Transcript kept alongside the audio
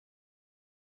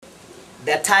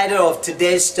The title of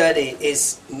today's study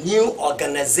is New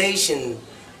Organization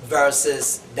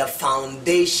versus the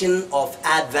Foundation of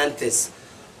Adventist.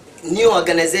 New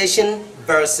Organization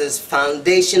versus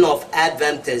Foundation of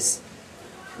Adventist.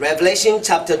 Revelation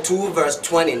chapter 2 verse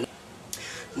 20.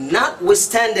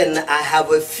 Notwithstanding, I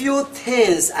have a few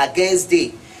things against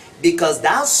thee, because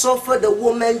thou suffered the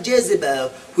woman Jezebel,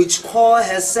 which called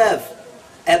herself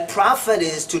a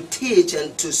prophetess, to teach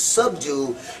and to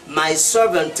subdue my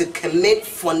servant to commit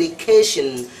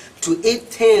fornication, to eat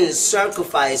things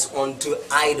sacrificed unto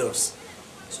idols.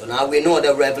 So now we know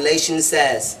that Revelation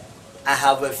says, I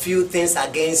have a few things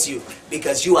against you,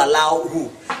 because you allow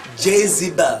who?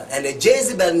 Jezebel. And the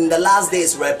Jezebel in the last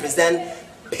days represent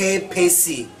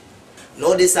papacy.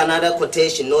 Notice another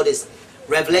quotation. Notice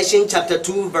Revelation chapter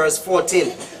 2 verse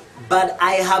 14. But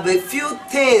I have a few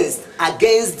things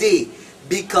against thee,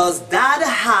 because thou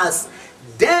hast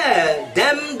dared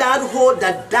them that hold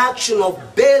the doctrine of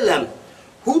Balaam,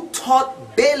 who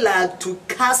taught Balak to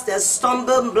cast a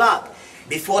stumbling block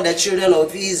before the children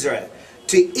of Israel,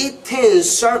 to eat things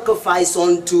sacrificed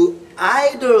unto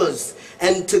idols,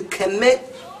 and to commit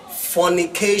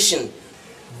fornication.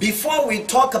 Before we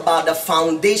talk about the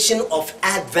foundation of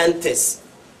Adventists,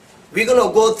 we're going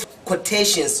to go through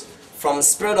quotations from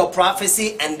Spirit of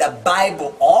Prophecy and the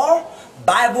Bible, or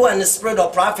Bible and the Spirit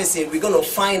of Prophecy. We're going to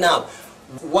find out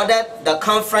whether the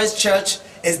conference church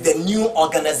is the new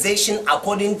organization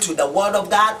according to the Word of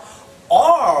God,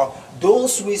 or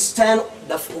those we stand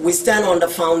on the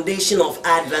foundation of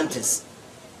Adventists.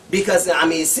 Because I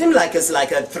mean, it seems like it's like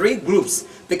three groups.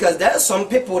 Because there are some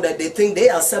people that they think they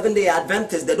are Seventh-day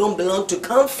Adventists. They don't belong to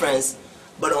conference,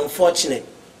 but unfortunately,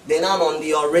 they're not on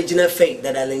the original faith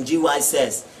that Ellen G. White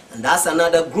says. And that's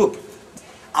another group.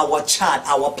 Our chart,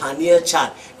 our pioneer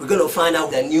chart. We're going to find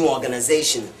out the new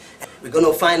organization. We're going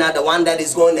to find out the one that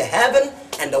is going to heaven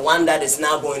and the one that is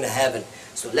not going to heaven.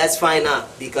 So let's find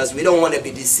out, because we don't want to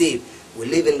be deceived. We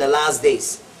live in the last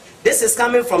days. This is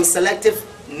coming from Selective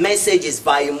Messages,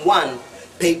 Volume 1,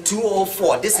 page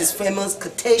 204. This is famous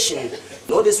quotation.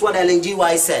 Notice what Ellen G.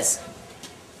 White says.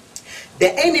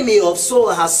 The enemy of soul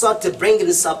has sought to bring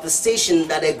in superstition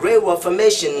that a great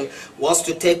reformation was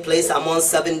to take place among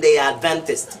Seventh-day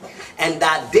Adventists, and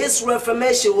that this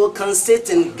reformation will consist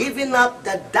in giving up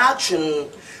the doctrine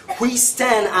we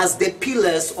stand as the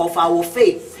pillars of our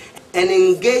faith and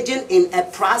engaging in a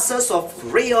process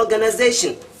of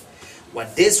reorganization. Were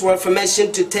this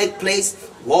reformation to take place,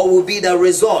 what will be the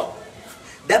result?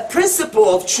 The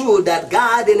principle of truth that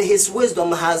God in His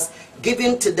wisdom has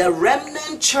given to the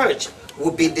remnant church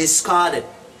will be discarded.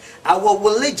 Our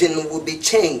religion will be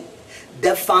changed.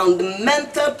 The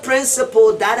fundamental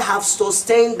principle that have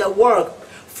sustained the work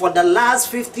for the last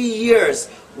 50 years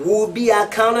will be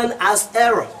accounted as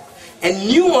error. A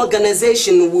new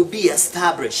organization will be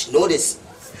established. Notice,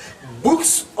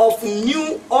 books of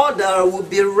new order will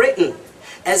be written.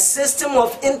 A system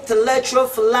of intellectual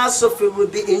philosophy will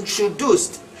be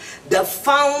introduced. The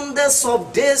founders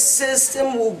of this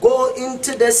system will go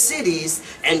into the cities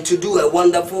and to do a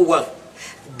wonderful work.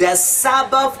 The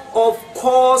Sabbath, of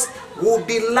course, will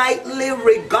be lightly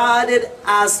regarded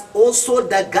as also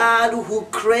the God who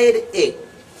created it.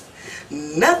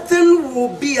 Nothing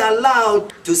will be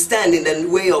allowed to stand in the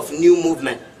way of new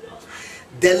movement.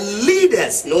 The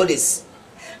leaders, notice,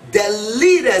 the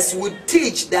leaders will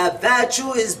teach that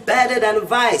virtue is better than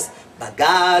vice. But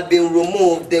God being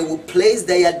removed, they will place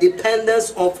their dependence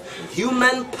of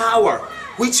human power,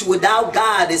 which without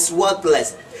God is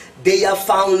worthless. Their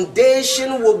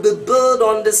foundation will be built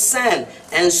on the sand,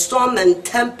 and storm and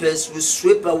tempest will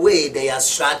sweep away their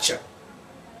structure.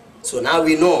 So now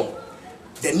we know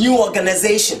the new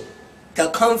organization, the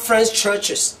conference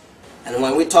churches. And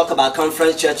when we talk about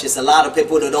conference churches, a lot of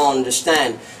people that don't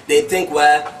understand, they think,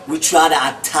 well, we try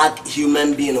to attack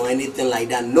human being or anything like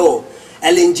that. No.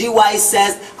 Ellen G. White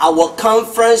says our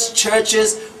conference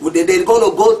churches, they're going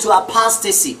to go to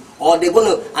apostasy, or they're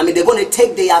going to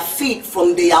take their feet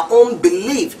from their own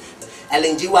belief.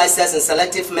 Ellen G. White says in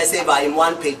Selective Message, Volume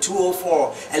 1, page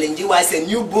 204, Ellen G. White says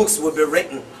new books will be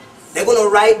written. They're going to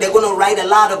write a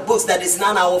lot of books that is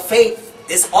not our faith.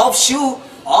 It's offshoot.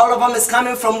 All of them is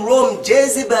coming from Rome,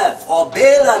 Jezebel, or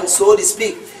Balaam, so to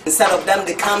speak. Instead of them,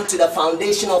 they come to the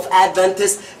foundation of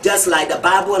Adventists, just like the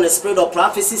Bible and the Spirit of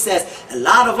Prophecy says. A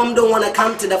lot of them don't want to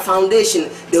come to the foundation.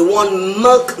 They want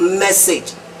milk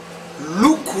message.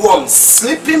 Lukewarm,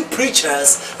 sleeping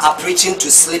preachers are preaching to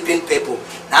sleeping people.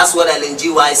 That's what Ellen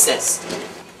G. White says.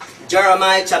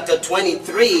 Jeremiah chapter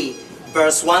 23,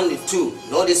 verse 1 to 2.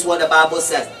 Notice what the Bible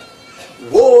says.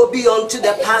 Woe be unto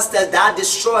the pastors that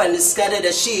destroy and scatter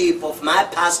the sheep of my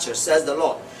pasture, says the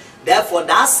Lord. Therefore,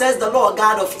 thus says the Lord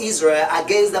God of Israel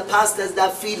against the pastors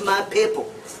that feed my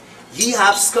people. Ye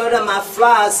have scattered my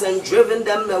flocks and driven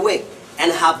them away,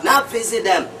 and have not visited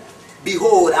them.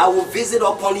 Behold, I will visit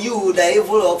upon you the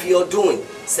evil of your doing,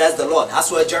 says the Lord.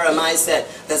 That's what Jeremiah said.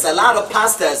 There's a lot of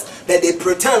pastors that they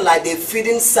pretend like they're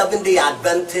feeding Seventh-day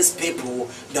Adventist people,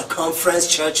 the conference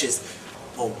churches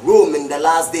of Rome in the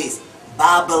last days,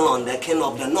 Babylon, the king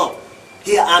of the north.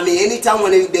 Here, I mean, anytime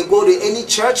when they go to any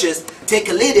churches, take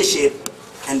a leadership,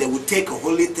 and they would take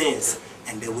holy things,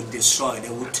 and they would destroy. They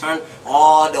would turn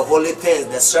all the holy things,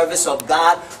 the service of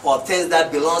God, or things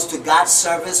that belongs to God's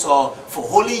service or for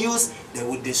holy use, they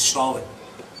would destroy it.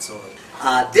 So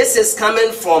this is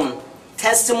coming from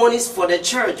Testimonies for the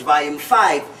Church, volume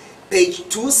 5, page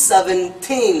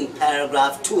 217,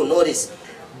 paragraph 2. Notice,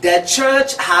 the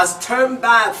church has turned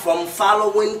back from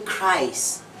following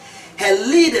Christ. Her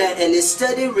leader in a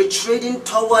steady retreating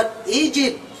toward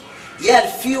Egypt.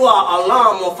 Yet few are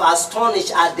alarmed of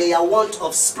astonished at their want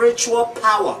of spiritual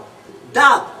power,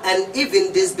 doubt, and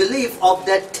even disbelief of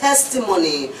the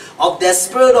testimony of the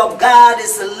Spirit of God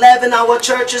is 11 our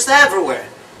churches everywhere.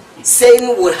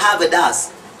 Satan would have it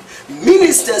us.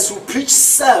 Ministers who preach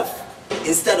self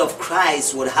instead of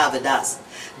Christ would have it us.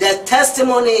 Their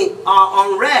testimony are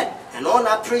unread and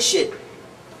unappreciated.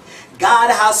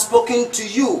 God has spoken to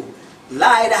you.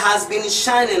 Light has been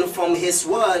shining from His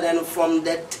word and from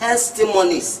the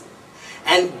testimonies,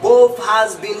 and both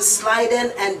has been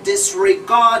slighted and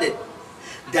disregarded.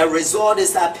 The result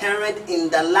is apparent in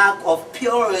the lack of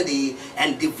purity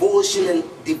and devotion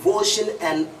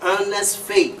and earnest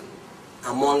faith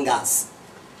among us.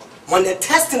 When the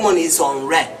testimony is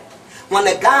unread, when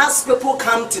the God's people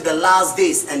come to the last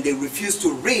days and they refuse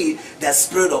to read the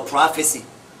spirit of prophecy,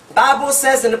 the Bible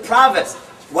says in the Proverbs,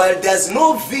 where there's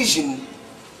no vision,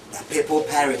 the people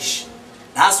perish.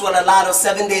 That's what a lot of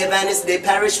Seventh-day Adventists, they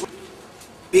perish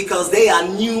because they are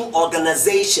new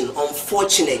organization.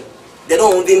 Unfortunate, they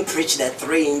don't even preach the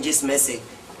 3 inches message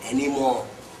anymore,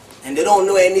 and they don't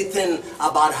know anything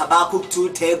about Habakkuk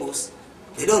 2 tables.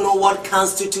 They don't know what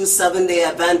constitutes Seventh-day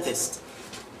Adventist.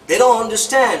 They don't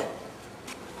understand.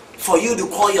 For you to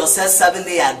call yourself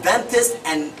Seventh-day Adventist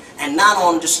and not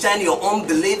understand your own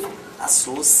belief, that's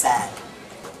so sad.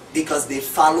 Because they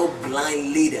follow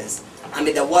blind leaders. I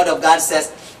mean, the word of God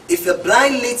says, if a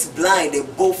blind leads blind, they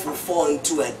both will fall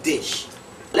into a ditch.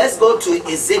 Let's go to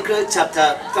Ezekiel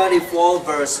chapter 34,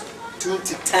 verse 2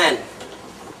 to 10.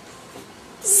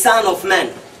 Son of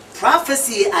man,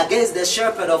 prophesy against the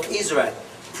shepherd of Israel.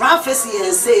 Prophesy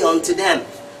and say unto them,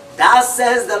 thus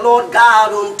says the Lord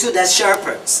God unto the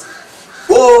shepherds,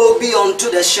 woe be unto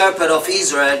the shepherd of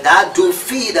Israel that do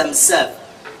feed themselves.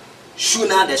 Should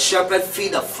not the shepherd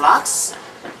feed the flocks?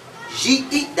 Ye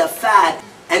eat the fat,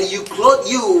 and you clothe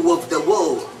you with the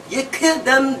wool. Ye kill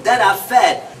them that are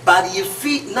fed, but ye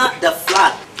feed not the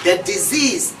flock. The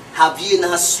disease have ye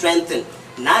not strengthened,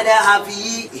 neither have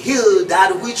ye healed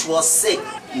that which was sick,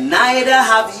 neither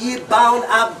have ye bound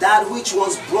up that which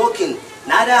was broken,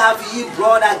 neither have ye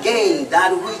brought again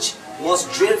that which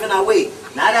was driven away,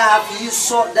 neither have ye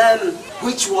sought them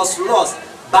which was lost,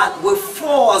 but with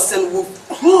force and with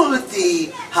cruelty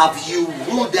have you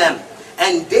ruled them.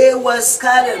 And they were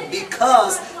scattered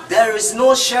because there is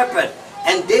no shepherd,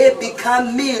 and they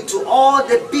become meat to all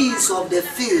the beasts of the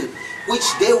field, which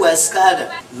they were scattered.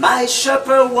 My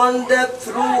shepherd wandered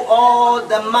through all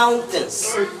the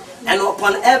mountains, and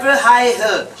upon every high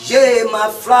hill. Yea, my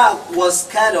flock was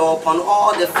scattered upon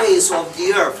all the face of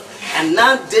the earth, and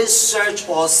none did search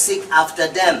or seek after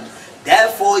them.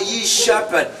 Therefore, ye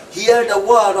shepherd, hear the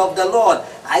word of the Lord.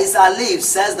 As I live,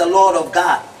 says the Lord of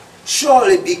God.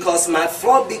 Surely because my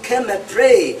flock became a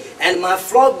prey, and my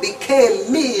flock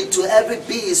became meat to every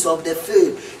beast of the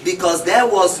field, because there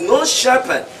was no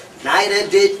shepherd, neither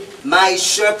did my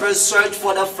shepherd search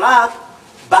for the flock.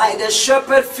 By the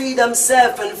shepherd feed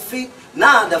himself, and feed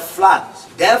not the flock.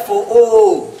 Therefore,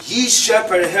 O ye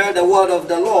shepherd, hear the word of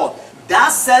the Lord.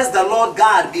 Thus says the Lord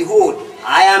God, behold,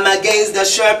 I am against the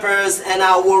shepherds, and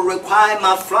I will require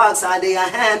my flocks at their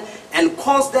hand, and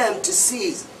cause them to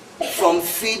cease from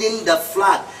feeding the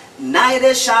flock.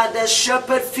 Neither shall the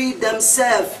shepherd feed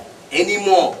themselves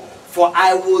anymore, for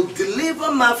I will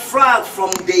deliver my flock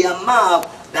from their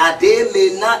mouth, that they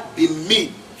may not be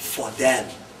meat for them.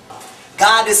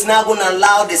 God is not going to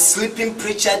allow the sleeping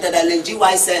preacher that Ellen G.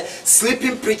 White said,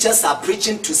 sleeping preachers are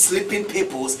preaching to sleeping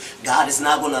peoples. God is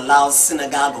not going to allow the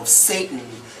synagogue of Satan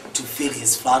to feed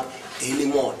his flock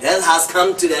anymore. That has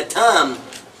come to the time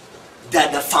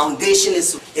that the foundation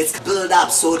is built up,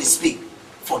 so to speak,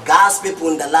 for God's people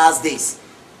in the last days,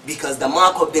 because the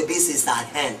mark of the beast is at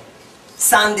hand.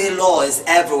 Sunday law is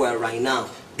everywhere right now.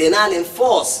 They not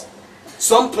enforce.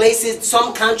 Some places,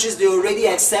 some countries, they already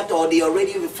accept or they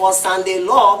already enforce Sunday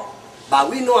law. But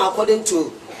we know according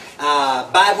to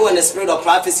Bible and the Spirit of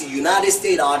Prophecy, United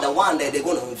States are the one that they're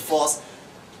going to enforce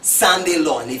Sunday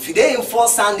law. And if they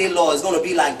enforce Sunday law, it's going to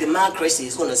be like democracy.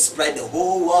 It's going to spread the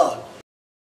whole world.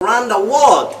 Around the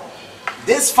world,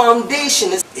 this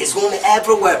foundation is going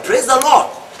everywhere. Praise the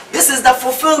Lord. This is the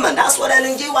fulfillment. That's what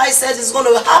Ellen G. White says is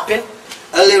going to happen.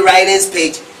 Early writings,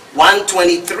 page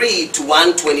 123 to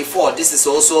 124. This is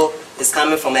also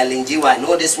coming from Ellen G. White.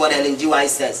 Notice what Ellen G. White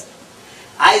says.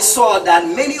 I saw that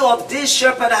many of these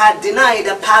shepherds had denied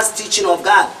the past teaching of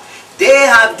God. They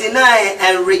have denied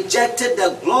and rejected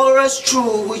the glorious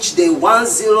truth which they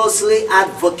once zealously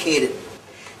advocated,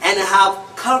 and have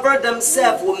covered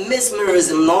themselves with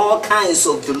mesmerism and all kinds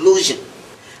of delusion.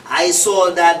 I saw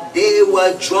that they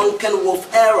were drunken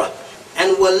with error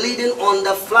and were leading on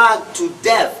the flock to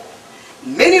death.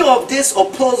 Many of these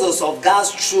opposers of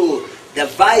God's truth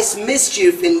devised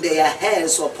mischief in their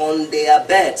heads upon their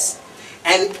beds.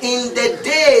 And in the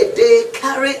day they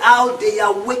carry out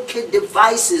their wicked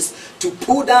devices to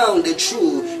pull down the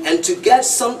truth and to get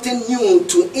something new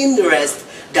to interest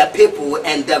the people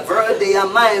and divert their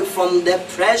mind from the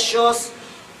precious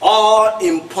or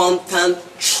important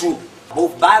truth.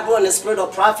 Both Bible and the Spirit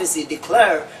of Prophecy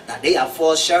declare that they are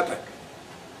false shepherds.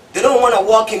 They don't want to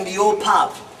walk in the old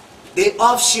path. They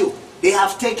offshoot. They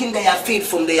have taken their feet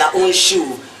from their own shoe,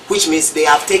 which means they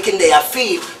have taken their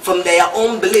feet from their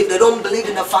own belief. They don't believe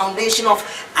in the foundation of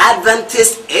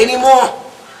Adventist anymore.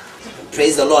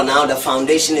 Praise the Lord. Now the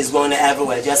foundation is going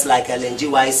everywhere, just like Ellen G.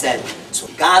 White said. So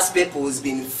God's people is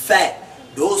being fed.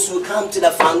 Those who come to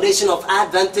the foundation of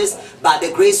Adventist by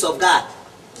the grace of God,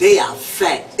 they are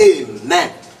fed.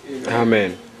 Amen.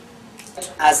 Amen.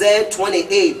 Isaiah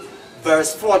 28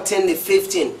 verse 14 to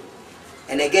 15.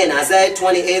 And again, Isaiah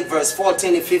 28 verse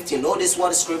 14 to 15. Notice what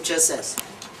the scripture says.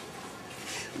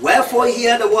 Wherefore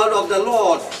hear the word of the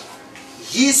Lord,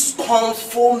 ye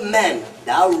scornful men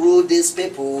that rule this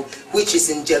people which is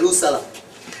in Jerusalem.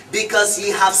 Because ye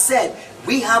have said,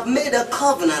 we have made a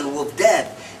covenant with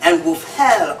death, and with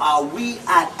hell are we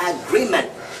at agreement.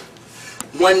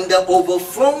 When the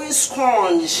overflowing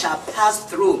scorn shall pass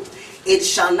through, it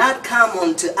shall not come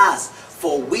unto us,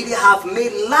 for we have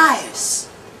made liars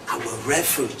our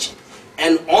refuge,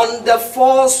 and on the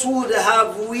falsehood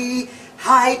have we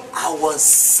hide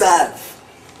ourselves.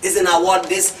 Isn't that what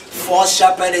this false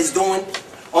shepherd is doing?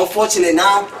 Unfortunately,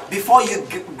 now, before you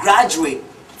graduate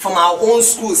from our own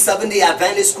school, Seventh-day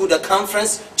Adventist school, the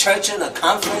conference church and the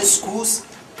conference schools,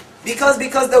 because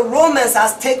the Romans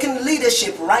has taken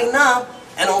leadership right now,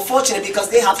 and unfortunately, because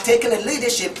they have taken the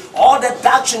leadership, all the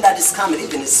doctrine that is coming,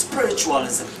 even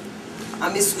spiritualism. I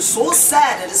mean, it's so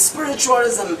sad that the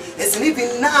spiritualism is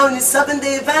living now in the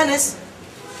Seventh-day Adventist,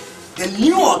 the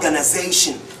new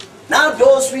organization. Now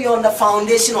those we on the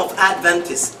foundation of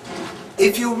Adventists.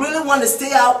 If you really want to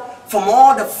stay out from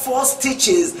all the false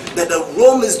teachings that the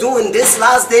Rome is doing this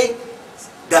last day,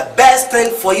 the best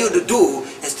thing for you to do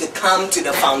is to come to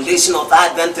the foundation of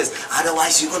Adventists.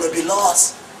 Otherwise you're going to be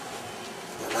lost.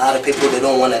 A lot of people, they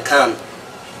don't want to come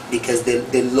because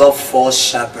they love false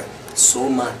shepherd so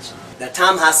much. The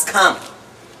time has come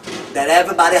that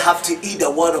everybody have to eat the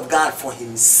word of God for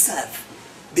himself,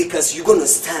 because you're going to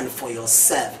stand for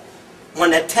yourself.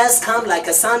 When a test comes like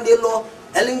a Sunday law,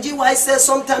 Ellen G. White says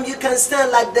sometimes you can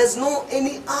stand like there's no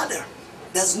any other.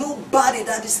 There's nobody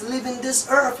that is living this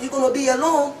earth. You're going to be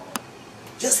alone.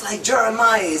 Just like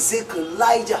Jeremiah, Ezekiel,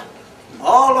 Elijah,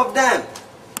 all of them.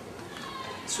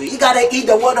 So you got to eat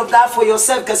the word of God for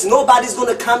yourself, because nobody's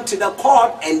going to come to the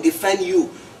court and defend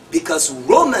you. Because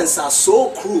Romans are so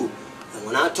cruel. And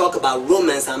when I talk about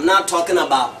Romans, I'm not talking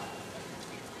about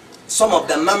some of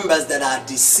the members that are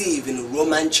deceived in the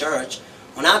Roman church.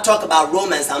 When I talk about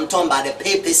Romans, I'm talking about the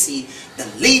papacy, the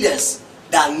leaders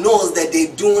that knows that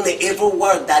they're doing the evil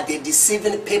work, that they're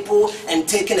deceiving people and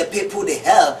taking the people to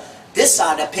hell. These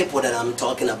are the people that I'm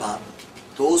talking about.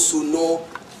 Those who know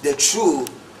the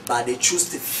truth, but they choose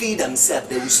to feed themselves.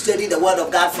 They will study the word of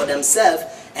God for themselves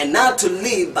and not to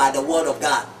live by the word of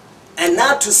God. And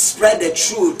not to spread the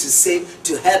truth to save,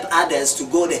 to help others to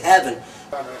go to heaven.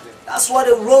 That's what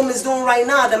the Rome is doing right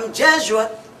now, them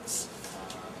Jesuits.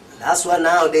 That's why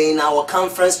now they're in our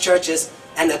conference churches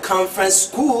and the conference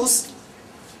schools.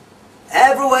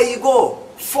 Everywhere you go,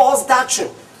 false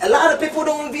doctrine. A lot of people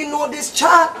don't even know this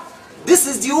chart. This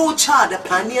is the old chart, the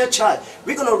pioneer chart.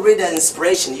 We're going to read the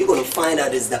inspiration. You're going to find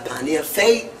out it's the pioneer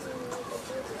faith.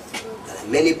 There are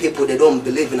many people, they don't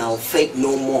believe in our faith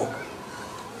no more.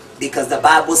 Because the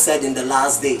Bible said in the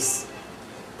last days,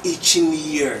 itching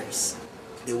ears,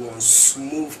 they want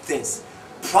smooth things.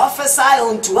 prophesy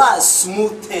unto us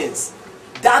smooth things,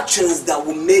 doctrines that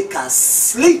will make us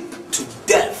sleep to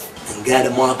death and get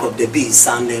the mark of the beast,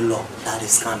 Sunday law that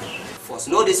is coming. First,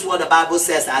 notice what the Bible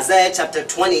says, Isaiah chapter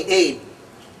 28,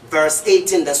 verse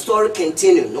 18. The story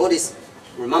continues. Notice,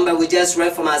 remember we just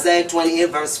read from Isaiah 28,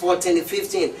 verse 14 to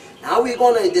 15. Now we're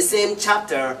going to the same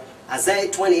chapter, Isaiah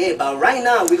 28, but right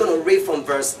now we're going to read from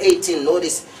verse 18.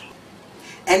 Notice,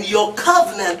 and your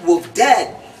covenant with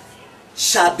death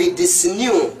shall be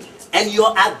dissolved, and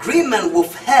your agreement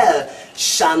with hell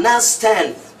shall not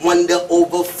stand. When the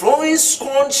overflowing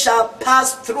scorn shall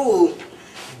pass through,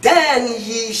 then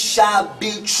ye shall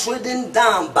be trodden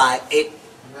down by it.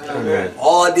 Amen.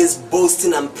 All this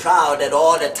boasting and proud that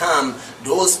all the time,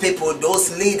 those people,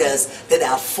 those leaders that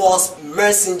are false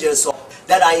messengers,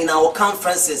 that are in our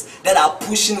conferences, that are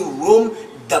pushing Rome,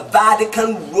 the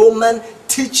Vatican Roman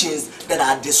teachings that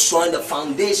are destroying the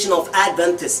foundation of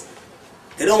Adventists.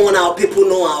 They don't want our people to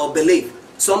know our belief.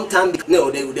 Sometimes they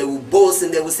will boast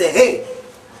and they will say, hey,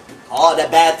 all the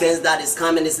bad things that is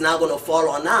coming is not going to fall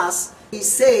on us. He's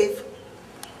safe.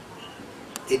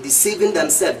 They're deceiving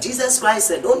themselves. Jesus Christ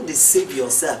said, don't deceive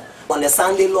yourself. When the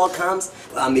Sunday law comes,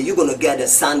 you're going to get the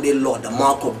Sunday law, the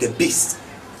mark of the beast.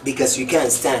 Because you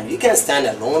can't stand. You can't stand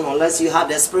alone unless you have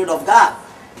the Spirit of God.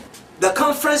 The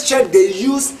conference church, they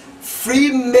use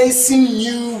Freemason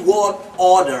New World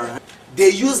Order. They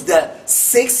use the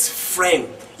 6 frame.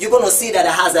 You're going to see that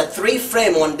it has a 3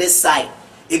 frame on this side.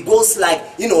 It goes like,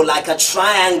 like a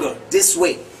triangle this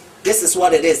way. This is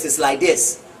what it is. It's like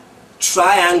this.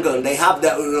 Triangle. They have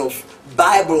the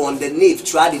Bible underneath,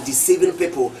 try to deceiving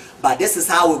people. But this is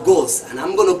how it goes. And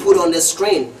I'm going to put on the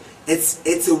screen.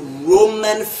 It's a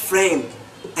Roman frame.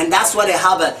 And that's why they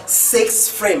have a 6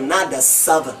 frame, not the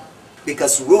 7.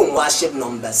 Because Rome worship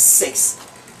number 6.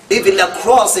 Even the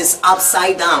cross is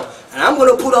upside down. And I'm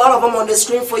going to put all of them on the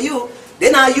screen for you.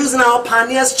 They're not using our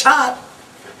pioneers chart.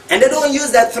 And they don't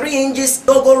use that 3 inches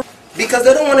logo because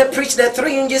they don't want to preach the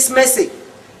 3 inches message.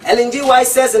 Ellen G. White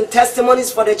says in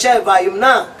Testimonies for the Church, volume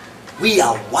 9, we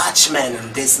are watchmen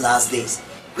in these last days.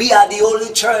 We are the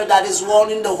only church that is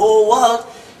warning the whole world.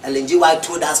 Ellen G. White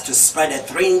told us to spread the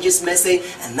 3 inches message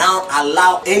and now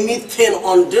allow anything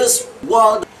on this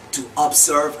world to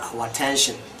observe our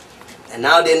attention. And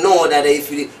now they know that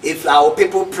if our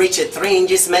people preach a 3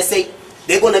 inches message,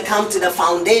 they're going to come to the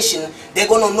foundation, they're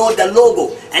going to know the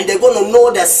logo, and they're going to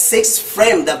know the 6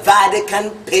 frame, the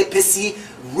Vatican, papacy,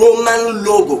 Roman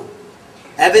logo.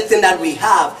 Everything that we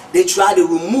have, they try to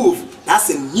remove. That's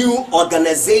a new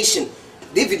organization.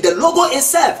 The logo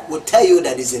itself will tell you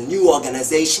that it's a new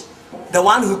organization. The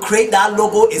one who created that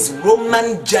logo is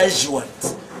Roman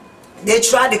Jesuits. They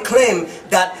try to claim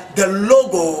that the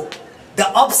logo, the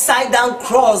upside down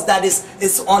cross that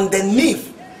is underneath,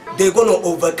 they're going to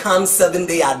overcome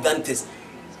Seventh-day Adventists.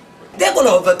 They're going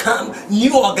to overcome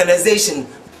new organization.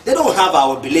 They don't have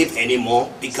our belief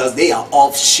anymore because they are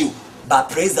offshoot. But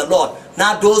praise the Lord.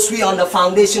 Now those who are on the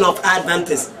foundation of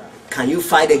Adventists, can you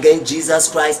fight against Jesus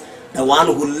Christ? The one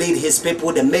who lead his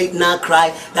people, the midnight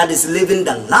cry, that is living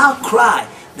the loud cry,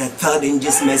 the 3rd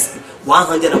inches message,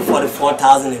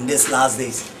 144,000 in these last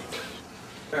days.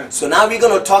 So now we're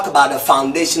going to talk about the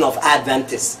foundation of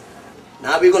Adventists.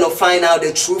 Now we're going to find out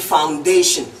the true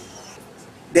foundation.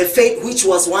 The faith which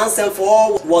was once and for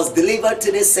all was delivered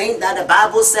to the saint that the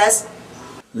Bible says.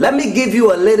 Let me give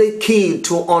you a little key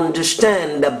to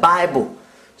understand the Bible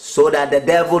so that the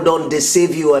devil don't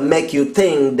deceive you and make you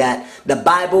think that the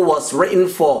Bible was written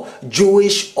for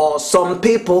Jewish or some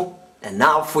people and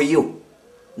now for you.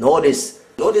 Notice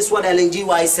what Ellen G.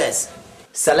 White says.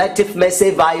 Selective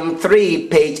Message, volume 3,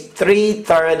 page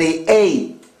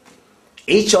 338.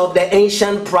 Each of the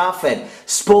ancient prophets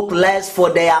spoke less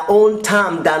for their own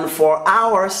time than for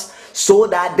ours, so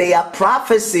that their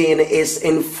prophesying is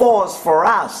enforced for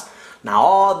us. Now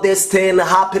all these things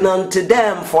happen unto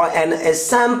them for an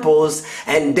examples,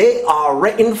 and they are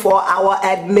written for our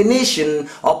admonition,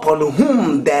 upon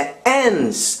whom the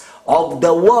ends of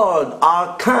the world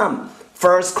are come.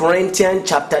 1 Corinthians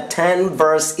chapter 10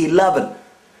 verse 11.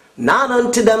 Not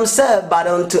unto themselves, but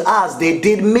unto us they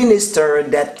did minister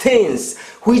the things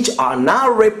which are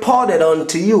now reported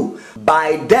unto you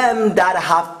by them that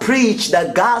have preached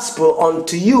the gospel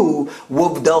unto you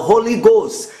with the Holy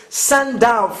Ghost, sent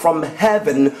down from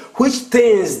heaven, which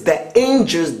things the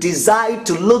angels desire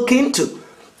to look into.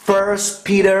 1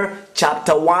 Peter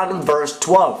chapter 1 verse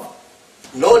 12.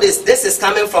 Notice this is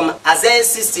coming from Isaiah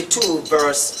 62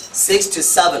 verse 6 to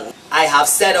 7. I have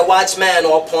set a watchman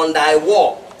upon thy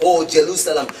wall, O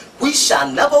Jerusalem, which shall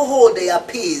never hold their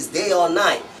peace day or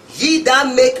night. Ye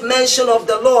that make mention of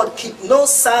the Lord, keep no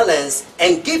silence,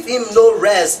 and give him no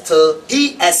rest till he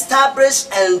establish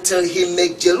and till he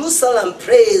make Jerusalem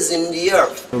praise in the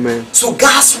earth. Amen. So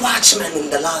God's watchmen in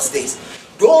the last days,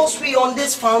 those who on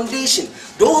this foundation,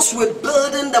 those who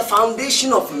building the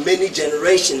foundation of many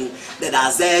generations, that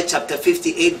Isaiah chapter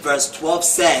 58 verse 12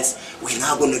 says, we're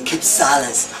not going to keep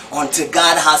silence until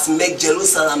God has made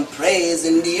Jerusalem praise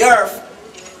in the earth.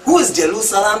 Who is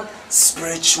Jerusalem?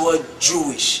 Spiritual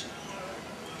Jewish,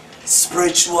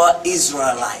 spiritual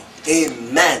Israelite.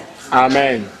 Amen.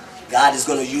 Amen. God is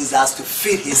going to use us to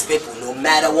feed his people no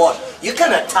matter what. You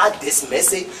can attack this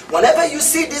message. Whenever you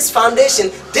see this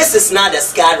foundation, this is not a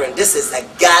scattering, this is a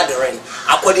gathering.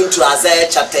 According to Isaiah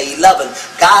chapter 11,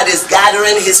 God is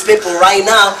gathering his people right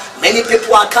now. Many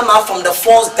people are coming out from the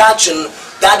false doctrine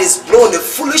that is blowing, the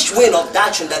foolish wind of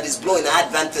doctrine that is blowing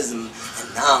Adventism.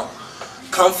 And now,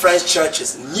 conference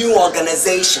churches, new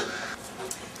organization.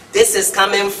 This is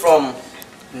coming from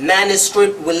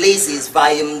Manuscript Releases,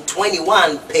 volume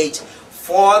 21, page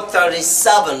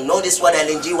 437. Notice what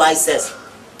Ellen G. White says.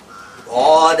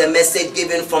 All the message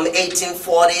given from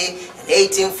 1840 and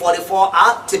 1844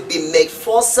 ought to be made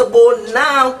forcible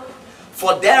now,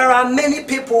 for there are many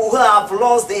people who have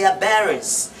lost their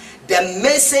bearings. The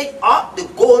message ought to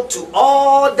go to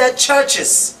all the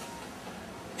churches.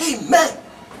 Amen.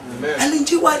 Amen. Ellen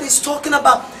G. White is talking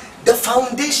about the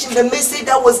foundation, the message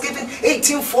that was given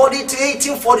 1840 to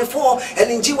 1844.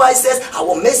 Ellen G. White says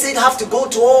our message have to go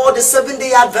to all the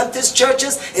Seventh-day Adventist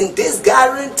churches in this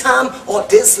gathering time or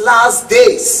this last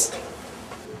days.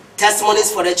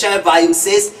 Testimonies for the Church, volume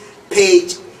 6,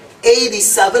 page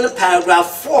 87,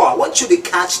 paragraph 4. I want you to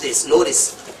catch this.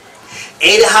 Notice.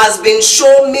 It has been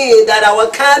shown me that our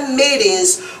camp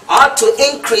meetings are to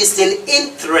increase in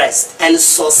interest and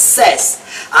success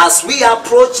as we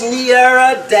approach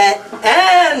nearer the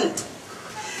end.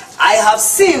 I have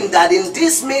seen that in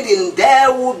this meeting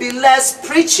there will be less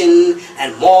preaching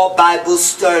and more Bible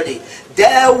study.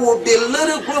 There will be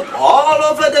little group all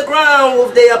over the ground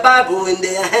with their Bible in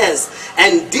their hands,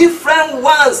 and different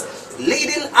ones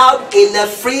leading out in a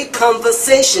free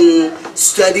conversation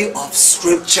study of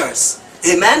scriptures.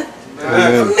 Amen?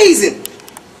 Amen. Amazing.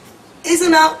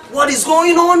 Isn't that what is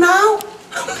going on now?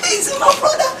 Amazing,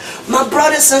 my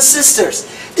brothers and sisters.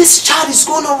 This child is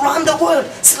going around the world.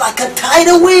 It's like a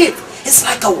tidal wave. It's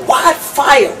like a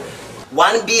wildfire.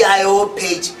 1 BIO,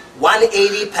 page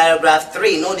 180, paragraph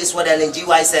 3. Notice what Ellen G.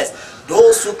 White says.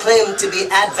 Those who claim to be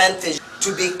Adventist,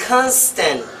 to be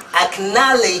constant,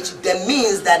 acknowledge the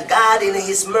means that God in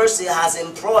his mercy has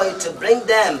employed to bring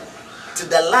them to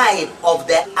the light of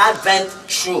the Advent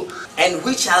truth, and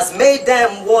which has made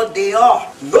them what they are.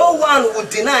 No one would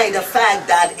deny the fact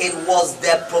that it was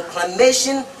the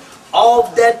proclamation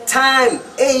of the time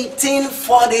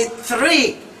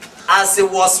 1843 as it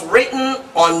was written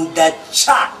on the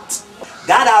chart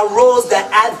that arose the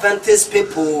Adventist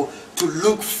people to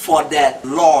look for the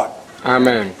Lord.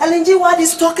 Amen. Ellen G. White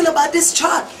is talking about this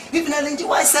chart. Even Ellen G.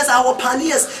 White says our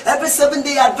pioneers, every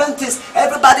Seventh-day Adventist,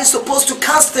 everybody's supposed to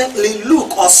constantly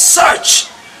look or search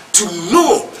to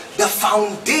know the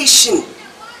foundation.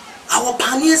 Our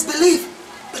pioneers believe,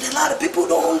 but a lot of people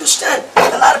don't understand.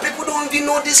 A lot of people don't even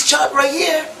know this chart right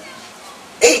here.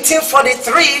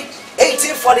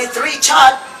 1843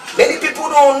 chart. Many people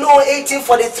don't know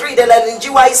 1843 that Ellen G.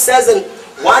 White says in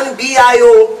 1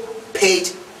 BIO,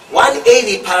 page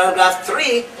 180, paragraph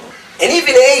 3, and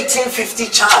even the 1850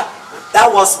 chart that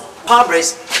was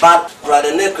published by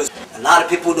Brother Nicholas. A lot of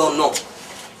people don't know.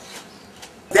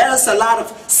 There's a lot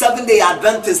of Seventh-day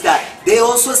Adventists that they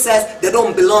also says they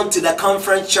don't belong to the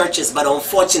conference churches, but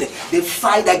unfortunately they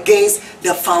fight against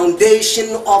the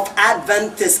foundation of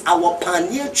Adventists, our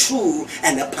pioneer truth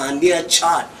and the pioneer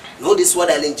chart. Notice what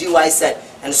Ellen G. White said.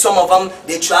 And some of them,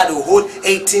 they try to hold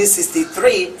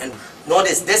 1863. And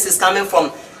notice this is coming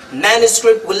from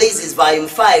Manuscript Releases, volume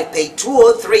 5, page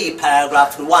 203,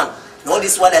 paragraph 1.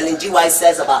 Notice what Ellen G. White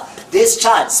says about these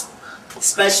charts,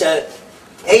 special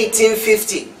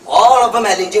 1850. All of them,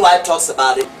 Ellen G. White talks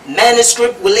about it.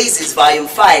 Manuscript Releases, volume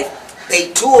 5,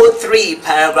 page 203,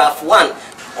 paragraph 1.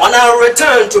 On our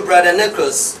return to Brother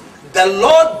Nicholas, the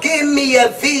Lord gave me a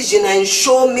vision and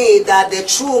showed me that the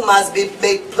truth must be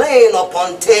made plain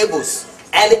upon tables,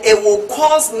 and it will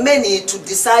cause many to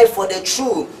decide for the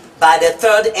truth by the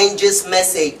third angel's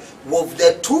message, with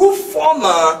the two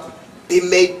former be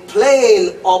made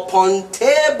plain upon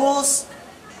tables.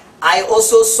 I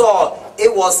also saw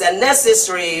it was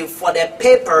necessary for the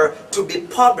paper to be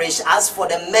published as for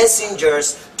the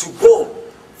messengers to go.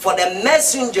 For the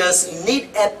messengers need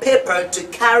a paper to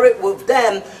carry with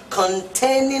them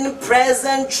containing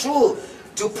present truth,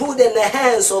 to put in the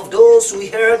hands of those who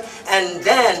heard, and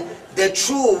then the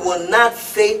truth will not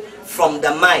fade from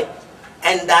the mind,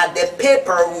 and that the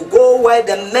paper will go where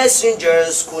the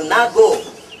messengers could not go.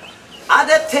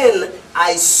 Other thing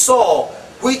I saw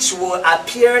which will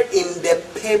appear in the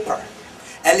paper.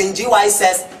 Ellen G. White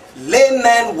says,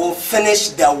 laymen will finish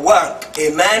the work.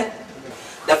 Amen.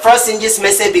 The first English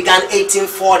message began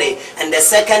 1840, and the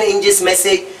second English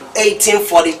message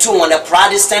 1842, when the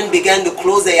Protestants began to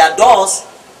close their doors.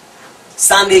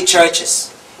 Sunday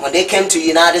churches, when they came to the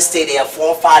United States, their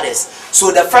forefathers.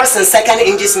 So the first and second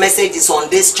English message is on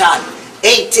this chart,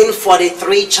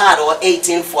 1843 chart or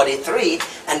 1843,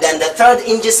 and then the third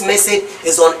English message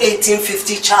is on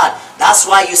 1850 chart. That's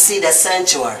why you see the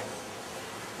sanctuary.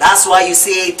 That's why you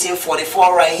see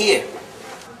 1844 right here.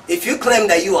 If you claim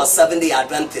that you are Seventh-day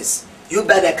Adventist, you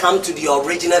better come to the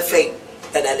original faith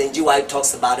that Ellen G. White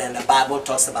talks about it and the Bible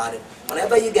talks about it.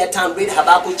 Whenever you get time, read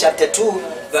Habakkuk chapter 2,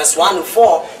 verse 1 to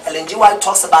 4. Ellen G. White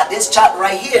talks about this chart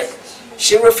right here.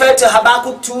 She referred to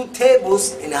Habakkuk 2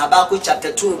 tables in Habakkuk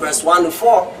chapter 2, verse 1 to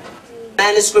 4.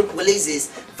 Manuscript releases,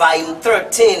 volume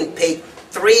 13, page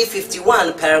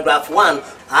 351, paragraph 1.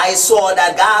 I saw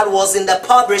that God was in the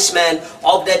publishment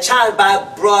of the chart by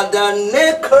Brother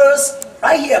Nichols.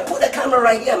 Right here, put the camera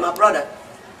right here, my brother.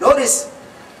 Notice,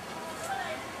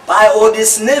 by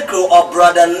Otis Nickel or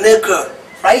Brother Nickel,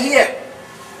 right here.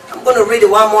 I'm going to read it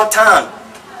one more time.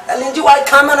 Ellen G. White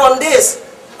comment on this.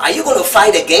 Are you going to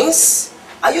fight against?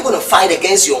 Are you going to fight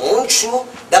against your own truth?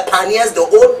 The pioneers, the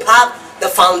old path, the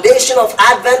foundation of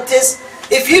Adventists?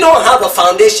 If you don't have a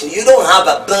foundation, you don't have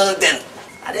a building.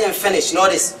 I didn't finish.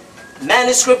 Notice.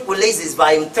 Manuscript releases,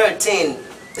 volume 13,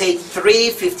 page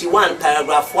 351,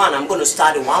 paragraph 1. I'm going to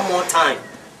start it one more time.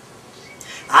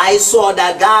 I saw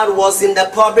that God was in the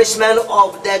publishment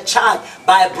of the chart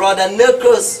by Brother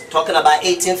Nichols, talking about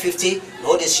 1850.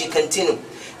 Notice she continued.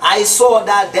 I saw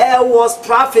that there was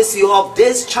prophecy of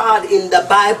this chart in the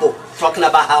Bible, talking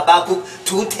about Habakkuk,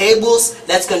 2 tables.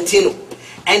 Let's continue.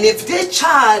 And if this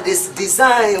chart is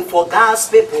designed for God's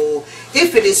people,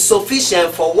 if it is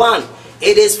sufficient for one,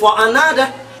 it is for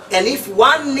another. And if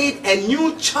one need a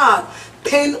new chart,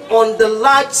 paint on the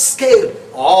large scale,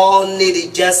 all need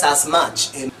it just as much.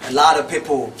 And a lot of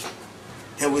people,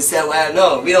 they will say, well,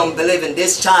 no, we don't believe in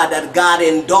this chart that God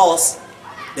endorsed.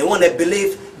 They want to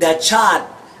believe that chart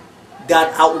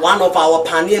that one of our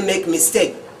pioneers make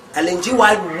mistake. Ellen G.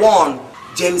 White warned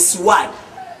James White,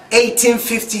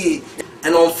 1850,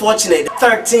 and unfortunately,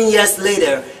 13 years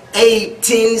later,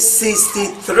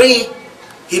 1863,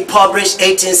 he published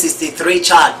 1863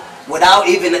 chart without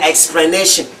even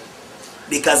explanation.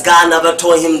 Because God never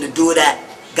told him to do that.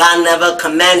 God never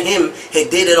commanded him. He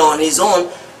did it on his own.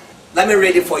 Let me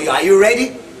read it for you. Are you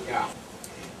ready? Yeah.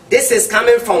 This is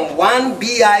coming from 1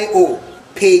 BIO,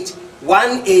 page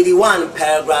 181,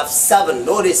 paragraph 7.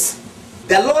 Notice.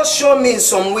 The Lord showed me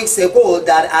some weeks ago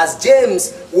that as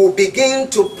James will begin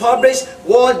to publish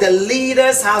what the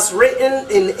leaders has written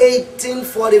in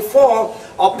 1844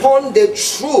 upon the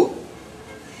truth,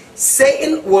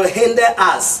 Satan will hinder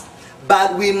us.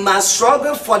 But we must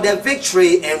struggle for the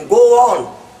victory and go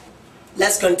on.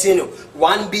 Let's continue.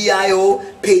 1 BIO,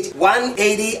 page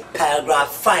 180, paragraph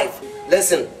 5.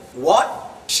 Listen, what?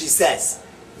 She says,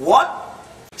 what?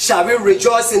 Shall we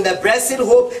rejoice in the blessed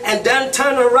hope and then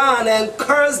turn around and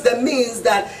curse the means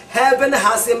that heaven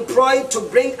has employed to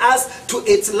bring us to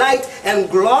its light and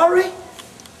glory?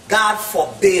 God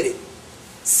forbid it.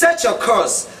 Such a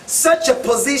curse, such a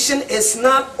position is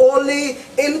not only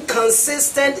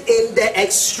inconsistent in the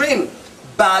extreme,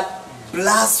 but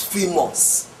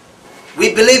blasphemous.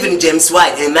 We believe in James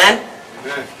White, amen?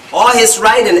 Amen. All his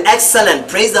writing excellent,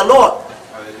 praise the Lord.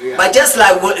 Hallelujah. But just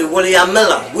like William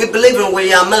Miller, we believe in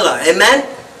William Miller, amen?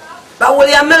 But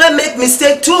William Miller make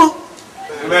mistake too.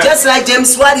 Amen. Just like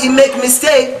James White, he make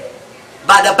mistake.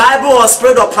 But the Bible or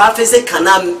spirit of prophecy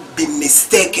cannot be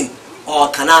mistaken or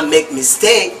cannot make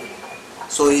mistake.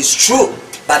 So it's true,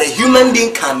 but a human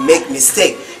being can make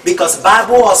mistake, because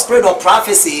Bible or spirit of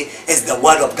prophecy is the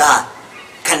word of God.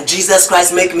 Can Jesus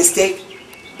Christ make mistake?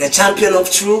 The champion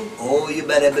of truth? Oh, you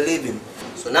better believe him.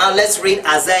 So now let's read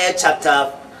Isaiah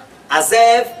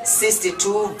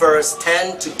 62, verse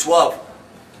 10 to 12.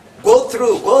 Go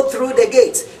through the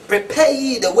gates. Prepare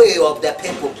ye the way of the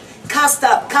people. Cast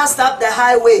up the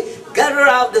highway. Gather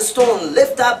out the stone.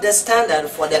 Lift up the standard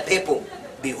for the people.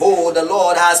 Behold, the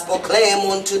Lord has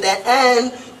proclaimed unto the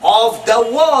end of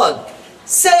the world.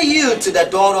 Say you to the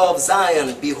daughter of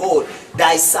Zion, behold,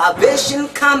 thy salvation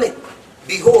cometh.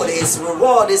 Behold, his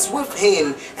reward is with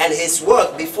him, and his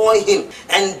work before him.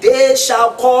 And they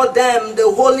shall call them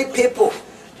the holy people,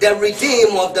 the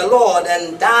redeemed of the Lord,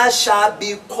 and thou shalt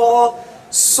be called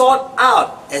sought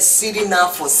out, a city now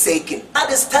forsaken. God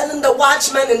is telling the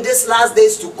watchmen in these last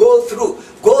days to go through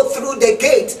the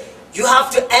gate. You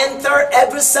have to enter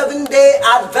every 7-day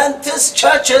Adventist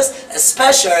churches,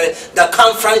 especially the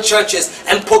conference churches,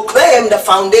 and proclaim the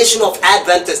foundation of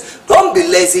Adventists. Don't be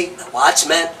lazy,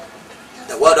 watchmen.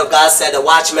 The word of God said the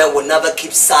watchman will never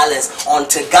keep silence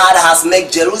until God has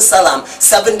made Jerusalem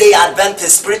 7-day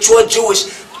Adventist, spiritual Jewish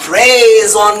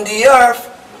praise on the earth.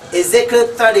 Ezekiel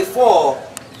 34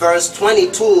 verse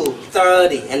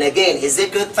 22-30. And again,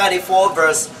 Ezekiel 34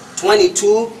 verse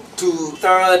 22 to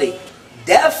 30.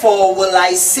 Therefore will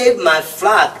I save my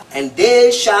flock, and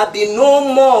they shall be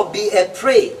no more be a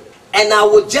prey. And I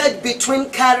will judge between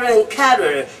cattle and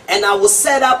cattle, and I will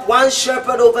set up one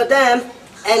shepherd over them,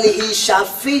 and he shall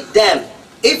feed them,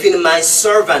 even my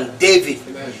servant David.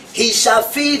 Amen. He shall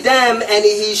feed them, and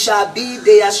he shall be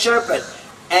their shepherd.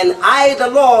 And I, the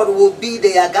Lord, will be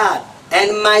their God.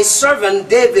 And my servant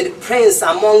David prince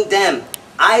among them.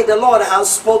 I, the Lord, have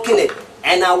spoken it.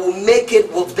 And I will make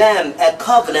it with them a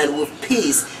covenant with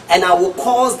peace. And I will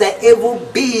cause the evil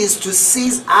beasts to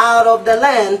cease out of the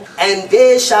land. And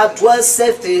they shall dwell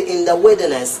safely in the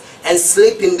wilderness, and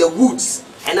sleep in the woods.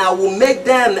 And I will make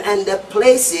them and the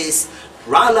places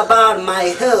round about my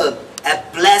hill a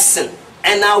blessing.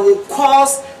 And I will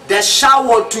cause the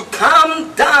shower to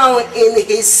come down in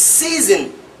his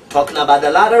season. Talking about the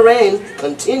latter rain.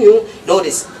 Continue.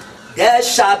 Notice. There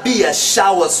shall be a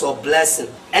shower of blessing.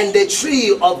 And the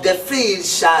tree of the field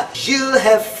shall yield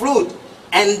her fruit.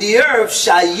 And the earth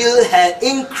shall yield her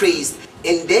increase.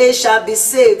 And they shall be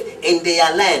saved in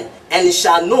their land. And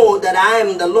shall know that I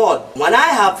am the Lord. When I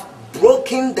have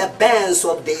broken the bands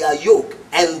of their yoke,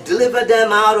 and delivered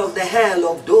them out of the hand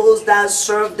of those that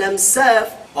serve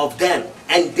themselves of them.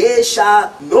 And they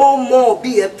shall no more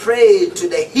be a prey to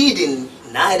the heathen,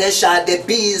 neither shall the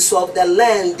beasts of the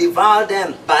land devour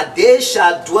them, but they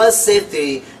shall dwell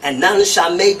safely, and none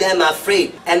shall make them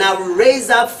afraid. And I will raise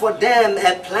up for them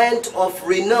a plant of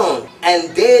renown,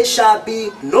 and they shall be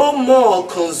no more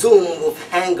consumed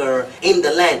with hunger in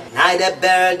the land, neither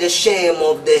bear the shame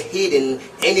of the heathen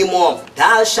anymore.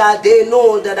 Thou shalt they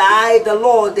know that I, the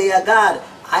Lord their God,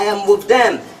 I am with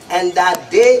them, and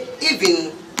that they,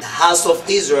 even the house of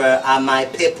Israel, are my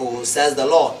people, says the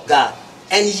Lord God.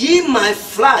 And ye my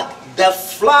flock, the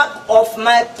flock of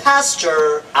my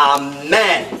pasture,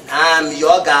 amen. I am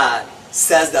your God,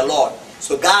 says the Lord.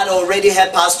 So God already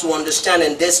helped us to understand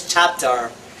in this chapter,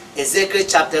 Ezekiel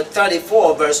chapter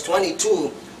 34, verse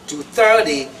 22 to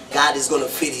 30, God is going to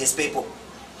feed his people.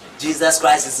 Jesus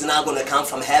Christ is not going to come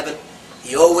from heaven.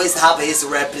 He always have his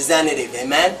representative,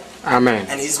 amen. Amen.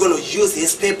 And he's going to use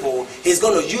his people. He's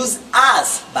going to use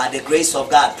us by the grace of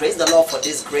God. Praise the Lord for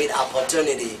this great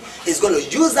opportunity. He's going to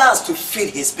use us to feed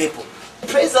his people.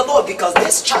 Praise the Lord, because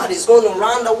this child is going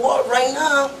around the world right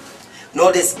now.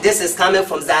 Notice this is coming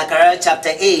from Zechariah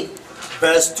chapter 8,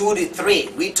 verse 2 to 3.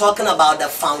 We're talking about the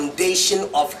foundation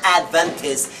of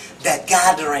Adventists, the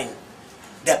gathering.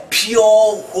 The pure,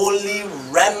 holy,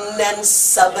 remnant,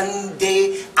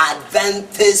 7-day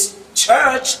Adventist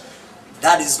church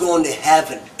that is going to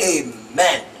heaven.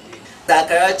 Amen.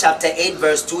 Zechariah chapter 8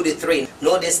 verse 2 to 3.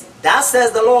 Notice, that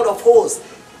says the Lord of hosts,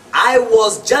 I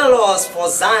was jealous for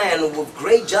Zion with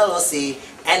great jealousy,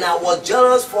 and I was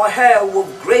jealous for her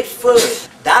with great fury.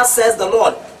 That says the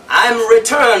Lord, I am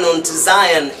returned unto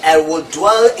Zion, and will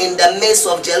dwell in the midst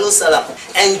of Jerusalem.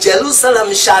 And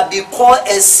Jerusalem shall be called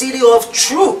a city of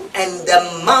truth, and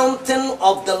the mountain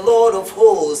of the Lord of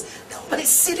hosts. But the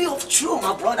city of truth,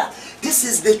 my brother, this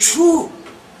is the truth.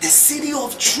 The city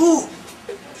of truth.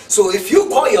 So if you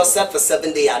call yourself a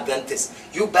 7-day Adventist,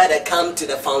 you better come to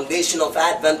the foundation of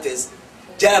Adventist.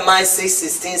 Jeremiah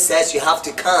 6:16 says you have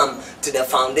to come to the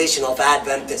foundation of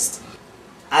Adventist.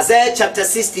 Isaiah chapter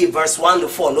 60 verse 1 to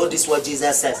 4. Notice what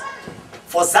Jesus says.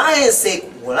 For Zion's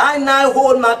sake will I not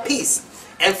hold my peace,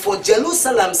 and for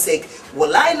Jerusalem's sake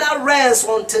will I not rest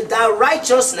until thy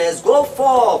righteousness go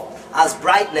forth as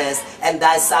brightness, and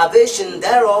thy salvation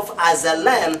thereof as a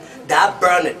lamp that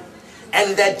burneth.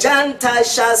 And the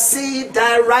Gentiles shall see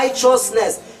thy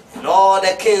righteousness, and all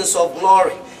the kings of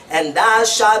glory. And thou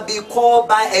shalt be called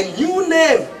by a new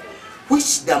name,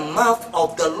 which the mouth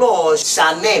of the Lord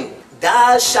shall name.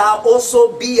 Thou shalt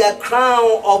also be a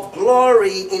crown of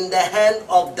glory in the hand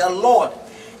of the Lord,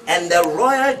 and the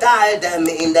royal diadem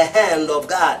in the hand of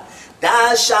God.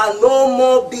 Thou shalt no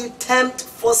more be tempted,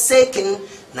 forsaken,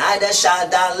 neither shall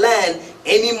thy land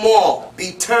any more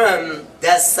be termed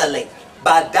desolate.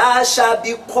 But thou shalt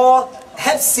be called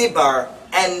Hephzibah,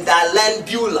 and thy land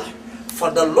Beulah. For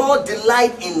the Lord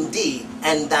delight in thee,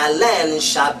 and thy land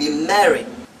shall be merry.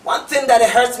 One thing that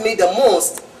hurts me the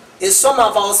most is some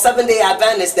of our Seventh-day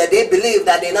Adventists that they believe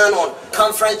that they're not on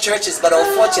conference churches, but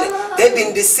unfortunately, they've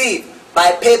been deceived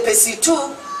by papacy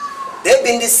too. They've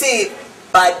been deceived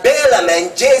by Balaam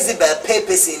and Jezebel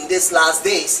papacy in these last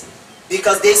days,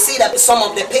 because they see that some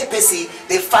of the papacy,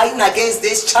 they're fighting against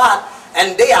this chart,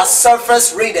 and they are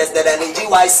surface readers. That Ellen G.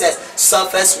 White says,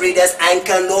 surface readers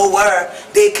anchor nowhere.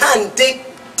 They can't dig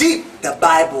deep the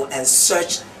Bible and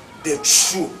search the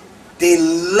truth. They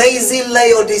lazy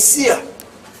Laodicea,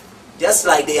 just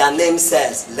like their name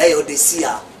says,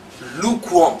 Laodicea,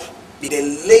 lukewarm, be the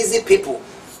lazy people.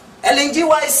 Ellen G.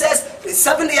 White says, the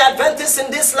Seventh-day Adventists in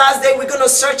this last day, we're going to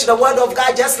search the Word of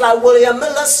God just like William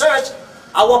Miller searched,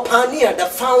 our pioneer, the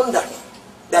founder,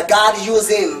 that God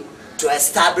used him to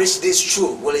establish this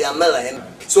truth, William Miller.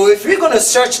 So if we're going to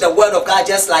search the Word of God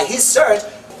just like he searched,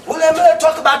 William Miller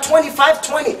talk about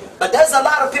 25-20, but there's a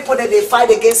lot of people that they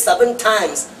fight against 7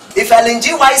 times. If Ellen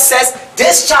G. White says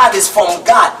this chart is from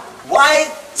God,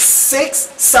 why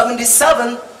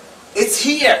 677 is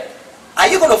here? Are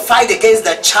you going to fight against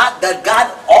the chart that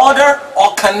God order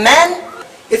or command?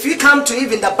 If you come to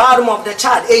even the bottom of the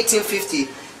chart, 1850,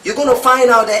 you're going to find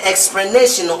out the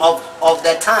explanation of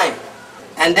the time.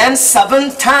 And then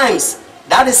 7 times,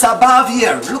 that is above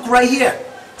here. Look right here.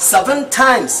 7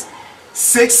 times,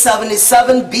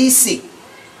 677 BC.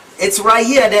 It's right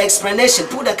here, the explanation.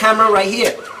 Put the camera right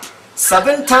here.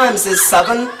 7 times is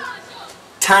 7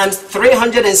 times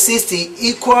 360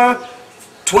 equal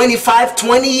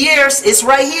 20 years. It's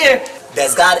right here.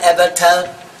 Does God ever tell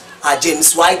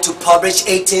James White to publish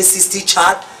 1860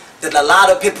 chart that a lot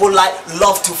of people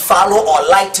love to follow or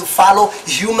like to follow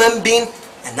human being?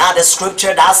 And now the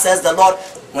scripture that says the Lord,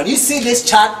 when you see this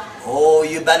chart, oh,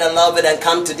 you better love it and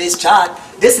come to this chart.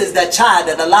 This is the chart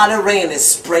that a lot of rain is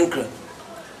sprinkling.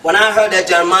 When I heard that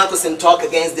John Marcuson talk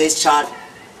against this chart,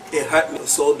 it hurt me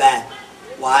so bad.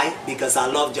 Why? Because I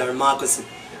love John Marcuson.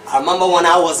 I remember when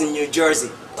I was in New Jersey,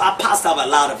 I passed out a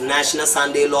lot of National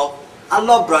Sunday Law. I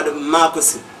love Brother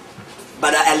Marcuson.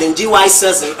 But Ellen G. White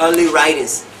says in early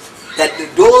writings that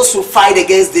those who fight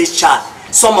against this chart,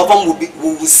 some of them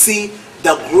will see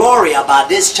the glory about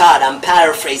this chart. I'm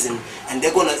paraphrasing, and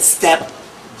they're going to step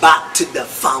back to the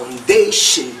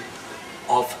foundation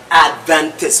of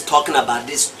Adventist, talking about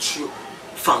this true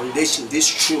foundation, this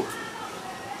truth.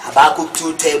 Habakkuk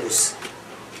 2 tables.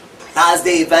 Last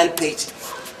day event page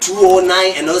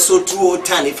 209 and also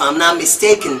 2010, if I'm not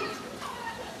mistaken.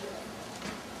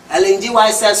 Ellen G.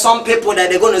 White says some people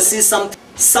that they're going to see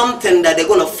something that they're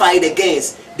going to fight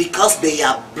against because they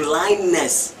have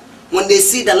blindness. When they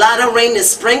see the latter rain is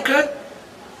sprinkled,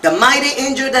 the mighty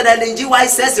angel that Ellen G. White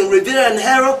says in Revere and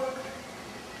Herald,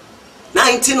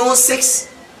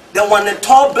 1906, then when the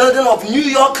tall building of New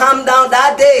York came down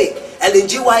that day, Ellen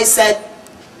G. White said,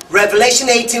 Revelation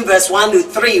 18 verse 1 to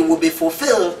 3 will be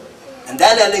fulfilled. And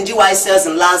then Ellen G. White says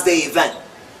in last day event.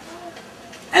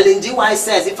 Ellen G. White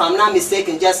says, if I'm not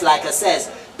mistaken, just like I says,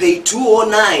 page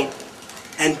 209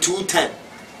 and 210.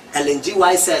 Ellen G.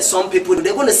 White says some people,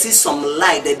 they're going to see some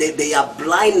light. They have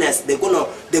blindness. They're going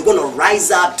to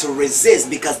rise up to resist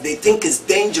because they think it's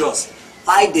dangerous.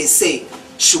 Why they say,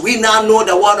 should we not know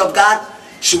the Word of God?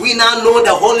 Should we not know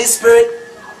the Holy Spirit?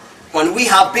 When we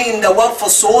have been in the world for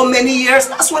so many years,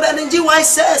 that's what Ellen G. White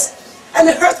says. And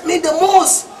it hurt me the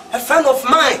most. A friend of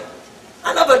mine,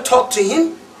 I never talked to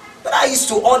him, but I used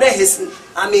to order his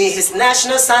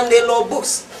National Sunday Law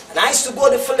books. And I used to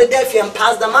go to Philadelphia and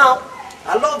pass them out.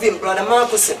 I love him, Brother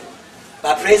Marcuson.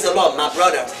 But praise the Lord, my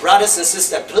brothers and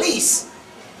sisters, please.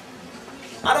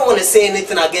 I don't want to say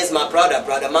anything against my brother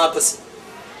Marcuson.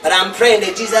 But I'm praying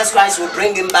that Jesus Christ will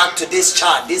bring him back to this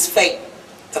chart, this faith,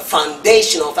 the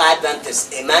foundation of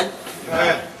Adventists. Amen?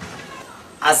 Amen.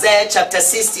 Isaiah chapter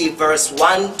 60 verse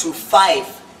 1 to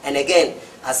 5. And again,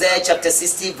 Isaiah chapter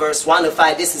 60 verse 1 to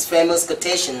 5. This is famous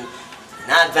quotation in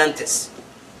Adventists.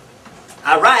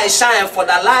 Arise, shine, for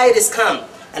the light is come,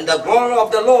 and the glory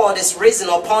of the Lord is risen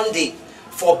upon thee.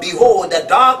 For behold, the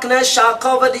darkness shall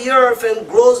cover the earth, and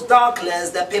gross darkness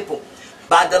the people.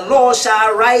 But the Lord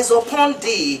shall arise upon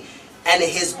thee, and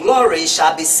his glory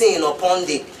shall be seen upon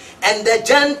thee. And the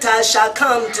Gentiles shall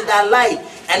come to thy light,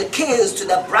 and kings to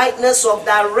the brightness of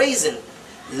thy rising.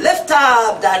 Lift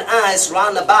up thine eyes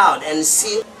round about, and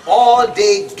see all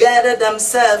they gather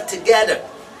themselves together.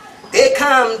 They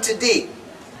come to thee.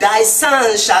 Thy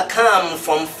sons shall come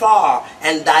from far,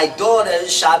 and thy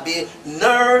daughters shall be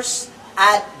nursed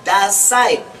at thy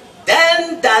side.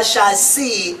 Then thou shalt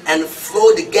see and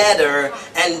flow together,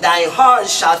 and thy heart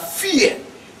shall fear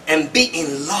and be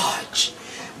enlarged.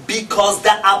 because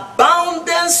the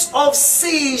abundance of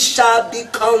sea shall be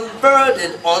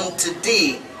converted unto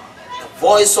thee. The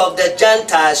voice of the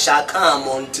Gentiles shall come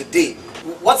unto thee.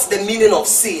 What's the meaning of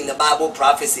sea in the Bible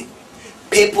prophecy?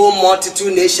 People,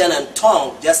 multitude, nation, and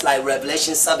tongue, just like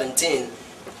Revelation 17,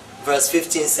 verse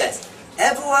 15 says.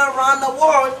 Everywhere around the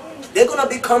world, they're going to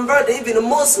be converted, even the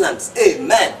Muslims.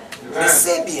 Amen. The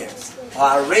Sabians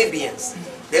or Arabians,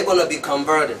 they're going to be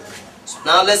converted. So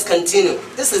now let's continue.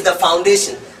 This is the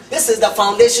foundation. This is the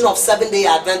foundation of Seventh-day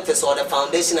Adventists, or the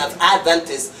foundation of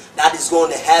Adventists that is going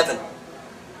to heaven.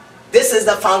 This is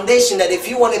the foundation that if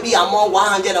you want to be among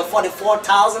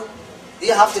 144,000,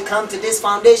 you have to come to this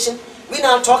foundation. We're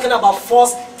not talking about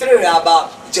false theory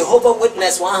about Jehovah's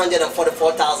Witness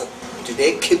 144,000. Do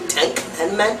they keep 10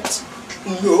 commandments?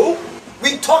 No.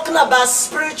 We're talking about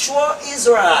spiritual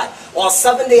Israel or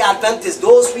Seventh-day Adventists.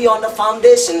 Those we on the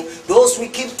foundation, those we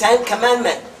keep 10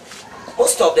 commandments.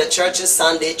 Most of the churches,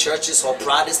 Sunday churches or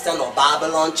Protestant or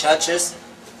Babylon churches,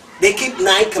 they keep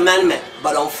 9 commandments.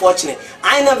 But unfortunately,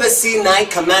 I never see 9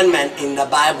 commandments in the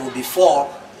Bible before.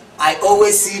 I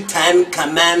always see 10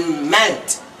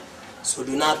 commandments. So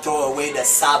do not throw away the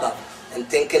Sabbath and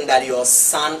thinking that your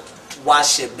son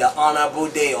worship the honorable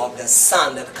day of the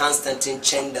sun that Constantine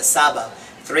changed the Sabbath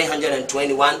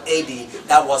 321 AD.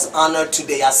 That was honored to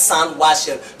their sun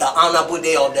worship. The honorable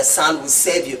day of the sun will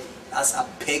save you. That's a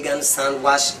pagan sun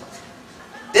worship.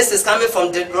 This is coming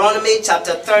from Deuteronomy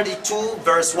chapter 32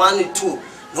 verse 1 and 2.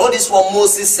 Notice what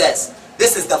Moses says.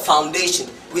 This is the foundation.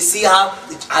 We see how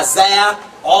Isaiah,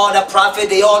 all the prophets,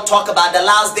 they all talk about the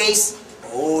last days.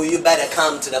 Oh, you better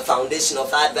come to the foundation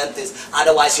of Adventists,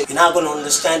 otherwise you're not going to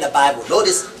understand the Bible.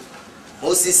 Notice,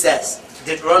 Moses says,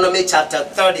 Deuteronomy chapter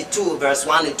 32, verse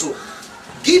 1 and 2.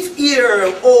 Give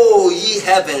ear, O ye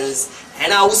heavens,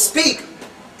 and I will speak,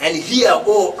 and hear,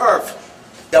 O earth,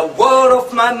 the word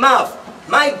of my mouth.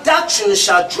 My doctrine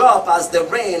shall drop as the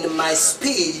rain, my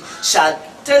speech shall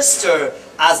thirster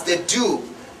as the dew,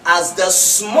 as the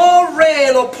small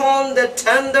rain upon the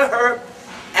tender herb,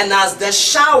 and as the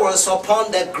showers upon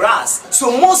the grass.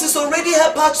 So Moses already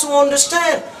helped us to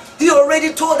understand. He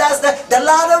already told us that the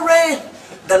latter rain,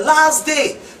 the last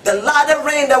day, the latter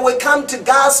rain that will come to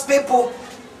God's people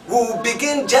will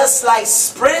begin just like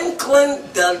sprinkling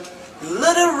the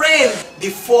little rain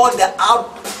before the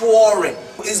outpouring.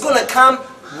 It's going to come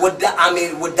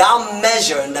without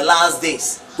measure in the last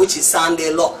days, which is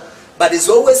Sunday law. But it's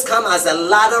always come as a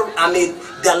latter,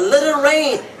 the little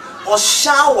rain or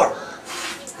shower.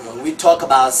 When we talk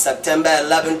about September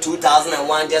 11,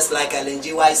 2001, just like Ellen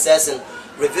G. White says in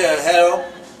Revere and Herald,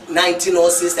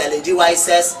 1906, Ellen G. White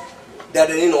says that,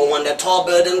 when the tall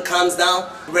building comes down,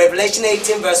 Revelation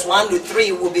 18 verse 1 to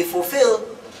 3 will be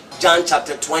fulfilled. John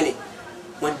chapter 20.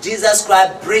 When Jesus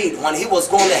Christ breathed, when he was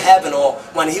going to heaven or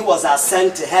when he was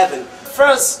ascended to heaven,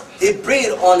 first he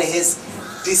breathed on his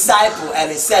disciple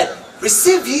and he said,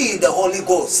 receive ye the Holy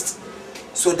Ghost.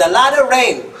 So the latter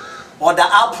rain or the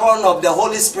outpouring of the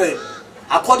Holy Spirit,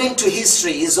 according to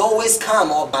history, is always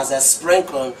come up as a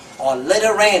sprinkling or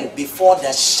little rain before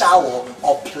the shower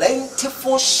or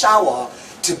plentiful shower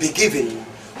to be given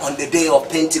on the day of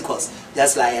Pentecost,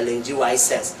 just like Ellen G. White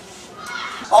says.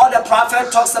 All the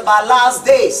prophet talks about last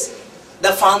days,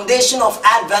 the foundation of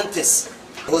Adventists.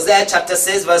 Hosea chapter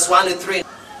 6 verse 1 to 3.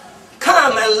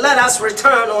 Come and let us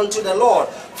return unto the Lord,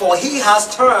 for he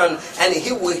has turned and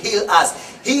he will heal us.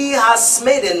 He has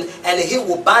smitten and he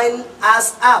will bind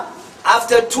us up.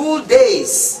 After 2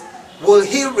 days will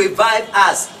he revive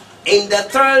us. In the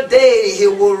 3rd day he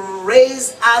will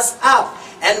raise us up,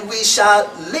 and we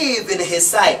shall live in his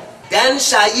sight. Then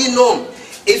shall ye know,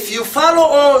 if you follow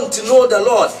on to know the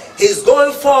Lord, his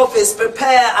going forth is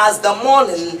prepared as the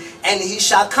morning, and he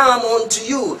shall come unto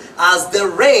you as the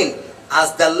rain,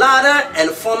 as the latter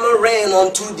and former rain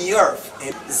unto the earth.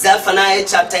 In Zephaniah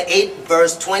chapter 8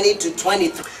 verse 20 to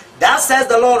 23. Thus says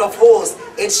the Lord of hosts,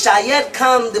 it shall yet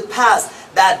come to pass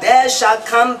that there shall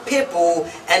come people,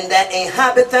 and the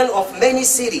inhabitant of many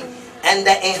cities, and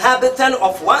the inhabitant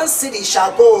of one city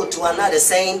shall go to another,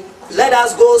 saying, let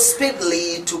us go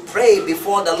speedily to pray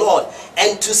before the Lord,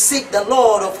 and to seek the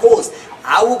Lord of hosts.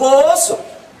 I will go also.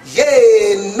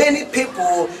 Yea, many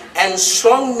people and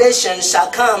strong nations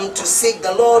shall come to seek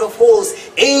the Lord of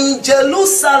hosts in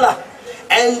Jerusalem,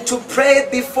 and to pray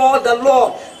before the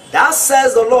Lord. That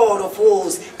says the Lord of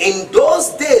hosts, in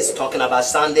those days, talking about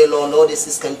Sunday law, notice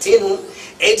is continuing,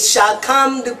 it shall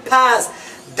come to pass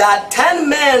that 10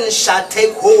 men shall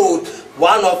take hold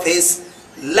one of his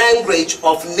language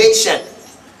of nation,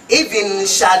 even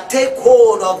shall take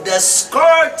hold of the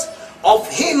skirt of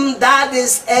him that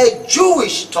is a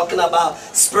Jewish, talking about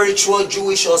spiritual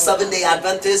Jewish or Seventh-day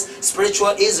Adventist,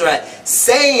 spiritual Israel,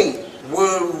 saying,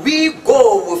 will we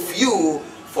go with you,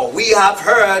 for we have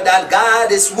heard that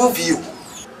God is with you.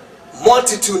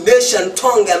 Multitude, nation,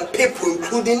 tongue, and people,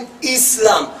 including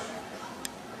Islam,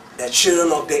 the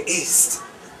children of the East.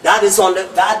 That is on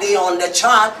that day on the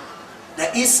chart,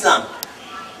 the Islam.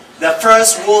 The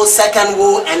first woe, second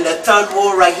woe, and the third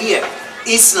woe right here,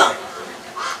 Islam.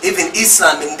 Even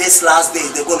Islam in this last day,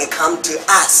 they're going to come to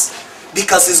us,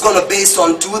 because it's going to be based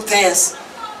on two things.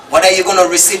 Whether you're going to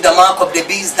receive the mark of the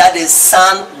beast, that is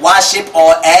sun worship,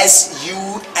 or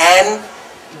SUN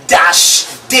dash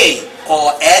day,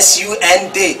 or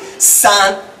SUN day,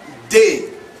 sun day.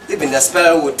 Even the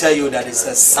spirit will tell you that it's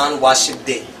a sun worship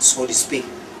day, so to speak.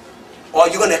 Or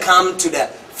you're going to come to the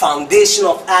foundation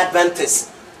of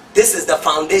Adventist. This is the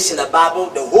foundation, the Bible,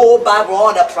 the whole Bible,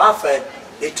 all the prophet,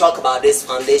 they talk about this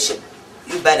foundation.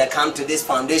 You better come to this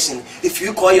foundation if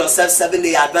you call yourself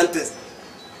Seventh-day Adventist.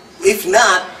 If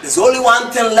not, there's only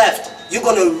one thing left. You're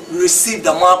going to receive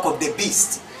the mark of the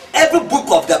beast. Every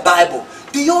book of the Bible,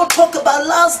 they all talk about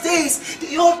last days.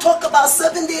 They all talk about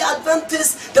Seventh-day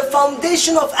Adventists, the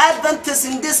foundation of Adventists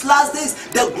in these last days,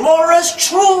 the glorious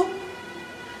truth.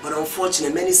 But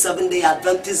unfortunately, many Seventh-day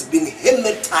Adventists been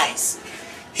hypnotized,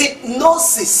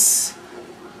 hypnosis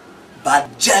by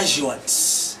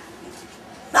Jesuits.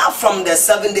 Not from the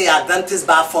Seventh-day Adventists,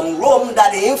 but from Rome,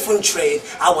 that they infiltrate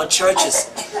our churches.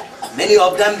 Many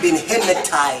of them been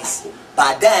hypnotized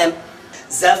by them.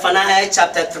 Zephaniah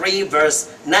chapter 3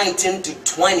 verse 19 to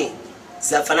 20.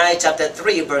 Zephaniah chapter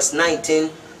 3 verse 19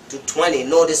 to 20.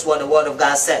 Notice what the word of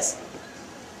God says.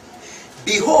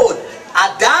 Behold,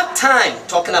 at that time,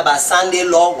 talking about Sunday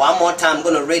law, one more time I'm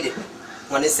going to read it.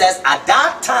 When it says at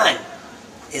that time,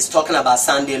 it's talking about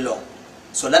Sunday law.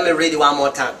 So let me read it one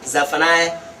more time.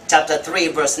 Zephaniah chapter 3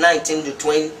 verse 19 to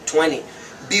 20.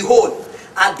 Behold,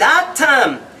 at that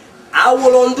time I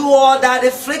will undo all that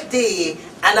afflict thee,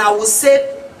 and I will save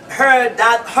her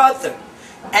that hurteth,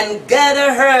 and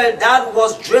gather her that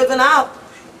was driven out,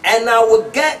 and I will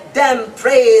get them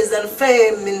praise and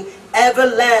fame in every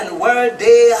land where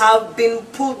they have been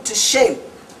put to shame.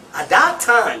 At that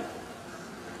time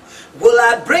will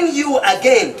I bring you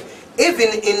again, even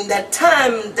in the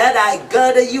time that I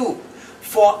gather you,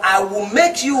 for I will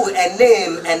make you a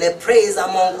name and a praise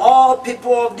among all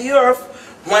people of the earth,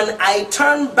 when I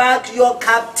turn back your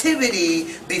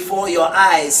captivity before your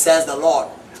eyes, says the Lord.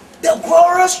 The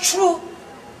glorious truth.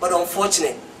 But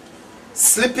unfortunately,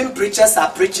 sleeping preachers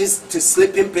are preaching to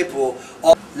sleeping people,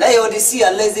 or Laodicea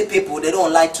lazy people. They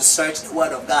don't like to search the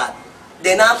word of God.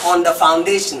 They're not on the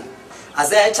foundation.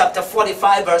 Isaiah chapter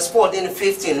 45 verse 14 and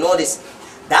 15. Notice,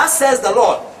 that says the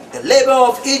Lord, the labor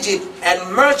of Egypt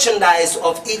and merchandise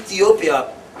of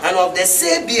Ethiopia and of the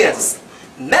Sabians,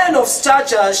 men of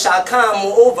stature shall come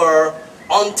over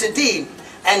unto thee,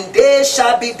 and they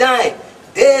shall be thine.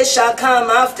 They shall come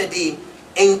after thee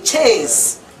in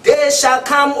chains. They shall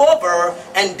come over,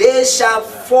 and they shall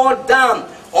fall down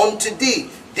unto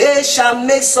thee. They shall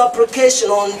make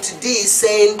supplication unto thee,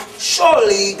 saying,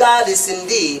 surely God is in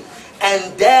thee,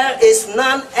 and there is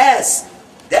none else.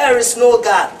 There is no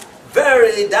God.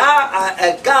 Verily thou art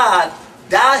a God,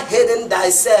 thou hidden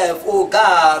thyself, O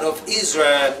God of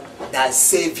Israel, thy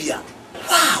Savior.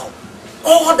 Wow!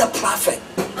 All the prophet.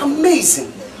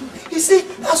 Amazing. You see,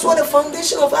 that's what the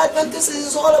foundation of Adventists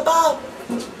is all about.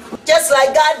 Just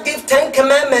like God gave 10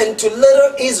 commandments to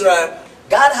little Israel,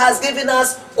 God has given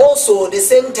us also the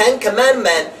same 10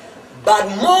 commandments, but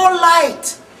more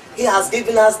light. He has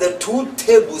given us the 2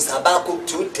 tables, Habakkuk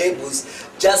 2 tables,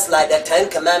 just like the 10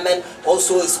 commandments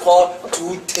also is called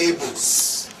 2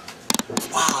 tables.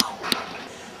 Wow.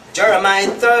 Jeremiah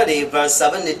 30 verse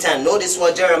 7 to 10. Notice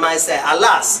what Jeremiah said.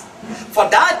 Alas, for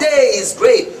that day is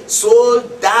great, so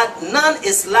that none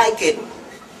is like it.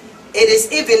 It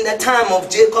is even the time of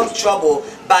Jacob's trouble,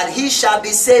 but he shall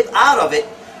be saved out of it.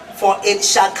 For it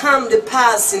shall come to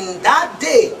pass in that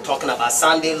day, talking about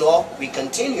Sunday law, we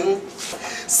continue,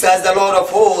 says the Lord of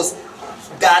hosts,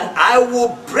 that I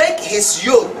will break his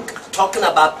yoke, talking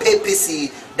about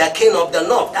papacy, the king of the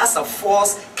north. That's a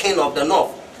false king of the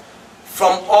north.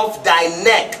 From off thy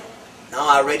neck. Now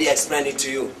I already explained it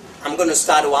to you. I'm going to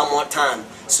start one more time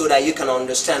so that you can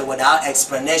understand without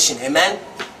explanation. Amen?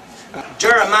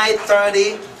 Jeremiah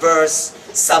 30 verse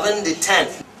 7 to 10.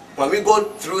 When we go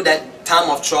through that time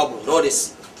of trouble,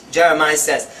 notice Jeremiah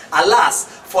says, alas,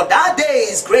 for that day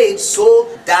is great, so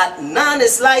that none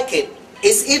is like it.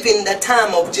 It's even the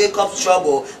time of Jacob's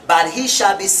trouble, but he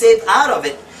shall be saved out of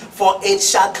it. For it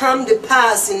shall come to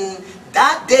pass in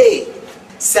that day,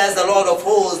 says the Lord of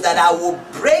hosts, that I will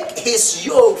break his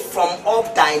yoke from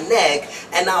off thy neck,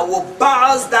 and I will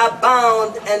burst thy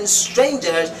bound, and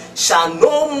strangers shall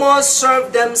no more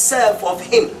serve themselves of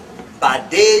him,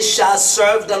 but they shall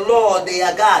serve the Lord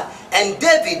their God, and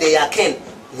David their king,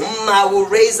 whom I will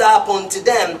raise up unto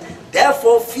them.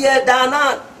 Therefore fear thou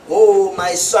not, O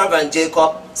my servant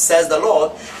Jacob, says the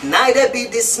Lord, neither be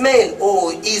dismayed,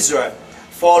 O Israel.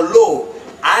 For lo,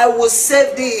 I will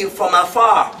save thee from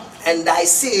afar, and thy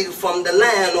seed from the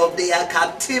land of their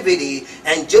captivity,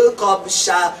 and Jacob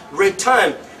shall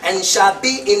return, and shall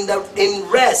be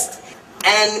in rest,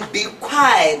 and be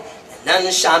quiet, and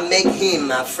none shall make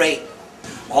him afraid.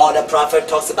 All the prophet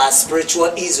talks about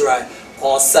spiritual Israel,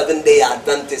 or Seventh-day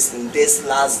Adventists in these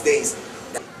last days.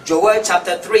 Joel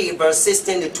chapter 3 verse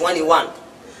 16 to 21.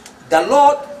 The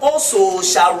Lord also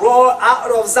shall roar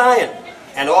out of Zion,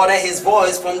 and order his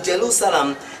voice from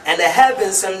Jerusalem, and the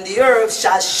heavens and the earth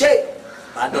shall shake.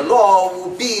 But the Lord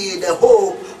will be the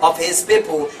hope of his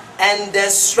people, and the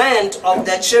strength of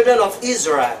the children of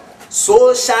Israel.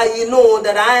 So shall ye know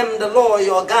that I am the Lord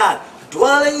your God,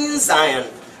 dwelling in Zion,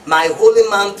 my holy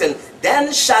mountain.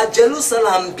 Then shall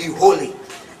Jerusalem be holy,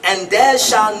 and there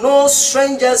shall no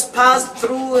strangers pass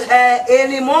through her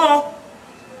anymore.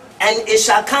 And it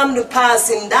shall come to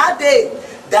pass in that day,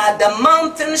 that the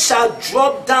mountains shall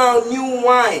drop down new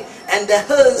wine, and the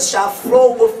hills shall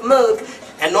flow with milk,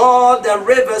 and all the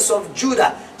rivers of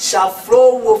Judah shall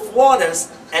flow with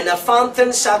waters, and the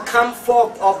fountain shall come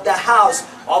forth of the house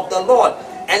of the Lord,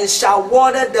 and shall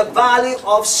water the valley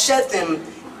of Shittim.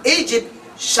 Egypt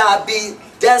shall be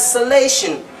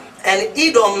desolation, and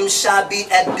Edom shall be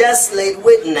a desolate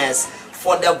witness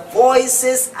for the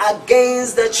voices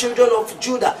against the children of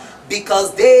Judah,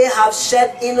 because they have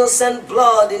shed innocent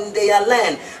blood in their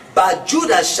land. But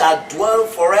Judah shall dwell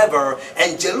forever,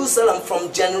 and Jerusalem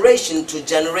from generation to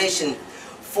generation.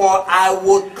 For I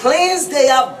will cleanse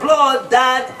their blood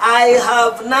that I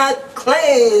have not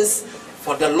cleansed,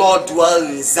 for the Lord dwells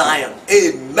in Zion.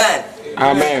 Amen.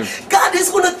 Amen. God is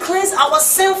going to cleanse our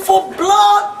sinful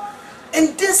blood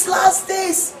in these last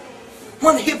days.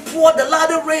 When he poured the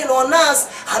latter rain on us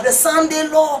at the Sunday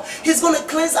law, he's going to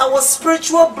cleanse our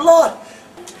spiritual blood.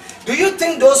 Do you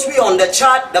think those we on the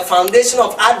chart, the foundation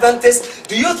of Adventist,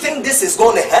 do you think this is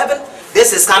going to heaven?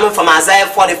 This is coming from Isaiah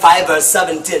 45 verse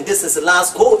 17. This is the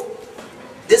last quote.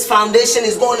 This foundation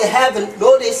is going to heaven.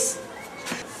 Notice.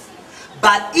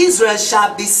 But Israel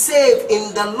shall be saved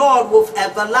in the Lord with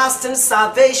everlasting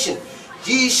salvation.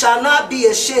 Ye shall not be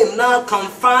ashamed, nor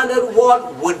confounded,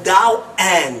 what without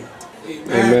end.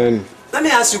 Amen. Let me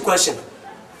ask you a question.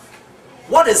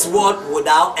 What is what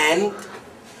without end?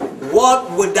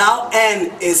 What without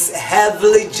end is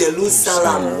heavenly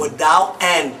Jerusalem without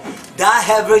end. That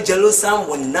heavenly Jerusalem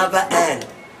will never end.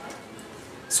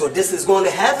 So this is going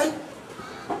to heaven.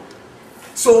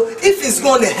 So if it's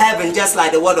going to heaven, just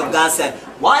like the word of God said,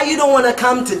 why you don't want to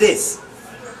come to this?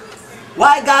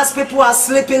 Why God's people are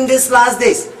sleeping these last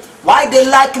days? Why they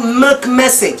like milk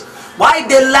message? Why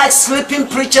they like sleeping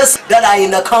preachers that are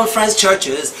in the conference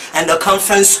churches and the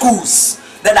conference schools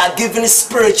that are giving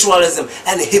spiritualism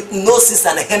and hypnosis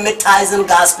and hypnotizing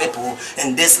God's people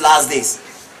in these last days?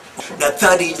 The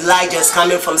third Elijah is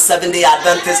coming from Seventh-day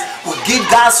Adventists who give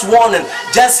God's warning,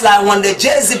 just like when the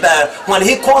Jezebel, when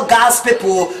he called God's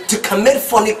people to commit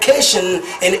fornication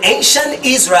in ancient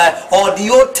Israel or the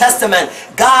Old Testament.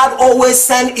 God always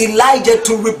sent Elijah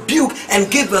to rebuke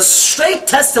and give a straight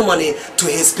testimony to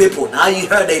his people. Now you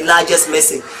heard Elijah's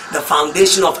message, the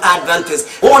foundation of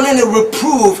Adventists, warning and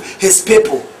reprove his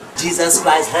people. Jesus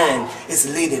Christ's hand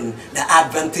is leading the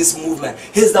Adventist movement.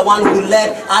 He's the one who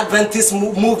led Adventist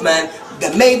movement, the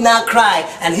Made Not Cry,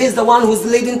 and he's the one who's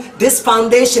leading this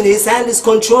foundation. His hand is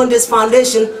controlling this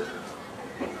foundation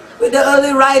with the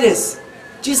early writers.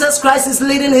 Jesus Christ is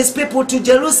leading his people to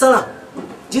Jerusalem.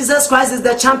 Jesus Christ is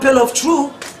the champion of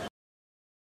truth.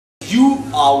 You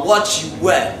are what you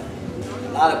were.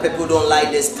 A lot of people don't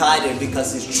like this title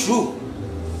because it's true.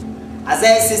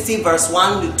 Isaiah 60 verse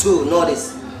 1 to 2,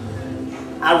 notice.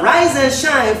 Arise and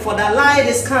shine, for the light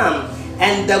is come,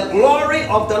 and the glory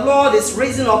of the Lord is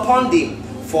risen upon thee.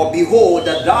 For behold,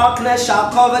 the darkness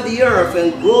shall cover the earth,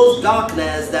 and gross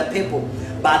darkness the people.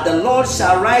 But the Lord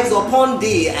shall rise upon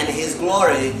thee, and his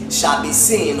glory shall be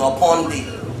seen upon thee.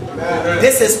 Amen.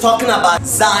 This is talking about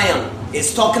Zion.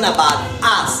 It's talking about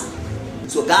us.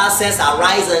 So God says,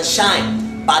 arise and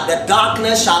shine, but the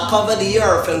darkness shall cover the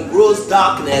earth, and gross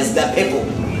darkness the people.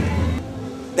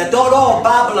 The daughter of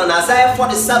Babylon, Isaiah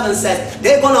 47 says,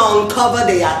 they're going to uncover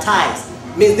their ties.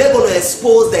 Means they're going to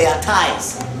expose their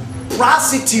ties.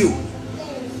 Prostitution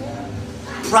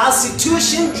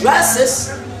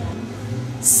dresses.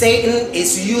 Satan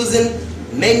is using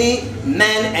many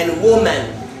men and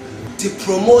women to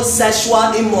promote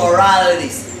sexual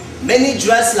immoralities. Many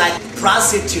dress like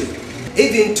prostitutes,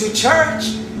 even to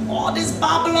church. All these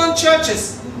Babylon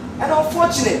churches. And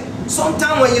unfortunately,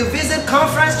 sometimes when you visit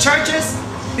conference churches,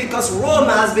 because Rome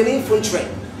has been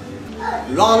infiltrated,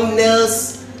 long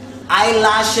nails,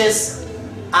 eyelashes,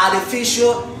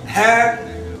 artificial hair,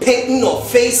 painting of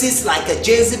faces like a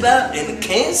Jezebel and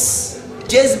kings.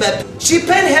 Jezebel, she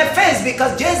painted her face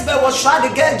because Jezebel was trying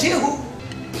to get Jehu.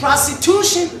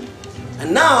 Prostitution.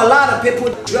 And now a lot of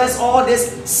people dress all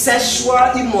this sexual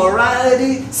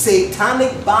immorality,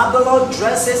 satanic Babylon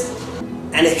dresses,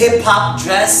 and hip-hop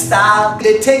dress style.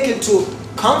 They take it to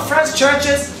conference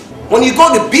churches. When you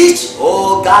go to the beach,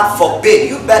 oh God forbid,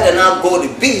 you better not go to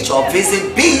the beach or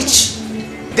visit beach.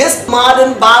 This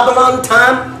modern Babylon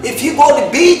time, if you go to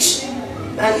the beach,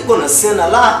 man, you're going to sin a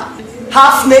lot.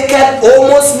 Half naked,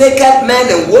 almost naked men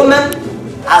and women.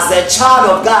 As a child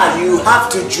of God, you have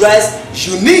to dress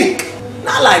unique.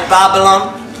 Not like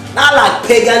Babylon, not like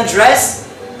pagan dress,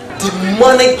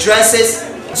 demonic dresses.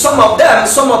 Some of them,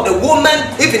 some of the women,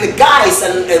 even the guys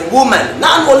and women,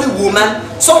 not only women,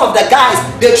 some of the guys,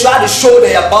 they try to show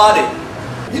their body.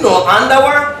 You know,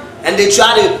 underwear, and they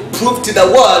try to prove to the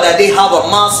world that they have a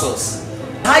muscles.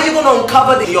 How are you going to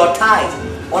uncover your tithe?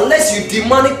 Unless you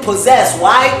demonic possess.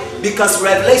 Why? Because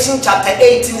Revelation chapter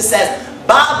 18 says,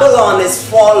 Babylon is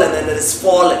fallen and it is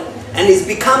fallen. And it's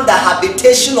become the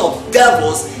habitation of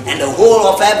devils and the hole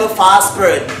of every foul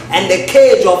spirit and the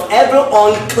cage of every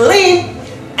unclean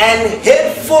and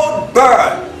hateful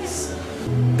birds.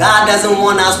 God doesn't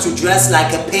want us to dress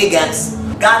like a pagans.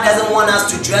 God doesn't want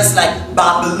us to dress like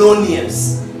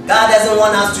Babylonians. God doesn't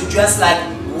want us to dress like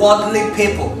worldly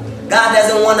people. God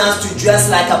doesn't want us to dress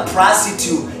like a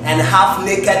prostitute and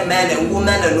half-naked men and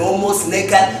women and almost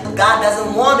naked. God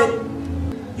doesn't want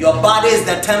it. Your body is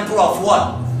the temple of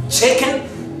what?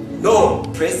 Chicken? No,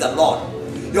 praise the Lord.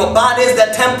 Your body is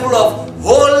the temple of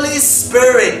Holy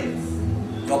Spirit.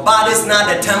 Your body is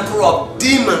not the temple of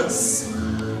demons.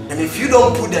 And if you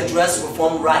don't put the dress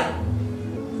reform right,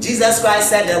 Jesus Christ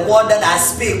said, the word that I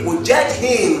speak will judge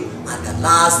him at the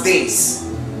last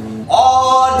days.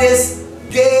 All this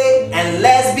gay and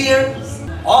lesbians,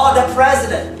 all the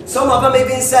president, some of them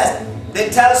even says, they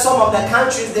tell some of the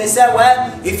countries, they say,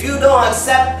 well, if you don't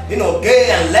accept, gay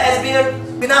and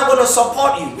lesbian, we're not going to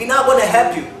support you. We're not going to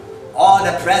help you. All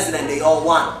the president, they all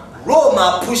want. Rome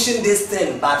are pushing this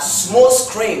thing, but smoke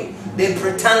screen, they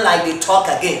pretend like they talk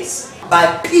against.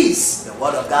 By peace, the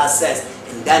word of God says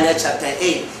in Daniel chapter 8,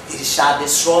 it shall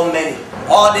destroy many.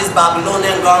 All this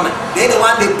Babylonian government, they're the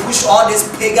one they push all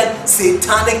this pagan,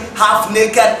 satanic,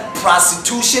 half-naked,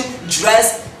 prostitution,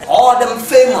 dress, all them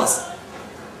famous.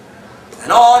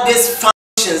 And all these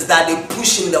functions that they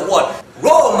push in the world.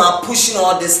 Rome are pushing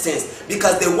all these things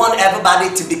because they want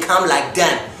everybody to become like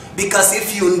them. Because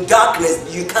if you're in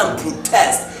darkness, you can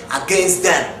protest against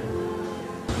them.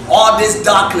 All this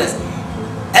darkness.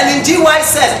 Ellen G. White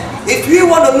says, if you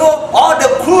want to know all the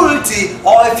cruelty,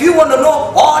 or if you want to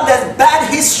know all the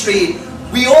bad history,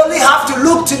 we only have to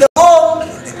look to the Rome,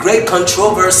 the great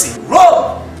controversy.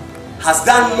 Rome has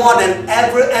done more than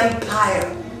every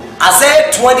empire.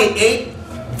 Isaiah 28,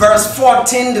 verse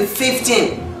 14 to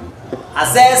 15.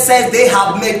 Isaiah says they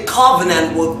have made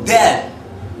covenant with death.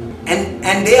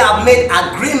 And they have made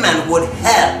agreement with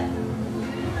hell.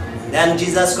 Then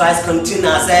Jesus Christ continues,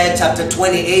 Isaiah chapter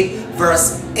 28,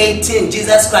 verse 18.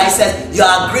 Jesus Christ says, your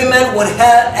agreement with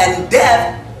hell and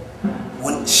death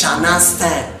shall not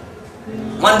stand.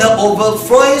 When the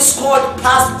overflowing scourge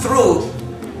pass through,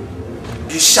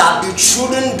 you shall be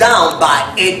trodden down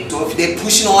by it. So if they're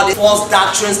pushing all the false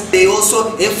doctrines, they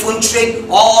also infiltrate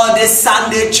all the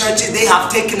Sunday churches. They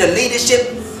have taken the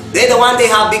leadership. They're the one, they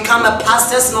have become a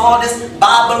pastors and all these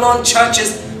Babylon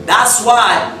churches. That's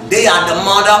why they are the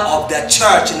mother of the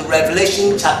church in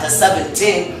Revelation chapter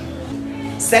 17.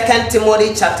 2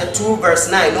 Timothy chapter 2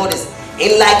 verse 9. Notice,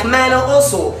 in like manner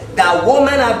also, that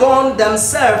women adorn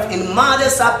themselves in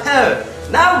modest apparel,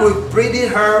 not with braided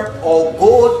hair or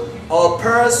gold or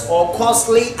pearls or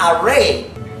costly array.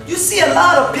 You see a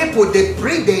lot of people, they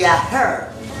braid their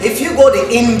hair. If you go to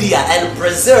India and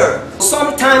Brazil,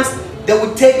 sometimes they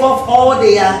will take off all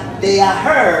their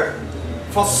hair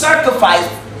for sacrifice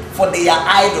for their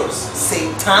idols,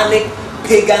 satanic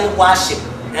pagan worship.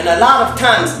 And a lot of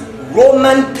times,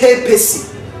 Roman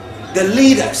papacy, the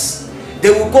leaders, they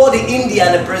will go to India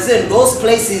and Brazil, those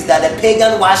places that the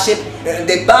pagan worship,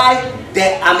 they buy the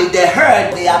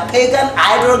hair, they are pagan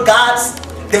idol gods,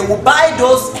 they will buy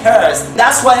those hairs.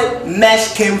 That's where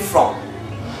mesh came from.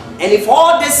 And if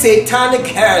all these satanic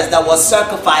hairs that was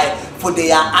sacrificed for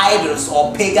their idols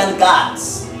or pagan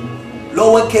gods.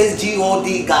 Lowercase God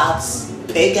gods,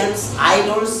 pagans,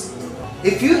 idols.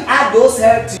 If you add those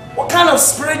heretics, what kind of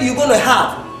spirit are you going to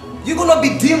have? You're going to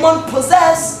be demon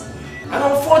possessed. And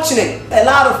unfortunately, a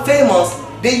lot of famous,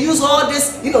 they use all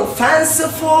this,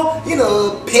 fanciful,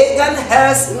 pagan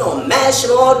hairs, mesh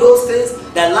and all those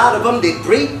things. That a lot of them, they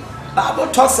breed. Bible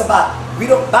talks about,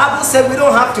 Bible said we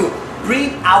don't have to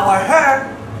breed our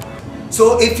hair.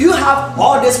 So if you have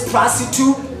all this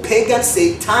prostitute, pagan,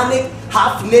 satanic,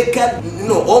 half-naked,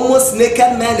 almost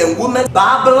naked men and women,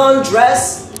 Babylon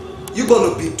dress, you're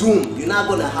going to be doomed. You're not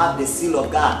going to have the seal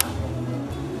of God.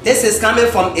 This is coming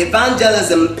from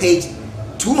Evangelism, page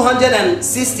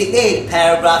 268,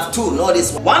 paragraph 2.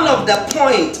 Notice, one of the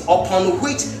points upon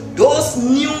which those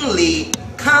newly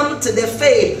come to the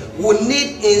faith will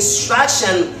need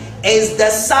instruction is the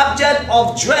subject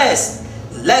of dress.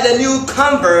 Let a new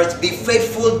convert be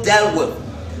faithful dealt with.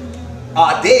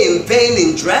 Are they in vain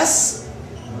in dress?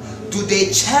 Do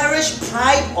they cherish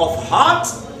pride of heart?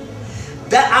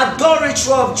 The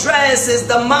idolatry of dress is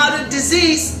the modern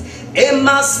disease. It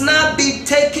must not be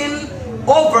taken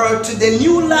over to the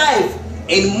new life.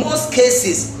 In most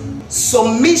cases,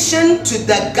 submission to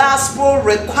the gospel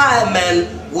requirement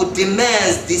would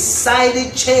demand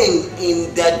decided change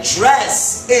in the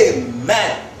dress.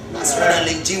 Amen. That's what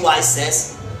Ellen G. White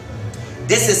says.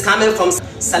 This is coming from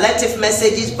Selective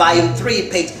Messages, volume 3,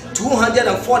 page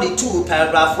 242,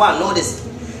 paragraph 1. Notice,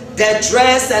 the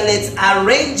dress and its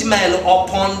arrangement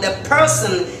upon the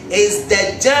person is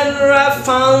the general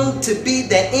found to be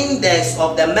the index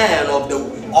of the man or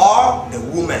the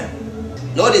woman.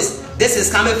 Notice, this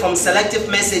is coming from Selective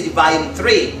Message, volume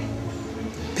 3,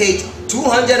 page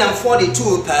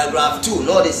 242, paragraph 2.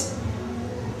 Notice,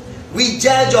 we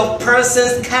judge a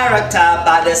person's character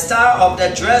by the style of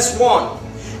the dress worn.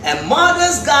 A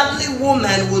modest, godly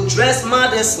woman will dress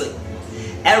modestly.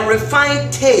 A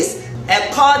refined taste,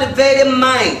 a cultivated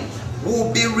mind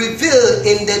will be revealed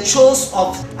in the choice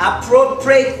of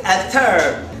appropriate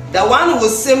attire. The one who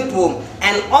is simple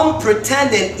and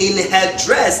unpretending in her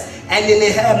dress and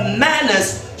in her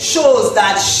manners shows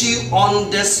that she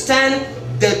understands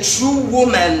the true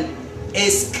woman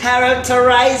is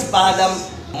characterized by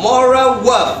the moral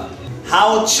worth.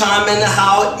 How charming,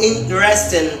 how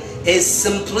interesting is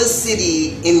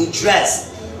simplicity in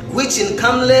dress, which in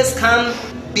comeliness can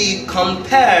be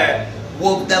compared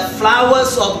with the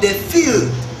flowers of the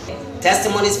field.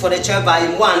 Testimonies for the Church,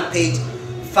 volume 1, page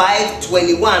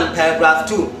 521, paragraph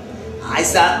 2.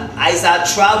 As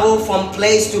I travel from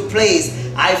place to place,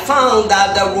 I found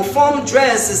that the Reformed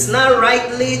dress is not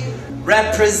rightly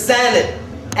represented,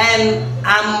 and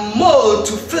I'm more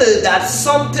to feel that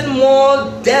something more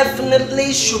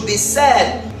definitely should be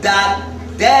said, that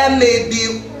there may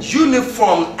be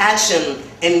uniform action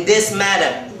in this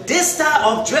matter. This style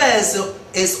of dress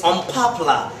is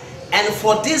unpopular, and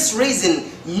for this reason,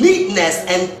 neatness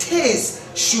and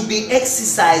taste should be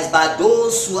exercised by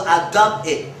those who adopt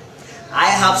it. I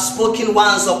have spoken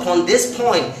once upon this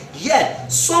point,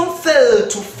 yet some fail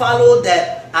to follow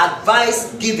the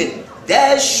advice given.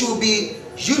 There should be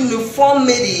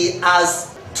uniformity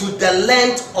as to the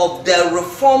length of the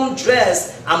reformed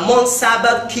dress among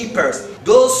Sabbath keepers.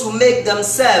 Those who make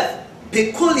themselves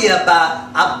peculiar by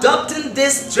adopting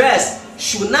this dress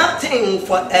should not think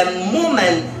for a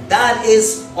moment that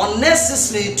is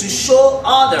unnecessary to show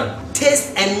order,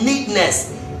 taste, and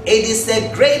neatness. It is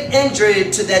a great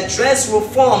injury to the dress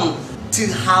reform to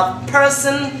have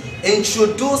person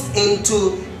introduced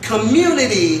into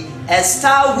community a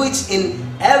style which in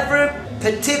every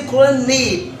particular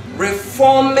need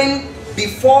reforming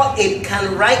before it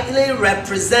can rightly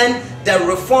represent the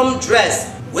reformed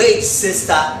dress. Wait,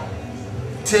 sister,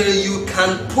 till you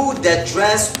can put the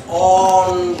dress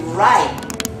on right.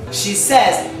 She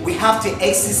says we have to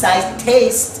exercise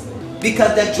taste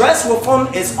because the dress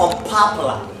reform is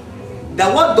unpopular. The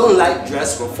world don't like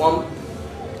dress reform.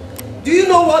 Do you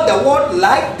know what the world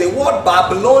like? The word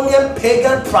Babylonian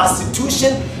pagan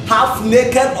prostitution, half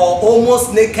naked or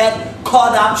almost naked,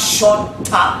 cut up short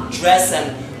top dress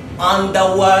and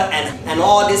underwear and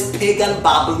all these pagan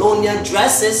Babylonian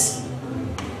dresses.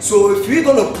 So if we're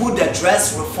going to put the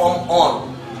dress reform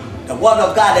on, the word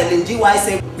of God, and in GY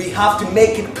say we have to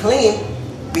make it clean.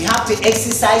 We have to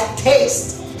exercise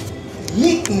taste,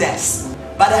 neatness,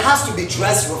 but it has to be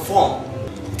dress reform.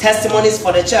 Testimonies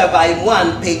for the Church, volume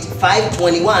 1, page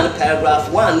 521, paragraph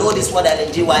 1. Notice what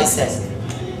Ellen G. White says.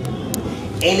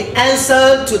 In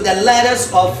answer to the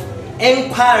letters of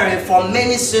inquiry from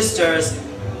many sisters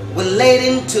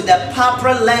relating to the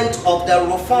proper length of the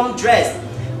reformed dress,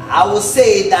 I will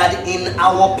say that in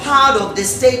our part of the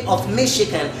state of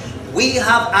Michigan, we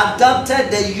have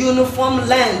adopted the uniform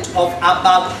length of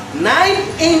about 9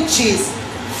 inches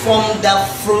from the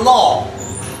floor.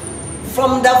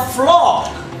 From the floor.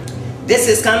 This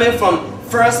is coming from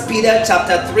 1 Peter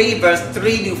chapter 3 verse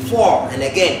 3 to 4. And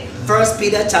again, 1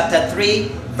 Peter chapter 3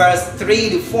 verse 3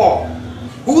 to 4.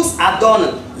 Whose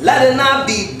adorning? Let it not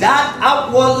be that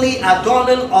outwardly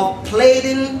adorning of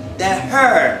plaiting the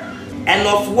hair and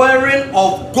of wearing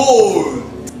of gold.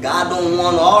 God don't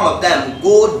want all of them.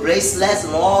 Gold bracelets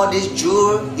and all this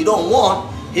jewelry. He don't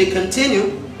want. He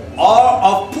continued. Or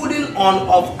of putting on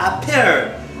of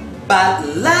apparel.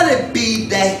 But let it be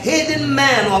the hidden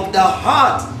man of the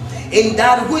heart, in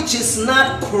that which is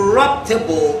not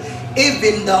corruptible,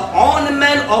 even the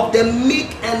ornament of the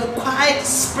meek and quiet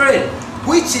spirit,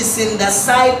 which is in the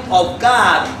sight of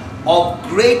God of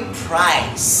great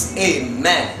price.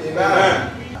 Amen.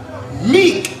 Amen.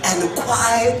 Meek and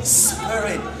quiet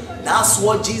spirit. That's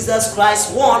what Jesus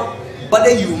Christ wants, whether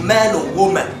you man or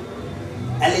woman.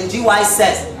 Ellen G. White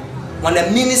says, when the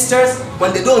ministers,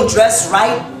 when they don't dress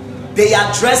right, they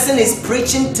are dressing is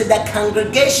preaching to the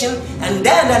congregation. And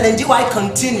then Ellen G. White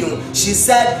continued. She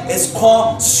said it's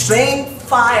called strange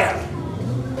fire.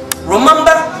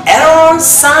 Remember Aaron's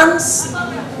sons?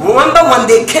 Remember when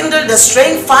they kindled the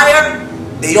strange fire?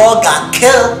 They all got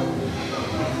killed.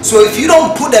 So if you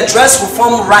don't put the dress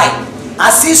reform right, I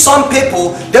see some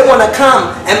people, they want to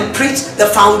come and preach the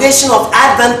foundation of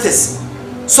Adventist.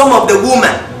 Some of the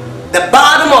women, the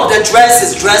bottom of the dress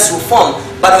is dress reform,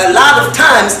 but a lot of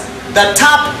times the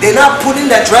top, they're not putting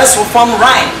the dress reform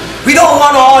right. We don't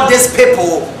want all these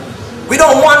people. We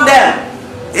don't want them.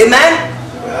 Amen?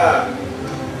 Yeah.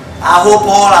 I hope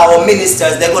all our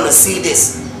ministers, they're going to see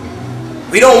this.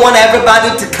 We don't want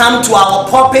everybody to come to our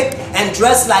pulpit and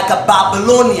dress like a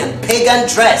Babylonian pagan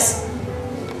dress.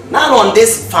 Not on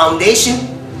this foundation.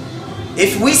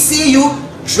 If we see you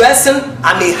dressing,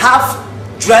 half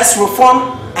dress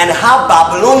reform and half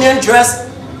Babylonian dress,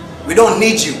 we don't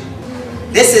need you.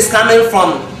 This is coming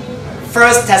from 1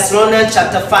 Thessalonians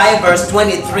chapter 5 verse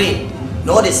 23.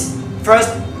 Notice,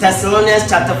 1 Thessalonians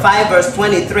chapter 5 verse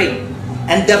 23.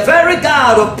 And the very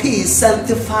God of peace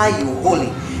sanctify you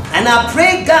wholly. And I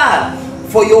pray God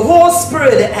for your whole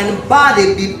spirit and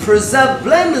body be preserved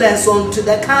blameless unto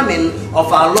the coming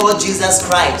of our Lord Jesus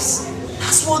Christ.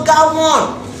 That's what God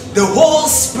wants. The whole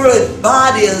spirit,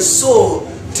 body and soul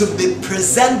to be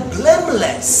preserved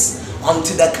blameless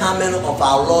unto the coming of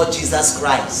our Lord Jesus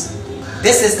Christ.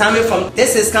 This is coming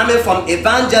from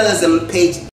Evangelism,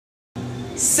 page.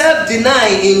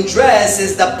 Self-denying in dress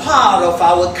is the part of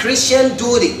our Christian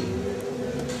duty.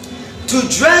 To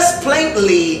dress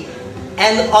plainly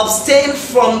and abstain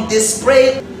from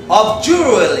display of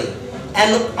jewelry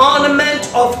and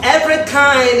ornament of every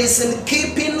kind is in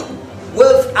keeping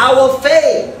with our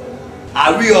faith.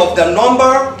 Are we of the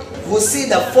number who see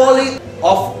the folly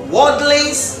of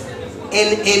worldlings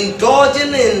in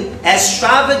indulging in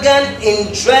extravagant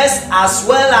in dress as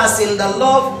well as in the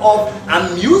love of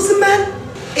amusement?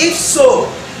 If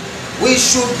so, we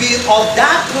should be of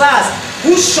that class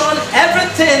who shun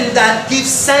everything that gives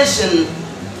sanction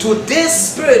to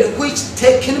this spirit which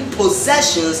taking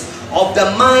possessions of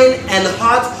the mind and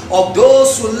heart of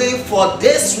those who live for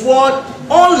this world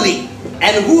only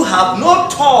and who have no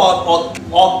thought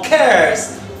or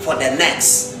cares for the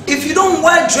next. If you don't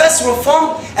wear dress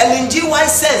reform, Ellen G. White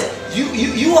says,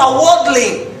 you are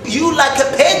worldling. You like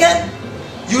a pagan.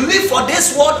 You live for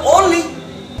this world only.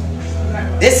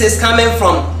 This is coming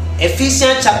from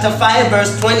Ephesians chapter 5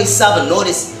 verse 27.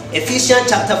 Notice, Ephesians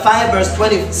chapter 5 verse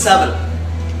 27.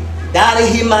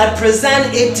 That he might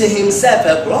present it to himself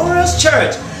a glorious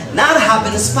church, not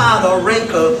having spot or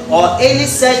wrinkle or any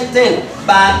such thing,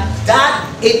 but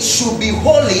that it should be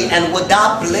holy and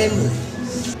without blame.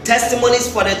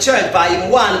 Testimonies for the Church, volume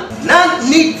 1. None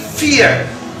need fear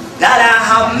that I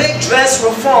have made dress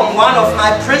reform one of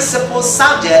my principal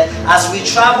subjects as we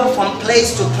travel from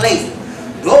place to place.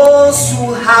 Those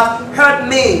who have heard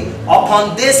me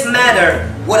upon this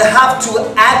matter will have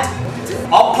to act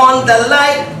upon the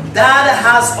light that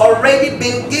has already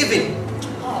been given.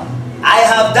 I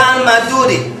have done my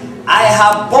duty. I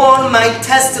have borne my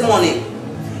testimony.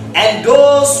 And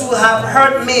those who have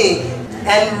heard me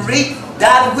and read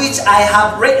that which I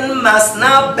have written must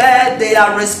now bear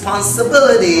their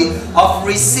responsibility of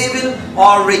receiving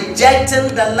or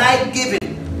rejecting the light given.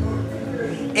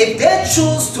 If they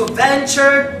choose to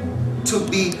venture to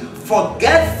be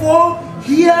forgetful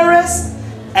hearers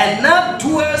and not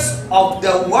doers of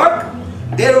the work,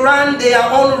 they run their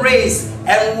own race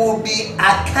and will be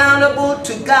accountable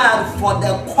to God for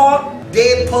the course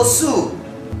they pursue.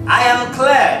 I am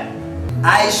clear.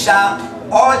 I shall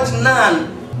urge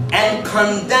none and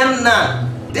condemn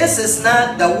none. This is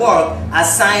not the work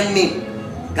assigned me.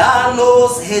 God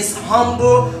knows his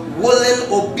humble,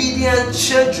 willing, obedient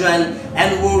children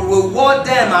and will reward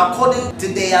them according to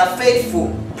their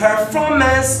faithful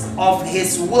performance of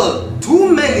his will.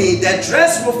 Too many, the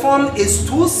dress reform is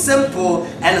too simple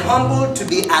and humble to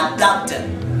be adopted.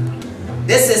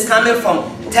 This is coming from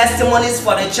Testimonies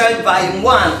for the Church, Volume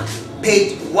 1,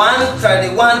 page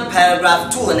 131,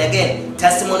 paragraph 2. And again,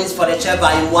 Testimonies for the Church,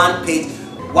 Volume 1, page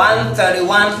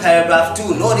 131, paragraph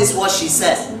 2. Notice what she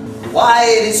says. Why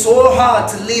it is so hard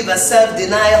to live a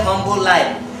self-denied, humble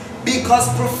life? Because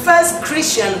professed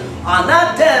Christians are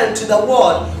not dead to the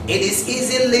world. It is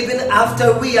easy living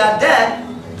after we are dead,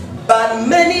 but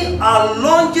many are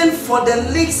longing for the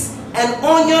leeks and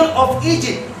onion of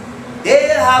Egypt. They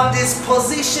have this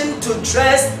position to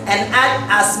dress and act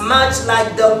as much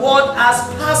like the world as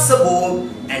possible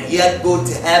and yet go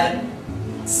to heaven.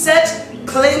 Such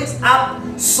claims up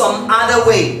some other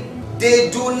way.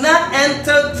 They do not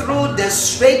enter through the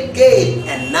straight gate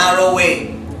and narrow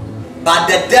way. But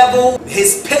the devil,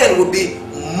 his pain will be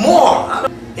more.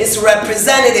 His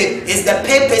representative is the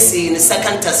papacy in 2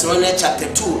 Thessalonians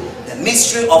chapter 2. The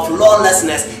mystery of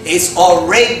lawlessness is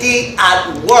already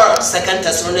at work. 2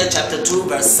 Thessalonians chapter 2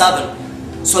 verse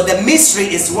 7. So the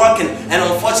mystery is working, and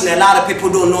unfortunately a lot of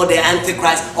people don't know the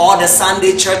Antichrist. All the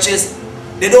Sunday churches,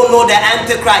 they don't know the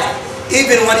Antichrist.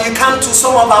 Even when you come to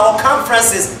some of our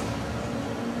conferences,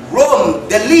 Rome,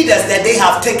 the leaders that they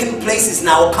have taken places in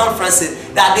our conferences,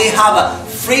 that they have a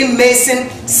Freemason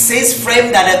 6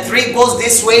 frame that a 3 goes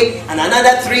this way and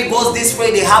another 3 goes this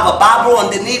way. They have a Bible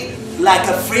underneath like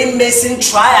a Freemason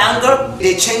triangle.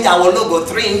 They change our logo,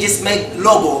 3 inches make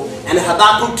logo, and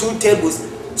Habakkuk 2 tables.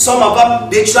 Some of them,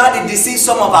 they try to deceive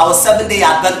some of our Seventh-day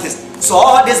Adventists. So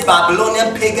all these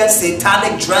Babylonian pagan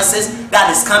satanic dresses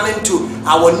that is coming to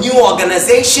our new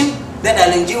organization that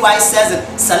Ellen G. White says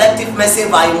in Selective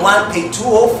Message Volume 1, page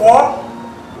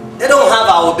 204, they don't have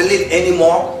our belief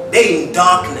anymore. They're in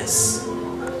darkness.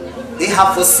 They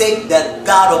have forsaken the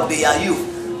God of their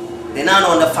youth. They're not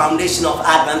on the foundation of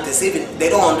Adventist. Even they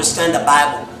don't understand the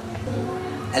Bible.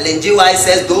 Ellen G. White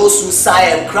says those who sigh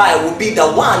and cry will be the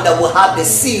one that will have the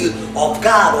seal of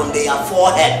God on their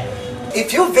forehead.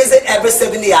 If you visit every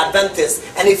Seventh-day Adventist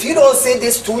and if you don't see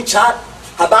these 2 charts,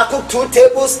 Habakkuk 2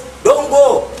 tables, don't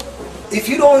go. If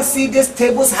you don't see these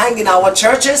tables hang in our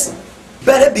churches,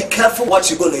 better be careful what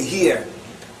you're going to hear,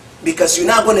 because you're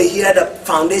not going to hear the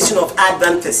foundation of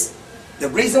Adventists. The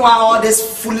reason why all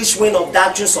this foolish wind of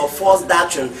doctrines or false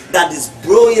doctrine that is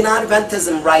brewing in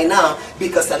Adventism right now,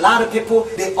 because a lot of people,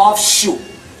 they offshoot.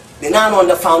 They're not on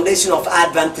the foundation of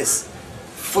Adventists.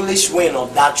 Foolish wind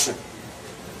of doctrine.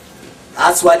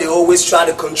 That's why they always try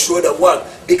to control the work,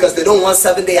 because they don't want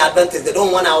Seventh-day Adventists. They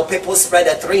don't want our people spread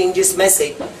a 3 inches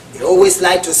message. They always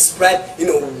like to spread,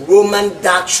 Roman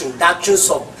doctrine, doctrines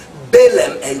of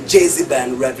Balaam and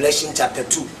Jezebel in Revelation chapter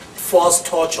 2. False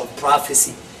torch of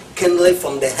prophecy, kindling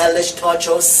from the hellish torch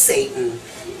of Satan,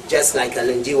 just like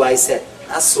Ellen G. White said.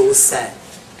 That's so sad.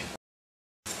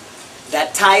 The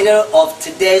title of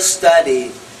today's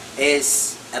study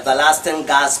is Everlasting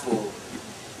Gospel.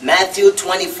 Matthew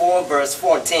 24 verse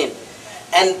 14.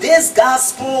 And this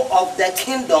gospel of the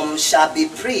kingdom shall be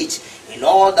preached in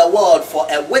all the world for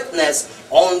a witness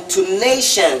unto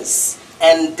nations,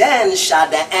 and then shall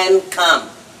the end come.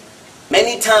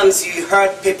 Many times you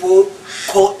heard people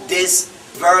quote this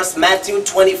verse, Matthew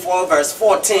 24 verse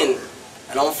 14.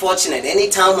 And unfortunately,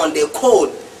 anytime when they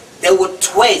quote, they would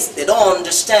twist. They don't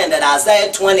understand that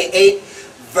Isaiah 28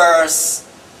 verse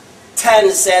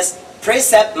 10 says,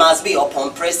 precept must be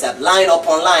upon precept, line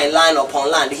upon line, line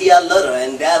upon line, here a little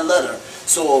and there a little.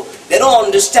 So they don't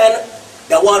understand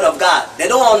the word of God. They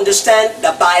don't understand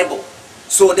the Bible.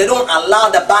 So they don't allow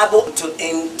the Bible to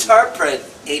interpret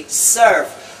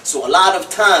itself. So a lot of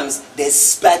times they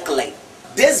speculate.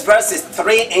 This verse is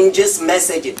 3 inches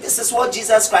message. This is what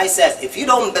Jesus Christ says. If you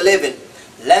don't believe it,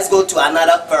 let's go to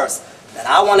another verse that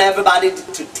I want everybody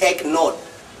to take note.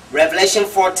 Revelation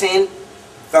 14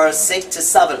 verse 6 to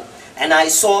 7. And I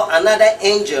saw another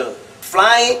angel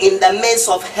flying in the midst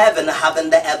of heaven, having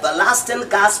the everlasting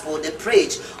gospel to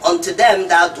preach unto them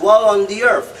that dwell on the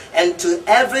earth, and to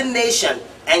every nation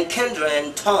and kindred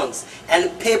and tongues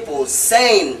and people,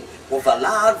 saying with a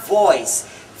loud voice,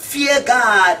 fear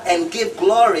God and give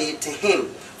glory to him,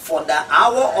 for the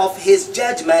hour of his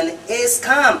judgment is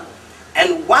come,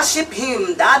 and worship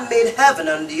him that made heaven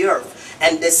and the earth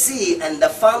and the sea and the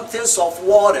fountains of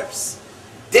waters.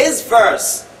 This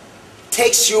verse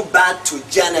takes you back to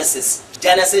Genesis.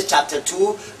 Genesis chapter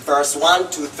 2 verse 1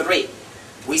 to 3.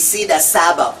 We see the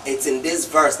Sabbath. It's in this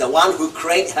verse. The one who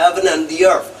created heaven and the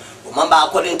earth. Remember,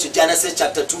 according to Genesis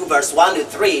chapter 2 verse 1 to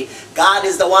 3, God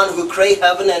is the one who created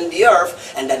heaven and the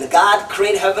earth, and then God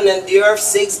created heaven and the earth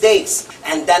 6 days.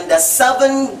 And then the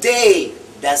 7th day,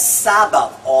 the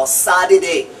Sabbath or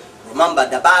Saturday. Remember,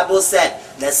 the Bible said,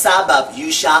 the Sabbath, you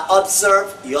shall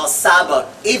observe your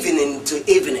Sabbath evening to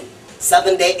evening.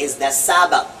 7th day is the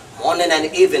Sabbath. Morning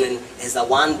and evening is the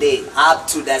 1 day up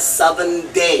to the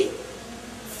 7th day.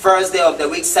 First day of the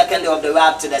week, 2nd day of the week,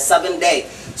 up to the 7th day.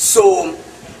 So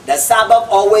the Sabbath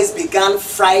always began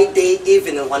Friday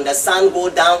evening when the sun go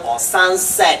down or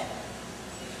sunset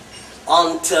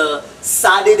until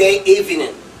Saturday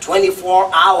evening, 24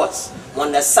 hours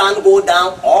when the sun go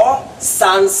down or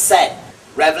sunset.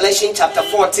 Revelation chapter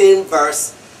 14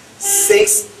 verse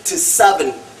 6 to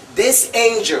 7. This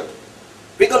angel,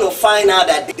 we're going to find out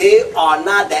that they are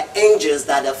not the angels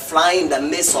that are flying in the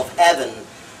midst of heaven.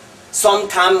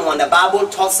 Sometimes when the Bible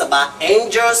talks about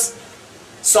angels,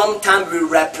 sometimes we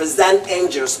represent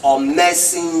angels or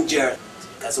messengers.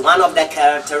 Because one of the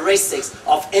characteristics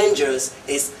of angels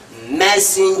is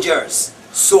messengers.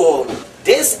 So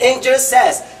this angel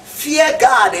says, fear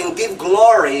God and give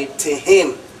glory to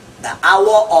him. The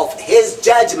hour of his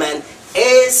judgment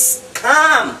is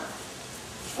come.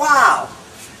 Wow.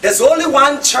 There's only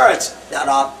one church that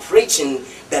are preaching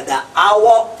that the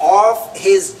hour of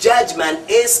his judgment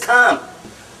is come.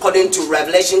 According to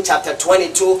Revelation chapter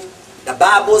 22, the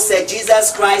Bible said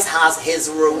Jesus Christ has his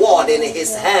reward in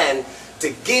his hand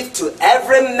to give to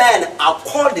every man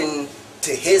according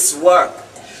to his work.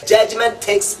 Judgment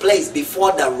takes place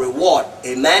before the reward.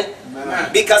 Amen?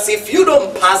 Amen. Because if you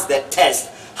don't pass the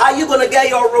test, how are you going to get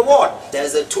your reward?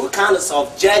 There's a 2 kinds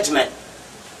of judgment.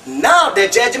 Now the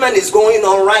judgment is going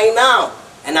on right now.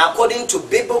 And according to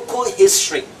biblical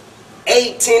history,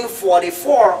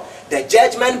 1844, the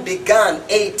judgment began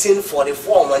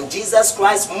 1844 when Jesus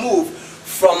Christ moved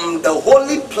from the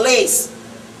holy place,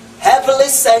 heavenly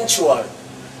sanctuary,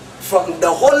 from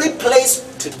the holy place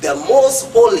to the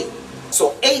most holy. So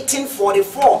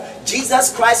 1844,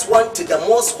 Jesus Christ went to the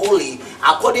most holy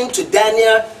according to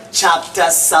Daniel chapter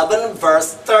 7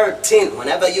 verse 13.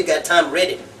 Whenever you get time, read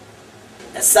it.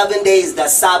 The 7th day is the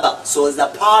Sabbath, so it's a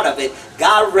part of it.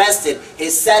 God rested. He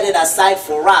set it aside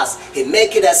for us. He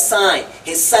make it a sign.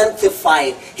 He sanctified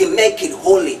it. He make it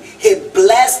holy. He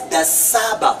blessed the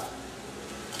Sabbath.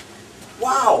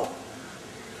 Wow.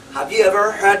 Have you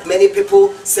ever heard many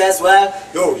people says, well,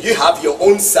 yo, you have your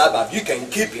own Sabbath. You can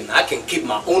keep it. I can keep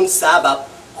my own Sabbath.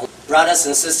 Brothers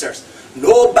and sisters,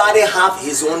 nobody have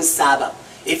his own Sabbath.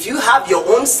 If you have your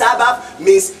own Sabbath,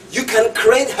 means you can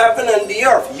create heaven and the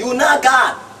earth. You're not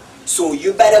God. So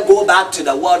you better go back to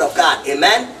the Word of God.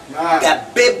 Amen? The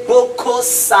biblical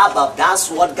Sabbath, that's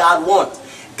what God wants.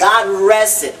 God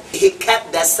rested. He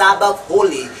kept the Sabbath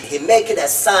holy. He make it a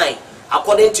sign.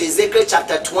 According to Ezekiel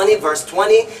chapter 20 verse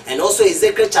 20 and also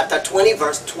Ezekiel chapter 20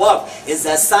 verse 12, is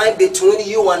a sign between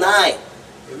you and I.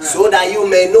 Amen. So that you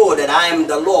may know that I am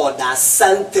the Lord that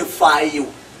sanctify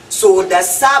you. So the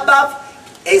Sabbath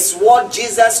is what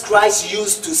Jesus Christ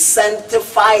used to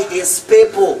sanctify his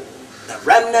people, the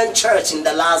remnant church in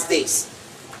the last days.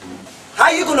 How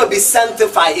are you going to be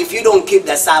sanctified if you don't keep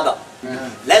the Sabbath?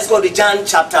 Let's go to John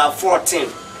chapter 14.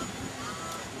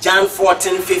 John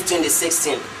 14, 15 to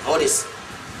 16. Notice.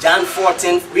 John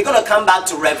 14. We're going to come back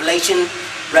to Revelation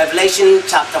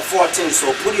chapter 14.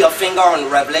 So put your finger on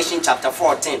Revelation chapter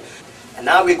 14. And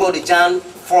now we go to John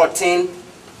 14,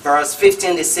 verse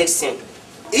 15 to 16.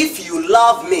 If you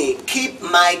love me, keep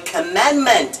my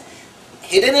commandment.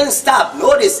 He didn't stop.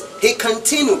 Notice, he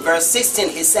continued. Verse 16,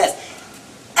 he says,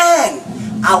 and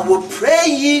I will pray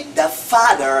ye the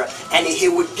Father, and he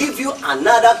will give you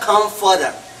another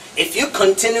comforter. If you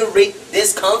continue to read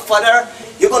this comforter,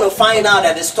 you're going to find out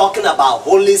that it's talking about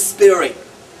Holy Spirit.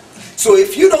 So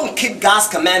if you don't keep God's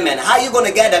commandment, how are you going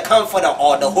to get the comforter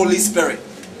or the Holy Spirit?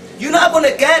 You're not going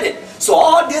to get it. So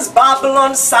all these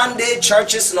Babylon Sunday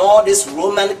churches and all this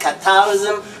Roman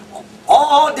Catholicism,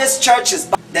 all these churches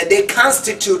that they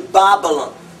constitute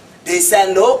Babylon, they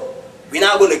said, no, we're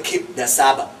not going to keep the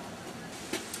Sabbath.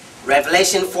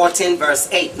 Revelation 14 verse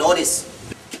 8, notice.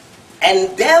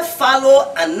 And there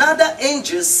followed another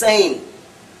angel saying,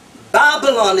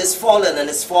 Babylon is fallen and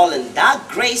is fallen, that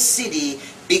great city,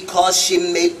 because she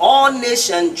made all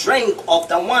nations drink of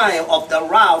the wine of the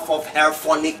wrath of her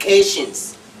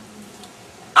fornications.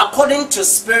 According to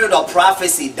spirit of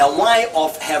prophecy, the wine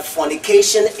of her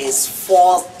fornication is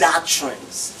false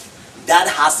doctrines that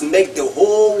has made the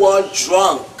whole world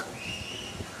drunk.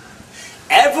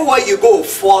 Everywhere you go,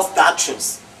 false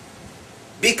doctrines.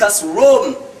 Because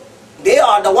Rome, they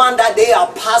are the one that they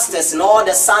are pastors in all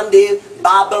the Sunday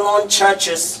Babylon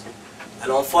churches.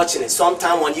 And unfortunately,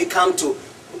 sometimes when you come to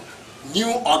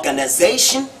new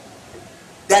organization,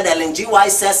 that Ellen G.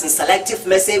 White says in Selective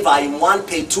Message, Volume 1,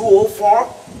 page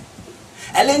 204,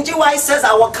 Ellen G. White says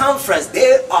our conference,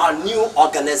 they are new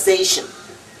organization.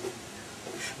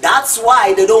 That's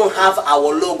why they don't have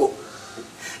our logo.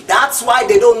 That's why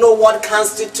they don't know what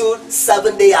constitutes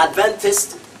Seventh-day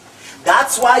Adventist.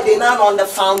 That's why they're not on the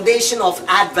foundation of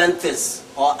Adventist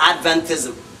or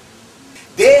Adventism.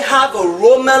 They have a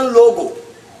Roman logo.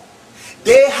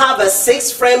 They have a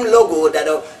 6-frame logo that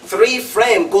a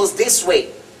 3-frame goes this way.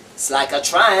 It's like a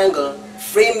triangle,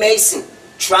 Freemason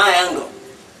triangle.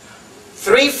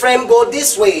 3-frame go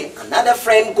this way, another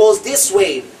frame goes this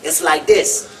way. It's like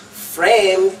this.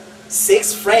 Frame,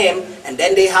 6-frame, and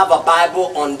then they have a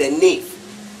Bible underneath.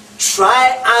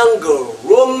 Triangle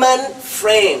Roman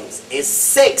frames is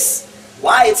 6.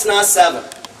 Why it's not 7?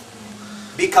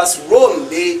 Because Rome,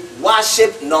 they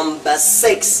worship number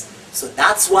 6. So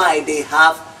that's why they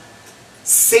have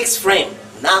 6 frame,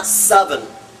 not 7.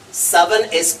 7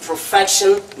 is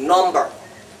perfection number.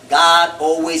 God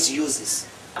always uses.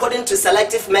 According to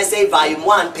Selective Message, Volume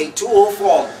 1, page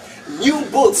 204, new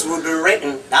books will be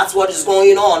written. That's what is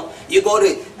going on. You go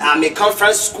to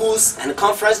conference schools and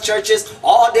conference churches,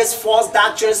 all this false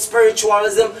doctrine,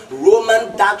 spiritualism,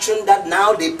 Roman doctrine that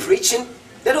now they're preaching.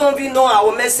 They don't even know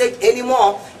our message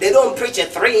anymore. They don't preach a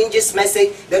 3 inches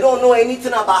message. They don't know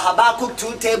anything about Habakkuk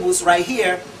 2 tables right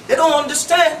here. They don't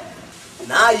understand.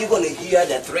 Now you're going to hear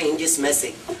the 3 inches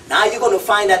message. Now you're going to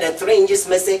find that the 3 inches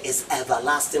message is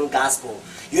everlasting gospel.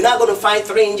 You're not going to find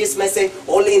 3 inches message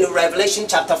only in the Revelation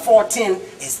chapter 14.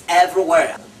 It's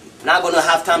everywhere. I'm not going to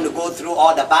have time to go through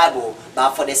all the Bible,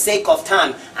 but for the sake of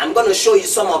time, I'm going to show you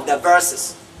some of the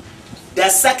verses. The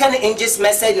 2nd inches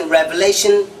message in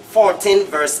Revelation 14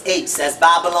 verse 8 says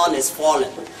Babylon is fallen.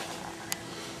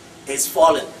 Is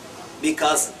fallen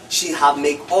because she have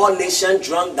made all nations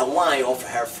drunk the wine of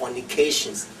her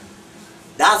fornications.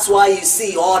 That's why you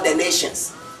see all the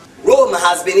nations. Rome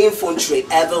has been infiltrated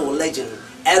every religion,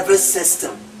 every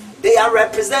system. Their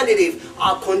representatives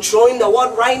are controlling the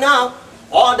world right now.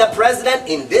 All the president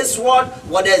in this world,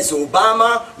 whether it's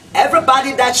Obama,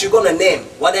 everybody that you're going to name,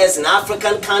 whether it's in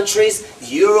African countries,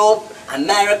 Europe,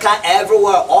 America,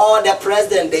 everywhere, all the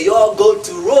presidents, they all go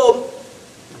to Rome.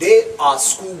 They are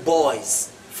schoolboys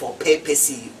for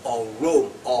papacy or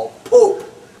Rome or Pope.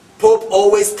 Pope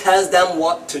always tells them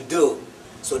what to do.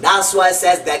 So that's why it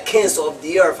says the kings of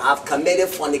the earth have committed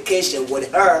fornication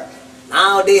with her.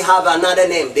 Now they have another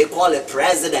name. They call it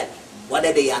president.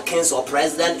 Whether they are kings or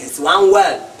president, it's one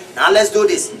word. Now let's do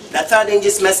this. The 3rd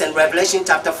inches message in Revelation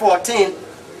chapter 14,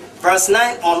 verse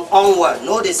 9 onward.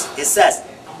 Notice it says,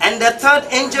 and the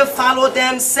 3rd angel followed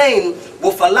them, saying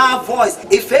with a loud voice,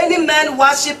 if any man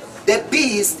worship the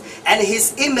beast and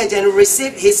his image and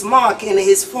receive his mark in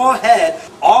his forehead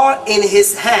or in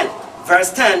his hand.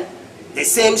 Verse 10, the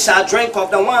same shall drink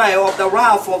of the wine of the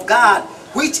wrath of God,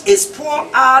 which is poured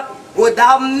out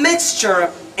without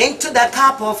mixture into the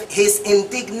cup of his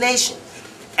indignation.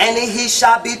 And he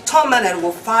shall be tormented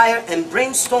with fire and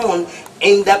brimstone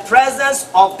in the presence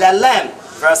of the Lamb.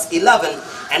 Verse 11,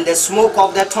 and the smoke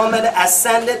of the torment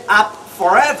ascended up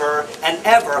forever and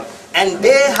ever, and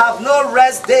they have no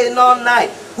rest day nor night,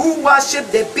 who worship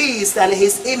the beast and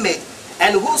his image,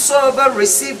 and whosoever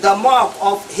receive the mark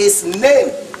of his name.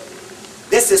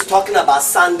 This is talking about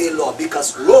Sunday law,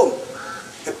 because Rome,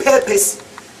 the papacy,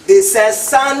 they say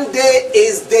Sunday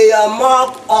is their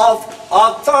mark of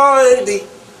authority.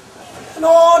 And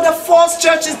all the false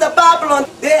churches, the Babylon,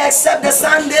 they accept the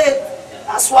Sunday.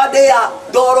 That's why they are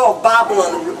daughter of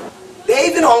Babylon. They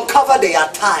even uncover their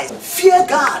ties. Fear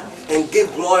God and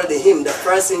give glory to him. The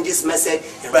first in this message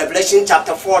in Revelation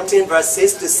chapter 14 verse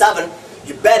 6 to 7.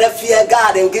 You better fear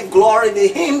God and give glory to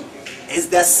him. It's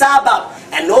the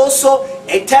Sabbath. And also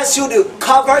it tells you to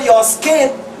cover your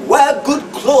skin, wear good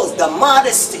clothes, the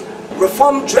modesty,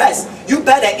 reform dress. You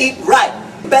better eat right.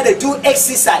 You better do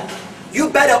exercise. You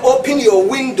better open your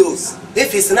windows.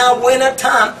 If it's not winter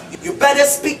time, you better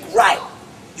speak right.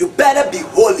 You better be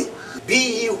holy.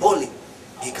 Be ye holy,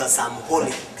 because I'm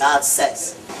holy, God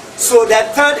says. So the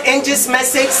 3rd angel's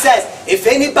message says, if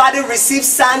anybody receives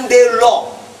Sunday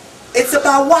law, it's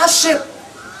about worship.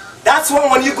 That's why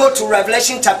when you go to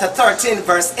Revelation chapter 13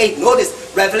 verse 8,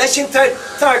 notice Revelation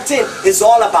 13 is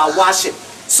all about worship.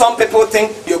 Some people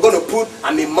think you're going to put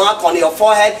mark on your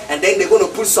forehead and then they're going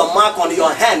to put some mark on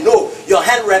your hand. No, your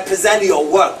hand represents your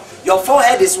work. Your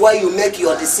forehead is where you make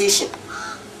your decision.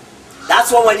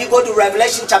 That's why when you go to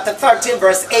Revelation chapter 13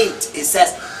 verse 8, it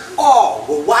says, all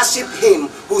will worship him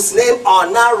whose name are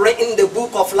now written in the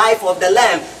book of life of the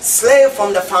Lamb, slain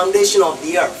from the foundation of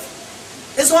the earth.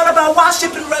 It's all about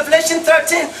worship in Revelation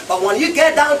 13. But when you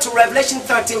get down to Revelation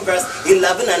 13 verse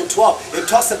 11 and 12, it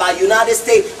talks about United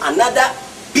States, another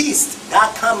beast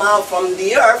that come out from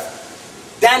the earth.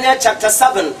 Daniel chapter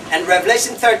 7 and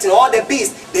Revelation 13, all the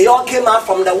beasts, they all came out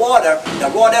from the water. The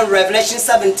water in Revelation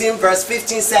 17 verse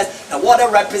 15 says, the water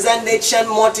represents nation,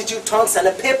 multitude, tongues, and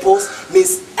the peoples,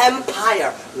 means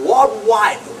empire,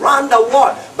 worldwide, around the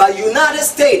world. But United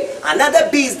States, another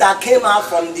beast that came out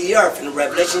from the earth in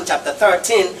Revelation chapter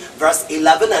 13 verse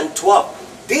 11 and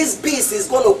 12. This beast is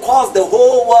going to cause the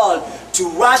whole world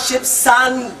to worship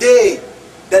Sunday,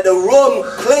 that the Rome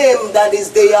claim that is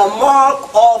their mark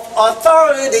of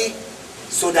authority.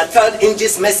 So the third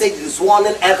angel's message is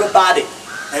warning everybody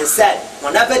and said,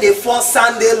 whenever they force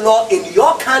Sunday law in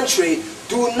your country,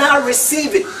 do not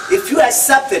receive it if you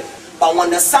accept it. But when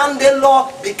the Sunday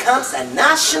law becomes a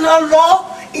national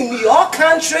law in your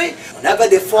country, whenever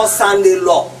they force Sunday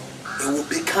law, it will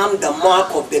become the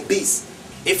mark of the beast.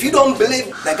 If you don't believe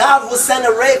the God who sent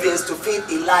the ravens to feed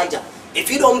Elijah, if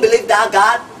you don't believe that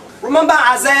God, remember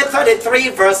Isaiah 33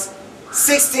 verse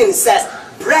 16 says,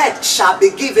 bread shall be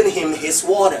given him, his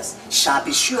waters shall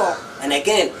be sure. And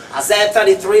again, Isaiah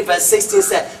 33 verse 16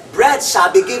 says, bread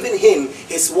shall be given him,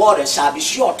 his waters shall be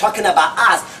sure. Talking about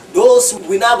us, those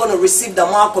we're not going to receive the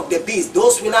mark of the beast,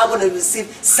 those we're not going to receive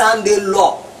Sunday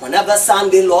law. Whenever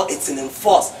Sunday law is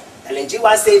enforced.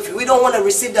 LNGY say, if we don't want to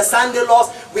receive the Sunday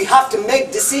laws, we have to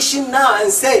make decision now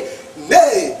and say,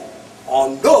 nay or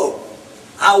no.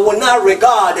 I will not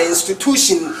regard the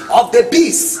institution of the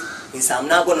beast. Means I'm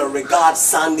not going to regard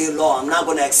Sunday law. I'm not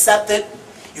going to accept it.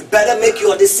 You better make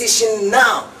your decision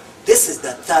now. This is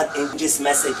the third angel's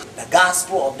message. The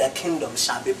gospel of the kingdom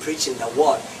shall be preached in the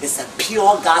world. It's a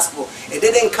pure gospel. It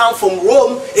didn't come from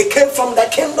Rome. It came from the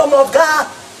kingdom of God.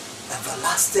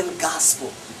 Everlasting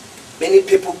gospel. Many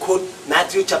people quote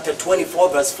Matthew chapter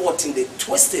 24 verse 14. They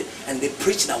twist it and they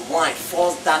preach the wine,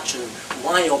 false doctrine,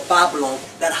 wine of Babylon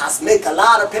that has made a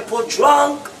lot of people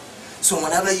drunk. So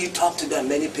whenever you talk to them,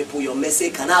 many people, your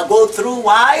message cannot go through.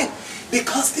 Why?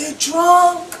 Because they're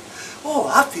drunk.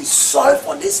 Oh, I feel sorry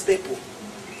for these people.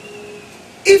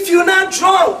 If you're not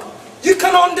drunk, you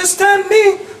can understand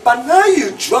me. But now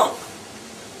you're drunk.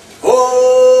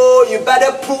 Oh, you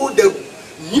better put the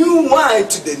new wine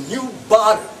to the new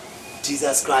bottle.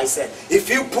 Jesus Christ said, if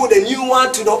you put the new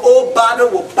wine to the old bottle,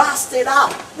 we'll bust it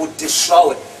out, we'll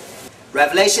destroy it.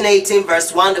 Revelation 18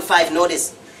 verse 1 to 5,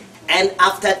 notice. And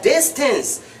after these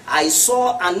things, I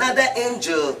saw another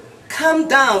angel come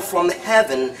down from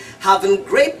heaven, having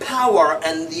great power,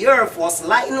 and the earth was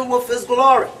lightened with his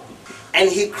glory. And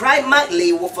he cried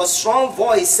mightily with a strong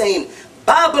voice, saying,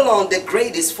 Babylon the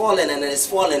great is fallen, and it is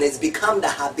fallen. It's become the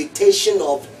habitation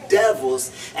of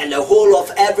devils, and the hole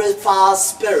of every foul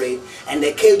spirit, and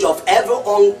the cage of every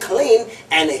unclean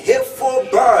and hateful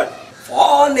bird. For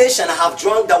all nations have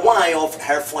drunk the wine of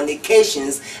her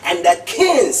fornications, and the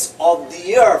kings of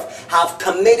the earth have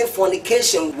committed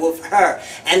fornication with her,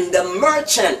 and the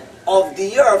merchant of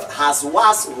the earth has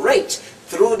waxed rich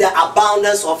through the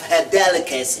abundance of her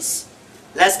delicacies.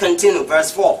 Let's continue,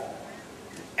 verse 4.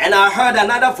 And I heard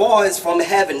another voice from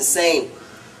heaven saying,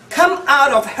 Come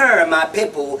out of her, my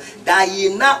people, that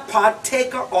ye not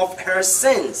partaker of her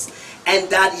sins, and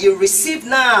that ye receive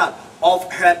not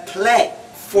of her plague.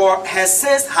 For her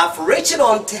sins have reached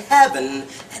unto heaven,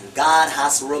 and God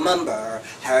has remembered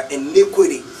her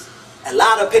iniquity. A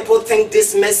lot of people think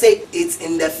this message is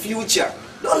in the future.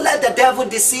 Don't let the devil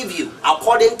deceive you.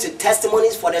 According to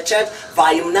Testimonies for the Church,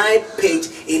 volume 9, page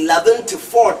 11 to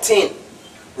 14.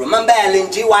 Remember, Ellen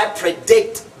G. White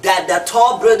predict that the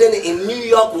tall building in New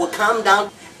York will come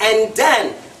down, and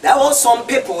then there were some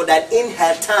people that in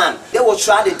her time, they will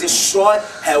try to destroy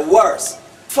her words.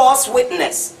 False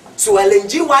witness. So Ellen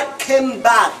G. White came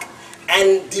back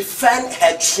and defend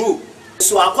her truth.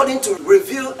 So according to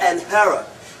Review and Herald,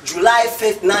 July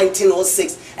 5th,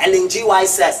 1906, Ellen G. White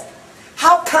says,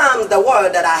 How comes the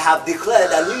word that I have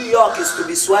declared that New York is to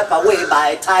be swept away by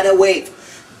a tidal wave?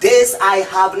 This I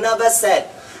have never said.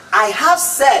 I have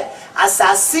said, as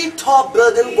I see tall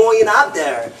building going up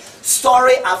there,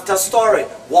 story after story,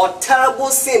 what terrible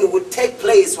sin would take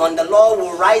place when the Lord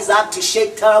will rise up to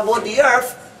shake terrible the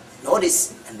earth.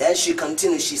 Notice, and then she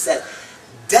continues, she said,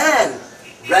 then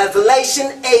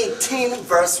Revelation 18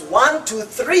 verse 1 to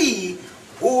 3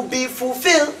 will be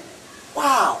fulfilled.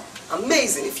 Wow,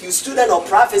 amazing. If you're a student of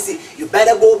prophecy, you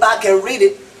better go back and read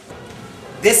it.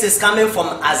 This is coming from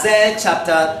Isaiah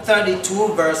chapter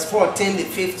 32 verse 14 to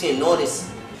 15.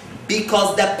 Notice.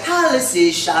 Because the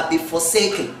palaces shall be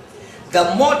forsaken,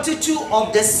 the multitude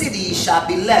of the city shall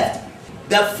be left,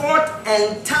 The fort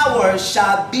and tower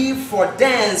shall be for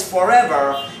dance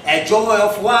forever, a joy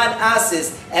of wild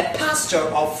asses, a pasture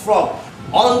of frogs,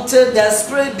 until the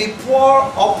Spirit be poured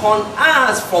upon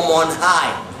us from on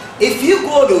high. If you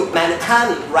go to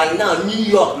Manhattan right now, New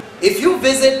York, if you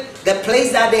visit the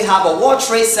place that they have a World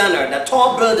Trade Center, the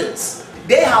tall buildings,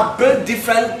 they have built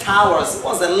different towers. It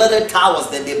was the little towers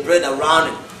that they built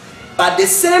around it. But the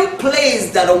same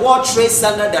place that the World Trade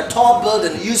Center, the tall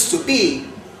building used to be,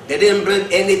 they didn't build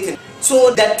anything.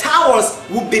 So the towers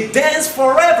will be danced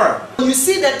forever. You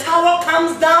see the tower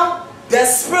comes down, the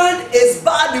Spirit is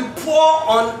about to pour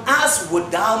on us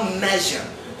without measure.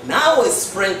 Now it's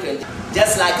sprinkling.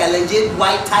 Just like Ellen G.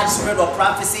 White type Spirit of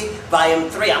Prophecy, volume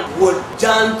 3, with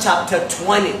John chapter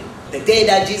 20. The day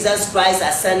that Jesus Christ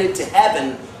ascended to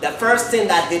heaven, the first thing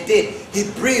that he did, he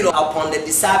breathed upon the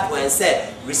disciples and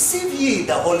said, receive ye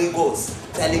the Holy Ghost.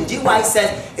 Ellen G. White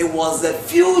said it was a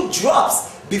few drops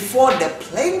before the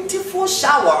plentiful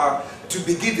shower to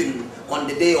be given on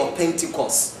the day of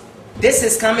Pentecost. This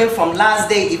is coming from Last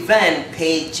Day Event,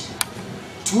 page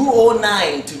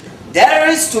 209. There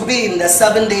is to be in the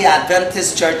Seventh-day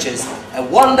Adventist churches a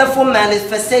wonderful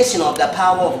manifestation of the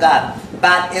power of God,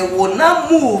 but it will not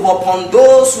move upon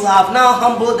those who have now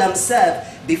humbled themselves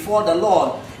before the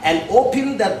Lord and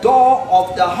opened the door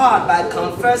of the heart by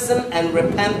confession and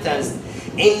repentance.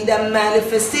 In the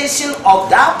manifestation of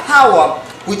that power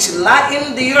which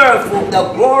lightened the earth with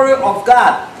the glory of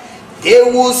God, they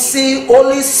will see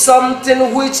only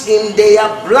something which in their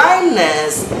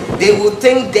blindness they will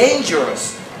think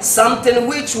dangerous, something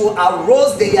which will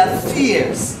arouse their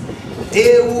fears.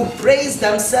 They will brace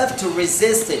themselves to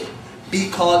resist it,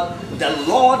 because the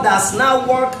Lord does not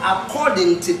work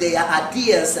according to their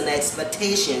ideas and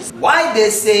expectations. Why they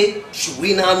say, should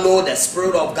we not know the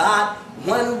Spirit of God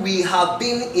when we have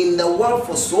been in the world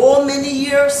for so many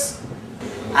years?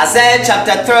 Isaiah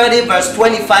chapter 30 verse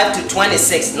 25 to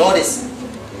 26. Notice.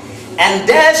 And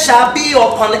there shall be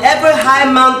upon every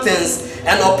high mountains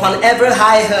and upon every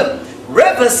high hill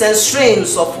rivers and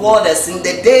streams of waters in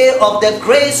the day of the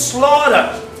great slaughter,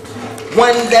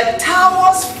 when the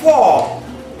towers fall.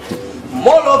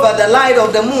 Moreover, the light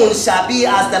of the moon shall be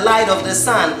as the light of the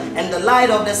sun, and the light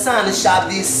of the sun shall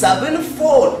be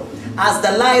sevenfold as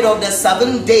the light of the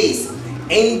 7 days.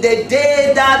 In the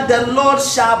day that the Lord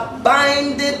shall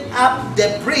bind up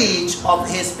the breach of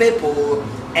his people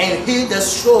and heal the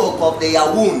stroke of their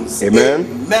wounds. Amen.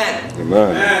 Amen.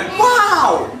 Amen.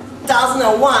 Wow!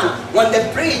 2001, when the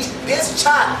breach, this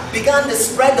chart began to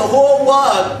spread the whole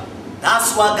world,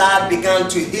 that's why God began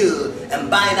to heal and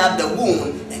bind up the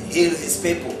wound and heal his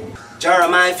people.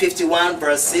 Jeremiah 51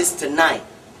 verse 6 to 9.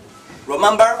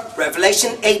 Remember,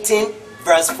 Revelation 18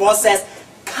 verse 4 says,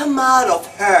 come out of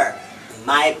her,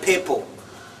 my people.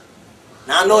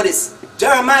 Now notice,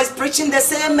 Jeremiah is preaching the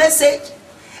same message.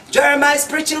 Jeremiah is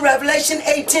preaching Revelation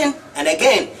 18. And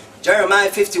again,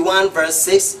 Jeremiah 51 verse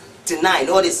 6 to 9.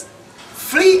 Notice,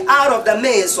 flee out of the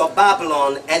maze of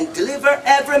Babylon and deliver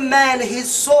every man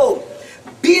his soul.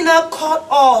 Be not caught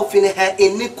off in her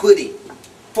iniquity.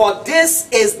 For this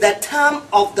is the time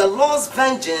of the Lord's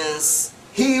vengeance.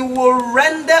 He will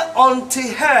render unto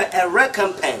her a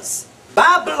recompense.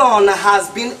 Babylon has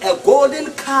been a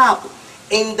golden cup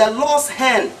in the Lord's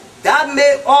hand, that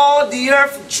made all the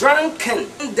earth drunken.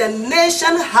 The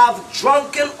nation have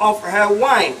drunken of her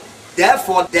wine.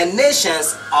 Therefore the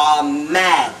nations are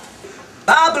mad.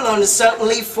 Babylon is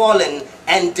certainly fallen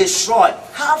and destroyed.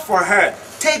 How for her?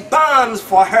 Take balms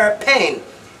for her pain.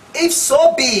 If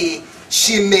so be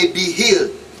she may be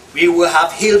healed. We will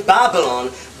have healed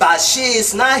Babylon, but she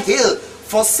is not healed.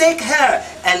 Forsake her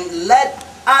and let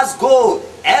us go,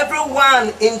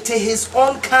 everyone into his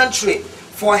own country.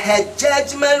 For her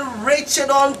judgment reached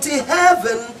unto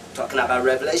heaven. Talking about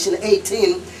Revelation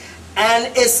 18.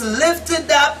 And is lifted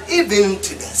up even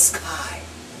to the sky.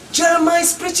 Jeremiah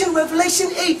is preaching Revelation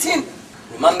 18.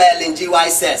 Remember, Ellen G.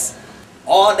 White says,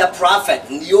 all the prophet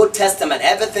in the Old Testament,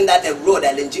 everything that they wrote,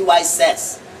 Ellen G. White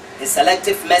says, in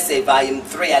Selective Message, volume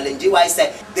 3, Ellen G. White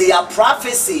said, their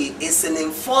prophecy is an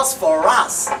enforce for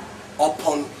us,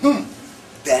 upon whom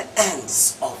the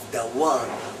ends of the world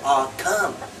are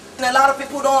come. And a lot of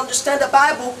people don't understand the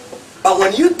Bible. But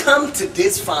when you come to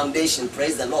this foundation,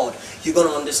 praise the Lord, you're going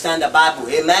to understand the Bible.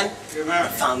 Amen? Amen. The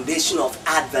foundation of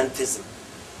Adventism.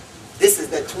 This is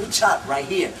the true chart right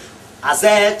here.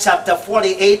 Isaiah chapter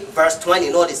 48 verse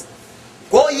 20. Notice.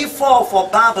 Go ye forth for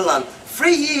Babylon,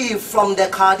 free ye from the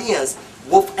Chaldeans,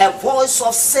 with a voice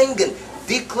of singing.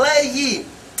 Declare ye,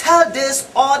 tell this,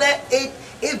 order it,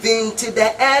 even to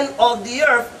the end of the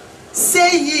earth.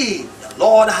 Say ye, the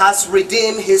Lord has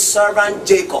redeemed his servant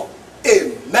Jacob.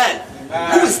 Amen.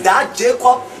 Who is that?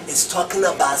 Jacob is talking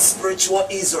about spiritual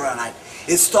Israelite.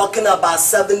 It's talking about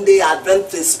Seventh-day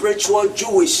Adventist, spiritual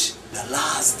Jewish, the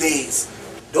last days.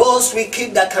 Those who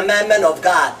keep the commandment of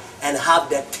God and have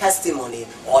the testimony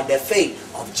or the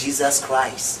faith of Jesus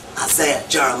Christ. Isaiah,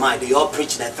 Jeremiah, they all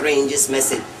preach the 3 angels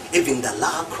message. Even the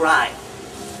loud cry.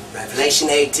 Revelation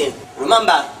 18.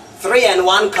 Remember, 3 and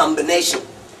 1 combination.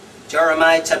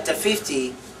 Jeremiah chapter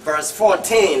 50, verse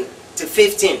 14 to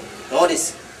 15.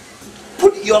 Notice.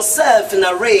 Put yourself in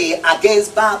array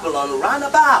against Babylon round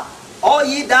about. All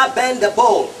ye that bend the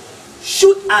bow,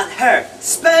 shoot at her,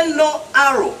 spare no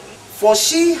arrow. For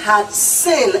she had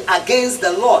sinned against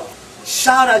the Lord.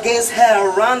 Shout against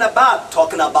her round about.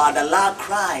 Talking about the loud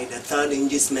cry, the 3rd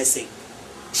angel's message.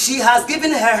 She has given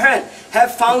her hand. Her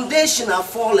foundation are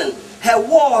fallen. Her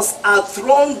walls are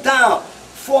thrown down.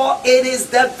 For it is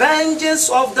the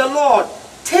vengeance of the Lord.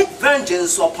 Take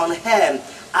vengeance upon her,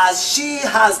 as she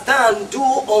has done, do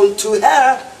unto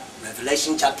her.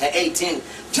 Revelation chapter 18.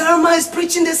 Jeremiah is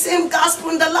preaching the same gospel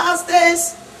in the last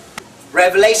days.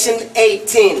 Revelation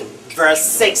 18, verse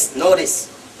 6. Notice.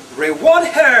 Reward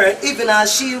her even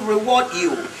as she reward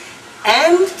you,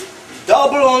 and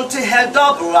double unto her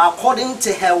double according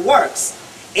to her works.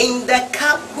 In the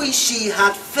cup which she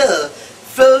had filled,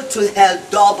 fill to her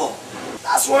double.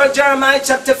 That's what Jeremiah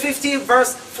chapter 50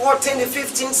 verse 14 to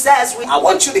 15 says. I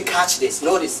want you to catch this.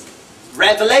 Notice.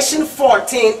 Revelation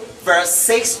 14 verse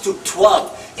 6 to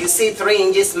 12. You see 3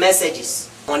 angels messages.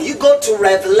 When you go to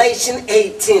Revelation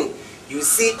 18, you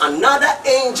see another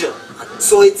angel.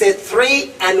 So it's a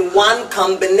 3 and 1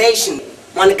 combination.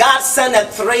 When God sent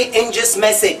a 3 angels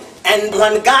message, and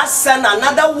when God sent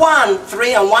another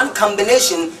 3 and 1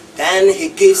 combination, then he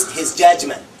gives his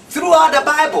judgment. Throughout the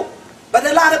Bible. But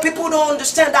a lot of people don't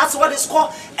understand. That's what it's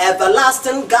called,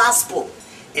 everlasting gospel.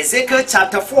 Ezekiel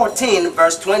chapter 14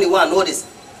 verse 21. Notice.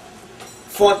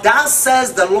 For thus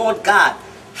says the Lord God,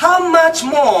 how much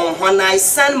more when I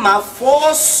send my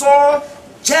four-sword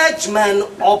judgment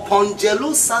upon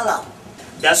Jerusalem,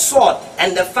 the sword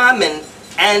and the famine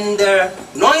and the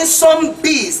noisome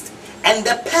beast and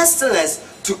the pestilence,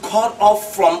 to cut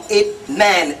off from it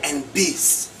man and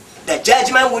beast. The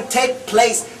judgment will take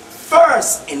place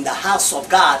first in the house of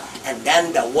God and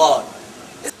then the world.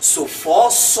 So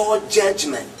four-sword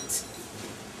judgment.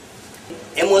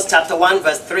 Amos chapter 1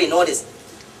 verse 3. Notice.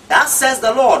 That says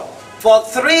the Lord, for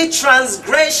 3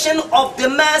 transgression of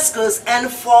Damascus, and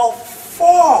for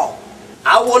 4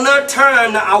 I will not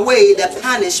turn away the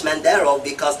punishment thereof,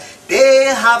 because they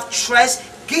have threshed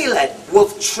Gilead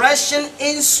with threshing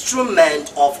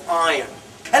instrument of iron.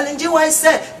 Ellen G. White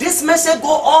said this message go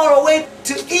all the way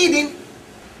to Eden.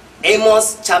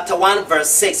 Amos chapter 1 verse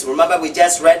 6. Remember we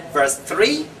just read verse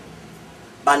 3.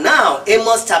 But now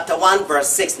Amos chapter 1 verse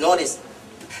 6. Notice.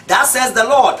 That says the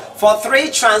Lord, for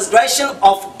 3 transgression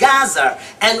of Gaza,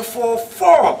 and for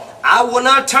 4 I will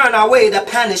not turn away the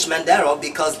punishment thereof,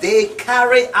 because they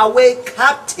carry away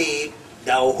captive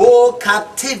the whole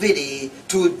captivity,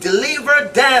 to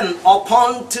deliver them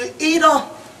upon to Edom.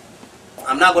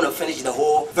 I'm not going to finish the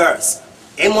whole verse.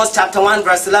 Amos chapter 1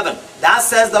 verse 11. That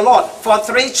says the Lord, for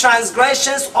 3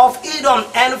 transgressions of Edom,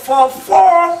 and for 4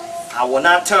 I will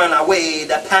not turn away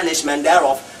the punishment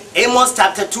thereof. Amos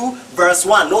chapter 2 verse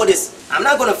 1. Notice, I'm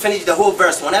not going to finish the whole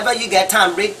verse. Whenever you get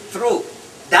time, read through.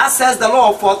 That says the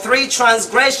Lord, for 3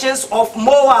 transgressions of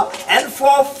Moab, and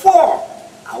for 4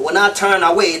 I will not turn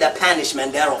away the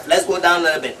punishment thereof. Let's go down a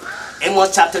little bit.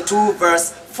 Amos chapter 2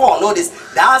 verse 4. Notice,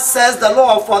 that says the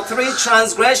Lord, for 3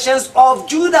 transgressions of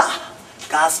Judah,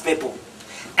 God's people,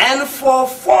 and for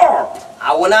 4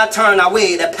 I will not turn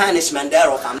away the punishment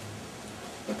thereof.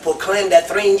 Proclaim that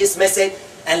 3 angels message,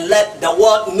 and let the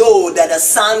world know that the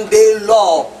Sunday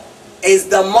law is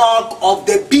the mark of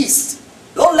the beast.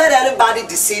 Don't let anybody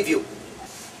deceive you.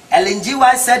 Ellen G.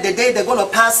 White said the day they're going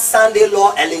to pass Sunday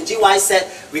law, Ellen G. White said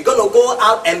we're going to go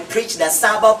out and preach the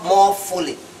Sabbath more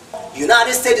fully.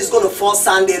 United States is going to force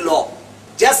Sunday law.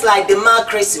 Just like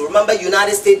democracy. Remember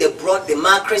United States, they brought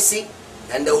democracy,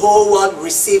 and the whole world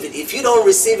received it. If you don't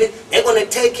receive it, they're going to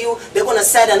take you, they're going to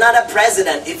set another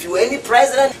president. If you're any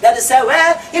president that is say,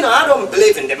 well, you know, I don't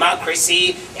believe in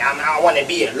democracy. I want to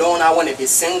be alone. I want to be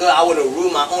single. I want to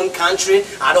rule my own country.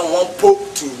 I don't want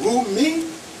Pope to rule me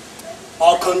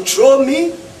or control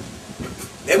me.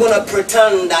 They're going to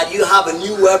pretend that you have a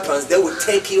new weapons. They will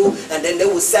take you, and then they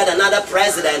will set another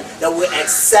president that will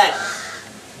accept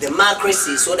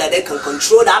democracy so that they can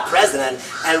control that president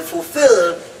and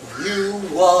fulfill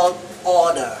new world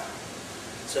order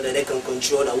so that they can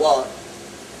control the world.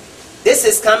 This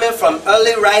is coming from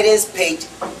Early Writings, page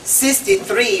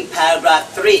 63,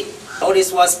 paragraph 3.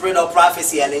 Notice what Spirit of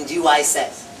Prophecy, Ellen G. White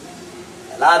says.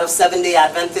 A lot of Seventh-day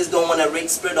Adventists don't want to read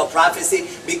Spirit of Prophecy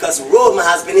because Rome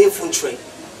has been infiltrating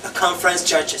the conference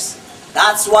churches.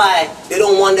 That's why they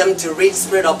don't want them to read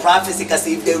Spirit of Prophecy, because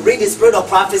if they read the Spirit of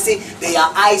Prophecy, their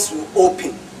eyes will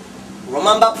open.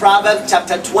 Remember Proverbs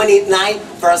chapter 29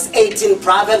 verse 18.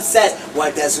 Proverbs says,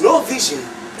 where there's no vision,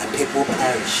 the people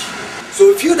perish. So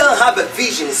if you don't have a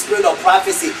vision, Spirit of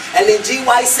Prophecy, Ellen G.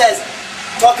 White says,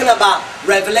 talking about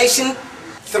Revelation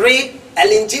 3,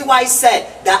 Ellen G. White said,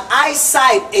 the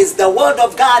eyesight is the word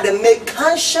of God and make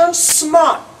conscience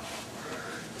smart.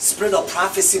 Spirit of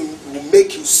prophecy will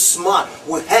make you smart,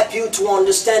 will help you to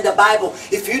understand the Bible.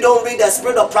 If you don't read the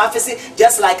Spirit of prophecy,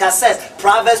 just like I said,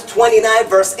 Proverbs 29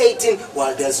 verse 18,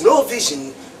 while there's no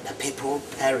vision, the people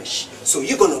perish. So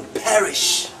you're going to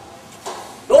perish.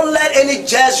 Don't let any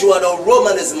Jesuit or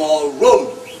Romanism or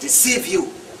Rome deceive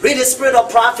you. Read the Spirit of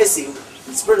prophecy.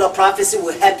 The Spirit of prophecy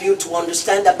will help you to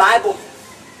understand the Bible.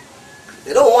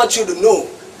 They don't want you to know,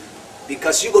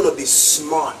 because you're going to be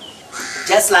smart.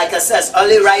 Just like it says,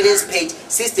 early writings, page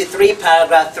 63,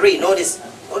 paragraph 3. Notice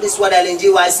what Ellen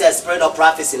G. White says, Spirit of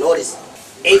prophecy. Notice.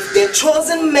 If the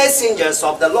chosen messengers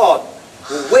of the Lord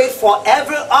will wait for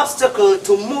every obstacle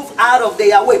to move out of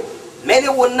their way, many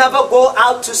will never go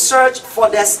out to search for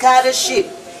their scattered sheep.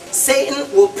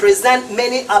 Satan will present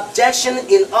many objections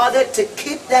in order to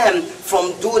keep them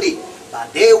from duty,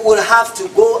 but they will have to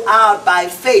go out by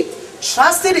faith,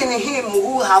 trusted in him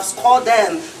who has called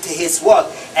them to his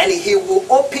work, and he will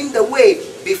open the way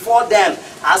before them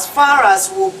as far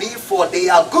as will be for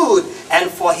their good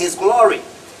and for his glory.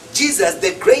 Jesus,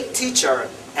 the great teacher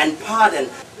and pardon,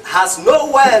 has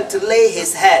nowhere to lay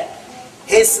his head.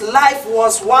 His life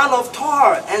was one of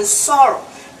toil and sorrow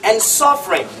and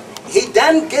suffering. He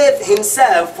then gave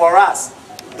himself for us.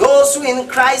 Those who in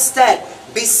Christ's stead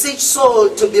beseech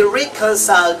soul to be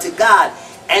reconciled to God,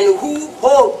 and who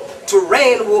hope to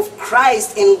reign with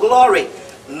Christ in glory,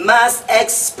 must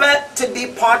expect to be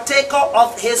partaker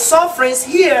of his sufferings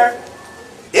here.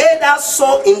 They that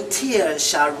sow in tears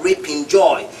shall reap in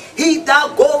joy. He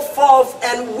that go forth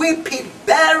and weepeth,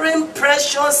 bearing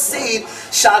precious seed,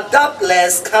 shall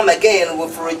doubtless come again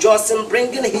with rejoicing,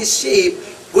 bringing his sheep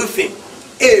with him.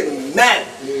 Amen.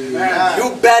 Amen.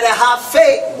 You better have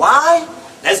faith. Why?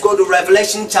 Let's go to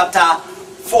Revelation chapter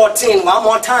 14 one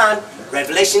more time.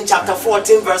 Revelation chapter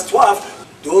 14 verse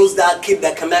 12. Those that keep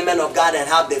the commandment of God and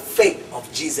have the faith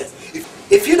of Jesus.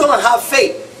 If you don't have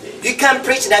faith, you can't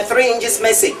preach that 3 inches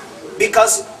message,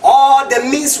 because all the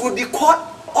means will be cut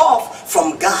off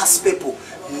from God's people.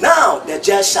 Now the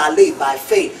just shall live by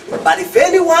faith. But if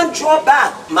anyone draw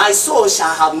back, my soul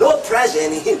shall have no pleasure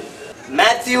in him.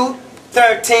 Matthew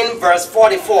 13 verse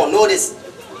 44. Notice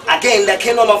again, the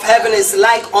kingdom of heaven is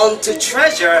like unto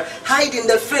treasure hid in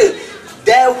the field,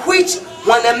 the which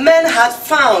when a man hath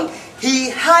found, he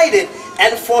hide it,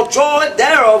 and for joy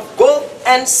thereof go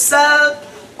and sell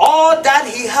all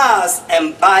that he has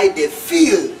and buy the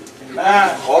field.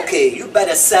 Amen. Okay, you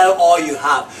better sell all you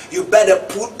have. You better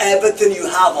put everything you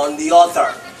have on the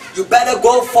altar. You better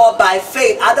go forth by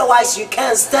faith, otherwise you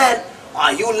can't stand.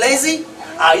 Are you lazy?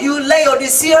 Are you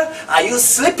Laodicea? Are you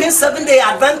sleeping Seventh-day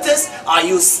Adventist? Are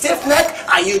you stiff-necked?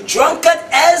 Are you drunkard,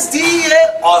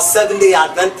 SDA, or Seventh-day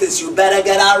Adventist? You better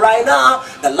get out right now.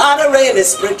 The latter rain is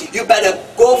sprinting. You better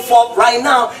go forth right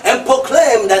now and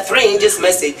proclaim the 3 inches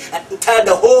message and tell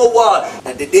the whole world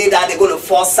that the day that they're going to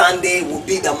fall Sunday will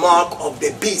be the mark of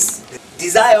the beast.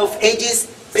 Desire of Ages,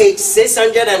 page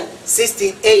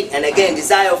 668. And again,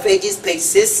 Desire of Ages, page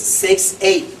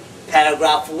 668,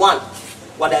 paragraph 1.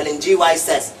 What Ellen G. White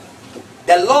says,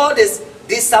 the Lord is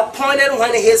disappointed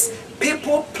when his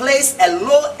people place a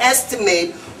low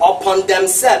estimate upon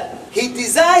themselves. He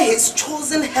desires his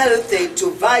chosen heritage to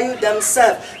value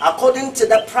themselves according to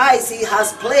the price he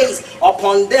has placed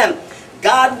upon them.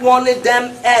 God wanted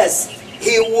them as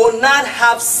he would not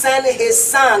have sent his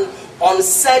son on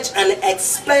such an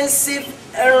expensive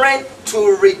errand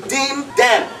to redeem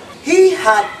them. He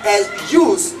had a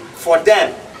use for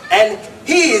them, and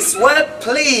he is well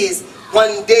pleased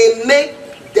when they make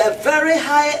the very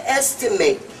high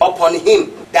estimate upon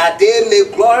him, that they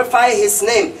may glorify his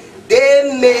name.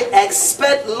 They may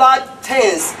expect large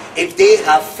things if they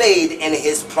have faith in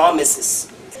his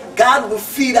promises. God will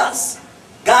feed us.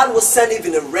 God will send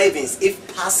even the ravens.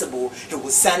 If possible, he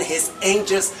will send his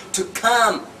angels to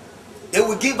come. They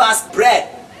will give us bread.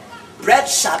 Bread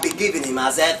shall be given him.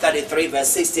 Isaiah 33 verse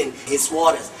 16. His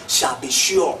waters shall be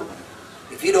sure.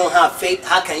 If you don't have faith,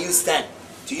 how can you stand?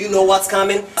 Do you know what's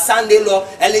coming? Sunday law,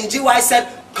 Ellen G. White said,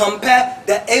 compare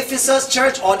the Ephesus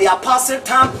church or the apostle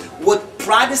time with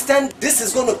Protestant. This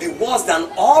is going to be worse than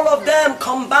all of them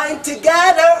combined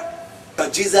together.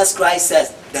 But Jesus Christ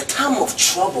says, the time of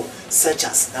trouble such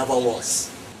as never was.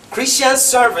 Christian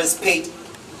Service, page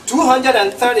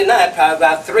 239,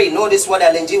 paragraph 3. Notice what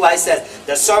Ellen G. White says.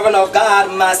 The servant of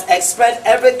God must expect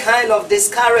every kind of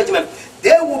discouragement.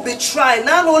 They will be tried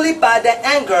not only by the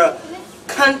anger,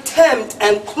 contempt,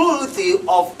 and cruelty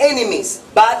of enemies,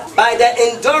 but by the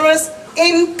endurance,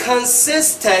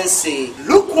 inconsistency,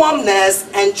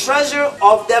 lukewarmness, and treasure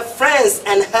of their friends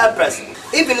and helpers.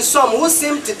 Even some who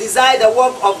seem to desire the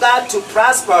work of God to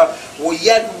prosper will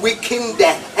yet weaken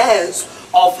the hands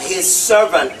of his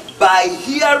servant by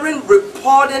hearing,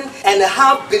 reporting, and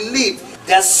have believed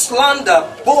the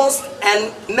slander, boast,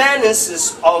 and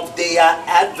menaces of their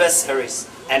adversaries,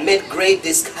 amid great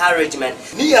discouragement.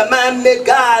 Nehemiah made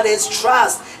God his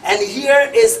trust, and here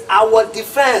is our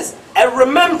defense. A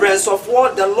remembrance of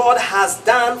what the Lord has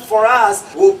done for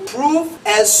us will prove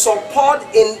a support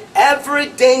in every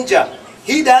danger.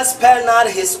 He that spared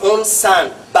not his own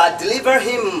son, but delivered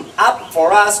him up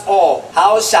for us all,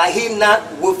 how shall he not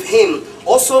with him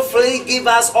also freely give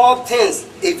us all things?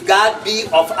 If God be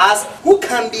of us, who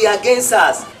can be against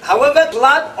us? However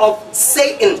glad of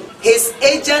Satan his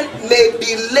agent may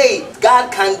be laid,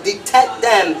 God can detect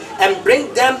them and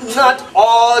bring them not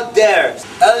all theirs.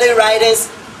 Early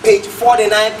Writings, page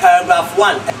 49, paragraph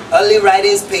 1. Early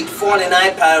Writings, page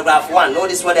 49, paragraph 1.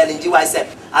 Notice what Ellen G. White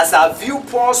said. As our view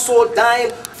poor soul dying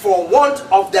for want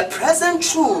of the present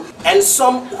truth, and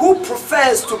some who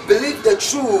profess to believe the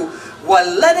truth were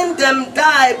letting them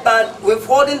die, but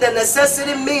withholding the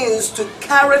necessary means to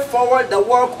carry forward the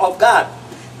work of God.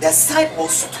 The sight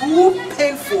was too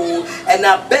painful, and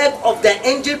I begged of the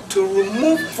angel to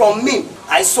remove from me.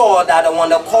 I saw that when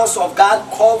the cause of God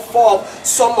called forth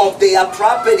some of their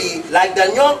property, like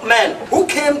the young man who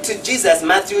came to Jesus,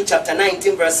 Matthew chapter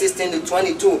 19, verse 16 to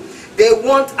 22, they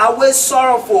went away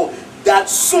sorrowful, that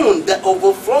soon the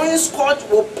overflowing scourge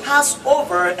will pass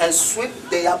over and sweep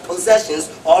their possessions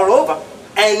all over.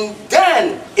 And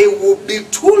then it will be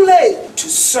too late to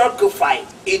sacrifice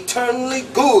eternally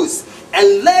goods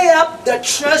and lay up the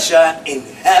treasure in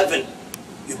heaven.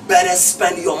 You better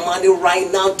spend your money right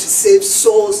now to save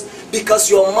souls, because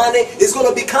your money is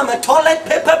going to become a toilet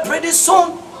paper pretty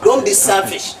soon. Don't be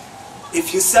selfish.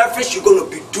 If you're selfish, you're going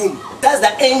to be doomed. That's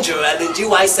the angel. Ellen G.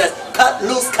 White says, cut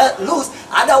loose,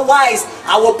 otherwise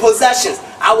our possessions,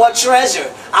 our treasure,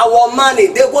 our money,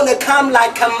 they're going to come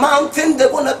like a mountain. They're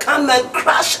going to come and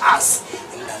crush us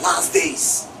in the last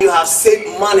days. You have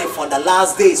saved money for the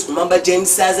last days. Remember James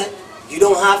says it. You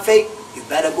don't have faith, you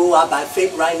better go out by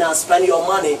faith right now, spend your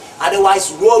money,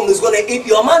 otherwise Rome is going to eat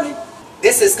your money.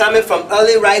 This is coming from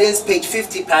Early Writings, page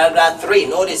 50, paragraph 3.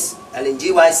 Notice, Ellen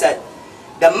G. White said,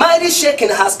 the mighty shaking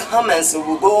has come and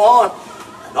will go on,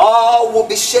 and all will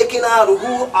be shaken out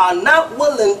who are not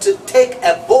willing to take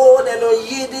a bold and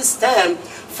unyielding stand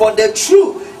for the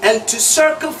truth, and to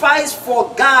sacrifice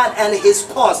for God and his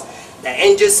cause. The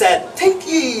angel said, think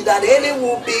ye that any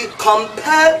will be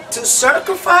compelled to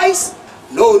sacrifice?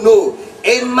 No, no,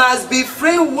 it must be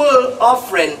free will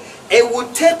offering. It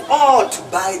will take all to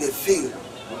buy the field.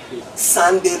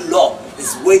 Sunday law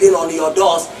is waiting on your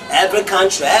doors. Every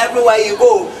country, everywhere you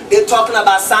go, they're talking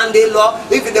about Sunday law.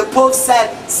 Even the Pope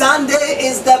said, Sunday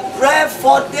is the bread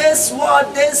for this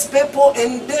world, these people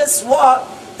in this world.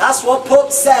 That's what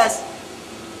Pope says.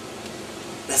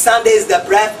 The Sunday is the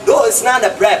bread. No, it's not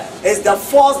the bread. It's the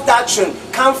false doctrine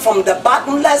come from the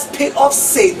bottomless pit of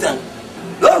Satan.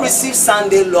 Don't receive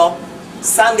Sunday law.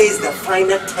 Sunday is the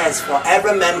final test for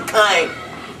every mankind.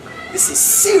 This is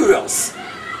serious.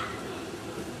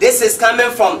 This is coming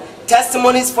from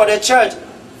Testimonies for the Church,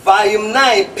 volume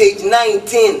 9, page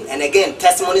 19. And again,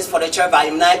 Testimonies for the Church,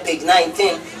 volume 9, page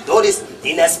 19. Notice,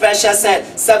 in a special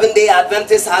sense, Seventh-day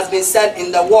Adventist has been set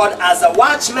in the world as a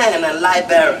watchman and light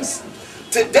bearers.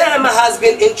 To them has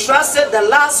been entrusted the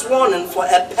last warning for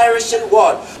a perishing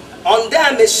world. On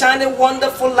them is shining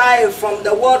wonderful light from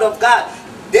the word of God.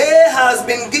 There has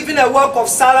been given a work of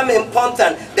solemn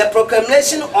importance, the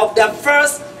proclamation of the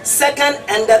first, second,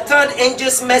 and the third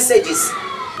angel's messages.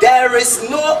 There is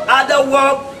no other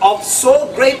work of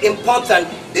so great importance.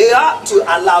 They are to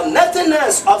allow nothing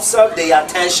else observe their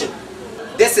attention.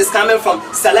 This is coming from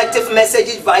Selective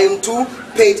Messages, volume 2,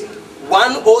 page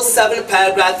 107,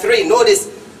 paragraph 3. Notice,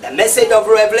 the message of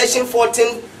Revelation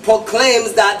 14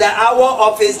 proclaims that the hour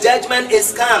of his judgment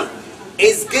is come,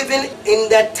 is given in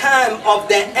the time of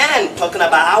the end, talking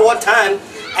about our time,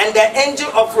 and the angel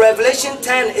of Revelation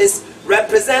 10 is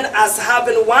represented as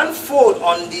having one foot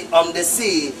on the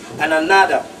sea and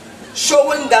another,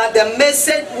 showing that the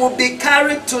message will be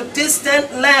carried to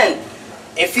distant land.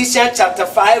 Ephesians chapter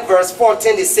 5, verse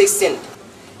 14 to 16.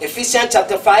 Ephesians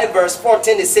chapter 5, verse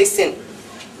 14 to 16.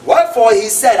 Wherefore he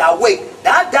said, awake,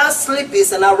 that thou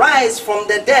sleepest, and arise from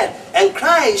the dead, and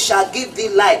Christ shall give thee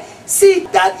light. See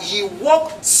that ye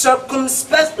walk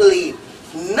circumspectly,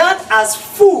 not as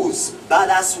fools, but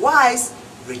as wise,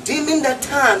 redeeming the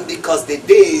time, because the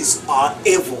days are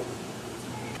evil.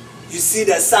 You see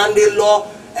the Sunday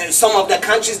law, and some of the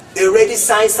countries, they already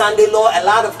signed Sunday law. A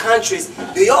lot of countries,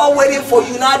 they all waiting for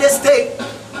United States,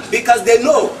 because they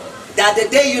know that the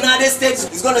day United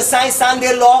States is going to sign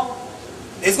Sunday law,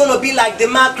 it's going to be like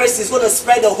democracy. It's going to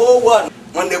spread the whole world.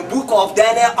 When the book of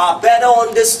Daniel are better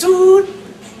understood,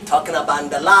 talking about in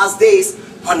the last days,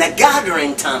 on the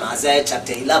gathering time, Isaiah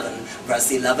chapter 11,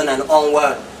 verse 11 and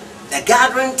onward. The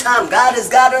gathering time, God is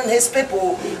gathering his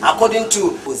people according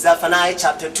to Zephaniah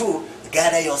chapter 2.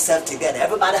 Gather yourself together.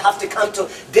 Everybody have to come to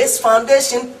this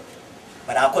foundation.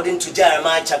 But according to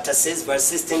Jeremiah chapter 6, verse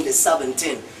 16 to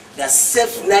 17, the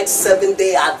next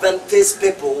 7-day Adventist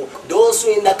people, those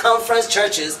who in the conference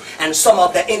churches and some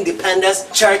of the independent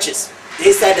churches,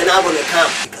 they said they're not going to come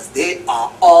because they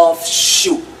are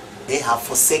offshoot. They have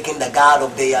forsaken the God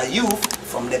of their youth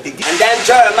from the beginning. And then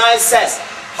Jeremiah says,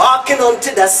 hearken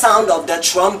unto the sound of the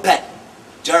trumpet.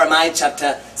 Jeremiah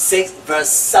chapter 6 verse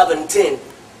 17.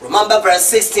 Remember verse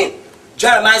 16.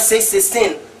 Jeremiah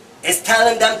 6:16 is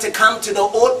telling them to come to the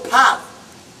old path.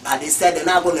 But they said they're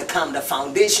not going to come, the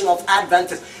foundation of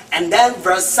Adventist. And then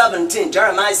verse 17,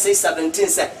 Jeremiah 6:17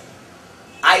 said,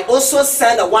 I also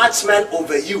send a watchman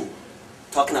over you,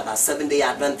 talking about 7-day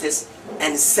Adventists,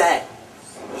 and said,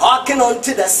 hearken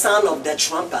unto the sound of the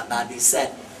trumpet. But they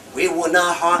said, we will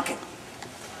not hearken.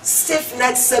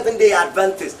 Stiff-necked 7-day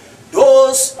Adventists,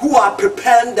 those who are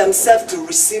preparing themselves to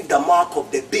receive the mark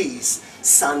of the beast,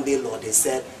 Sunday law, they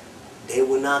said, they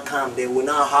will not come, they will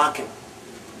not hearken.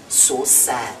 So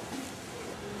sad.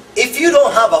 If you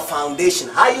don't have a foundation,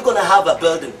 how are you going to have a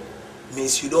building?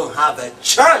 Means you don't have a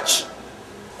church.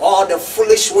 All the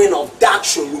foolish wind of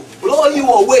doctrine will blow you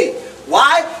away.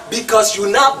 Why? Because you're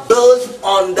not built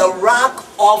on the rock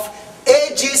of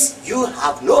ages. You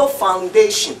have no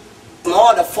foundation. And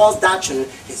all the false doctrine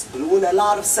is blowing a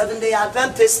lot of 7-day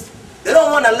Adventists. They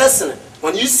don't want to listen.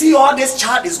 When you see all this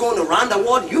chart is going around the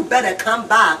world, you better come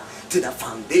back to the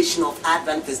foundation of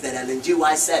Adventists that Ellen G.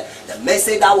 White said. The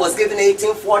message that was given in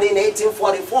 1840 and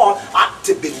 1844 ought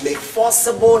to be made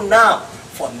forcible now.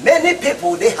 For many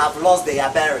people, they have lost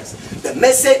their bearings. The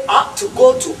message ought to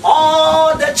go to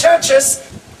all the churches.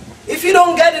 If you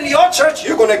don't get in your church,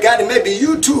 you're going to get in maybe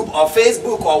YouTube or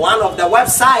Facebook or one of the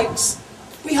websites.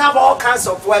 We have all kinds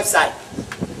of websites.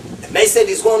 The message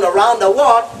is going around the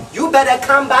world. You better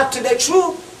come back to the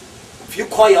truth. If you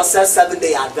call yourself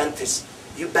 7-day Adventist,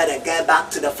 you better get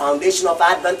back to the foundation of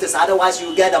Adventists. Otherwise,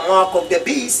 you get the mark of the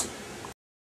beast.